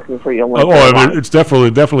won't be working for you. It's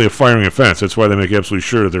definitely a firing offense. That's why they make absolutely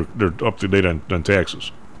sure they're up to date on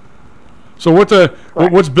taxes. So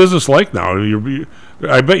what's business like now?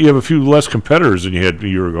 I bet you have a few less competitors than you had a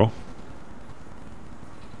year ago.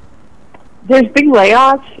 There's big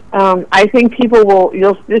layoffs. I think people will.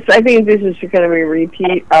 I think this is going to be a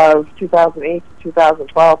repeat of 2008 to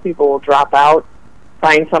 2012. People will drop out,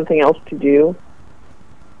 find something else to do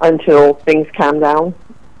until things calm down.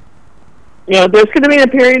 There's going to be a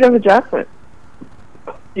period of adjustment.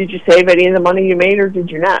 Did you save any of the money you made, or did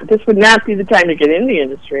you not? This would not be the time to get in the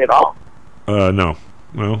industry at all. No.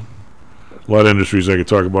 Well, a lot of industries I could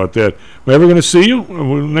talk about that. Am I ever going to see you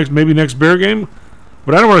maybe next Bear game?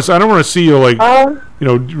 But I don't want to see you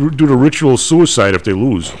do the ritual suicide if they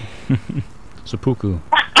lose. Seppuku.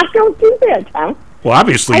 I don't do that, Tom. Well,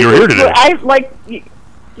 obviously you're here today.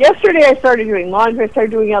 Yesterday I started doing laundry, I started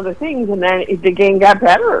doing other things, and then the game got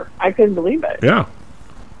better. I couldn't believe it. Yeah.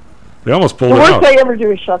 They almost pulled it out. The worst I ever do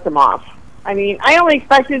is shut them off. I mean, I only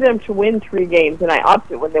expected them to win 3 games, and I upped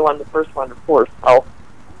it when they won the first one, of course. So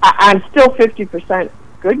I'm still 50%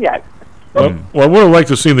 good yet. Well, I would have liked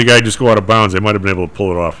to have seen the guy just go out of bounds. They might have been able to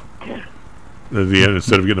pull it off at the end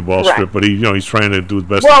instead of getting the ball stripped. But he's trying to do his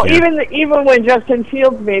best. Well, even when Justin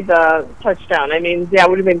Fields made the touchdown, I mean, it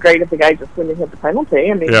would have been great if the guy just wouldn't have hit the penalty.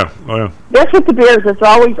 I mean, that's what the Bears. It's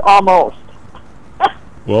always almost.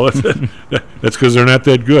 Well, that's because they're not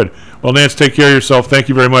that good. Well, Nance, take care of yourself. Thank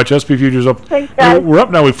you very much. SP Futures up. Thanks, guys. We're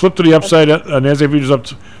up now. We flipped to the upside. NASDAQ Futures up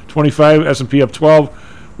 25. S&P up 12.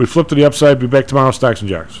 We flipped to the upside. Be back tomorrow. Stocks and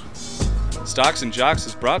Jocks. Stocks and Jocks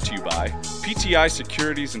is brought to you by PTI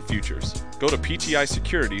Securities and Futures. Go to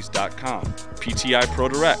PTIsecurities.com. PTI Pro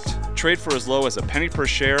Direct. Trade for as low as a penny per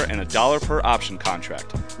share and $1 per option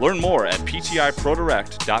contract. Learn more at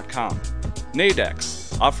PTIProDirect.com.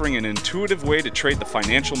 Nadex, offering an intuitive way to trade the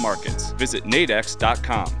financial markets. Visit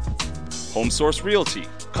nadex.com. HomeSource Realty.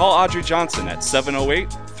 Call Audrey Johnson at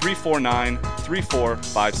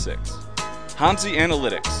 708-349-3456. Hamzy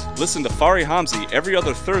Analytics. Listen to Fari Hamzy every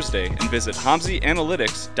other Thursday and visit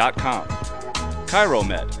HamzyAnalytics.com.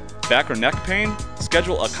 ChiroMed. Back or neck pain?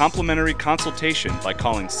 Schedule a complimentary consultation by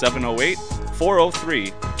calling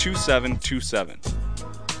 708-403-2727.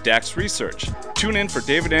 DAX Research. Tune in for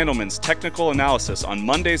David Andelman's technical analysis on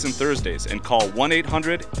Mondays and Thursdays and call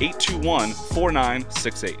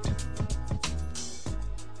 1-800-821-4968.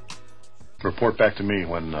 Report back to me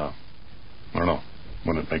when,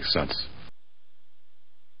 when it makes sense.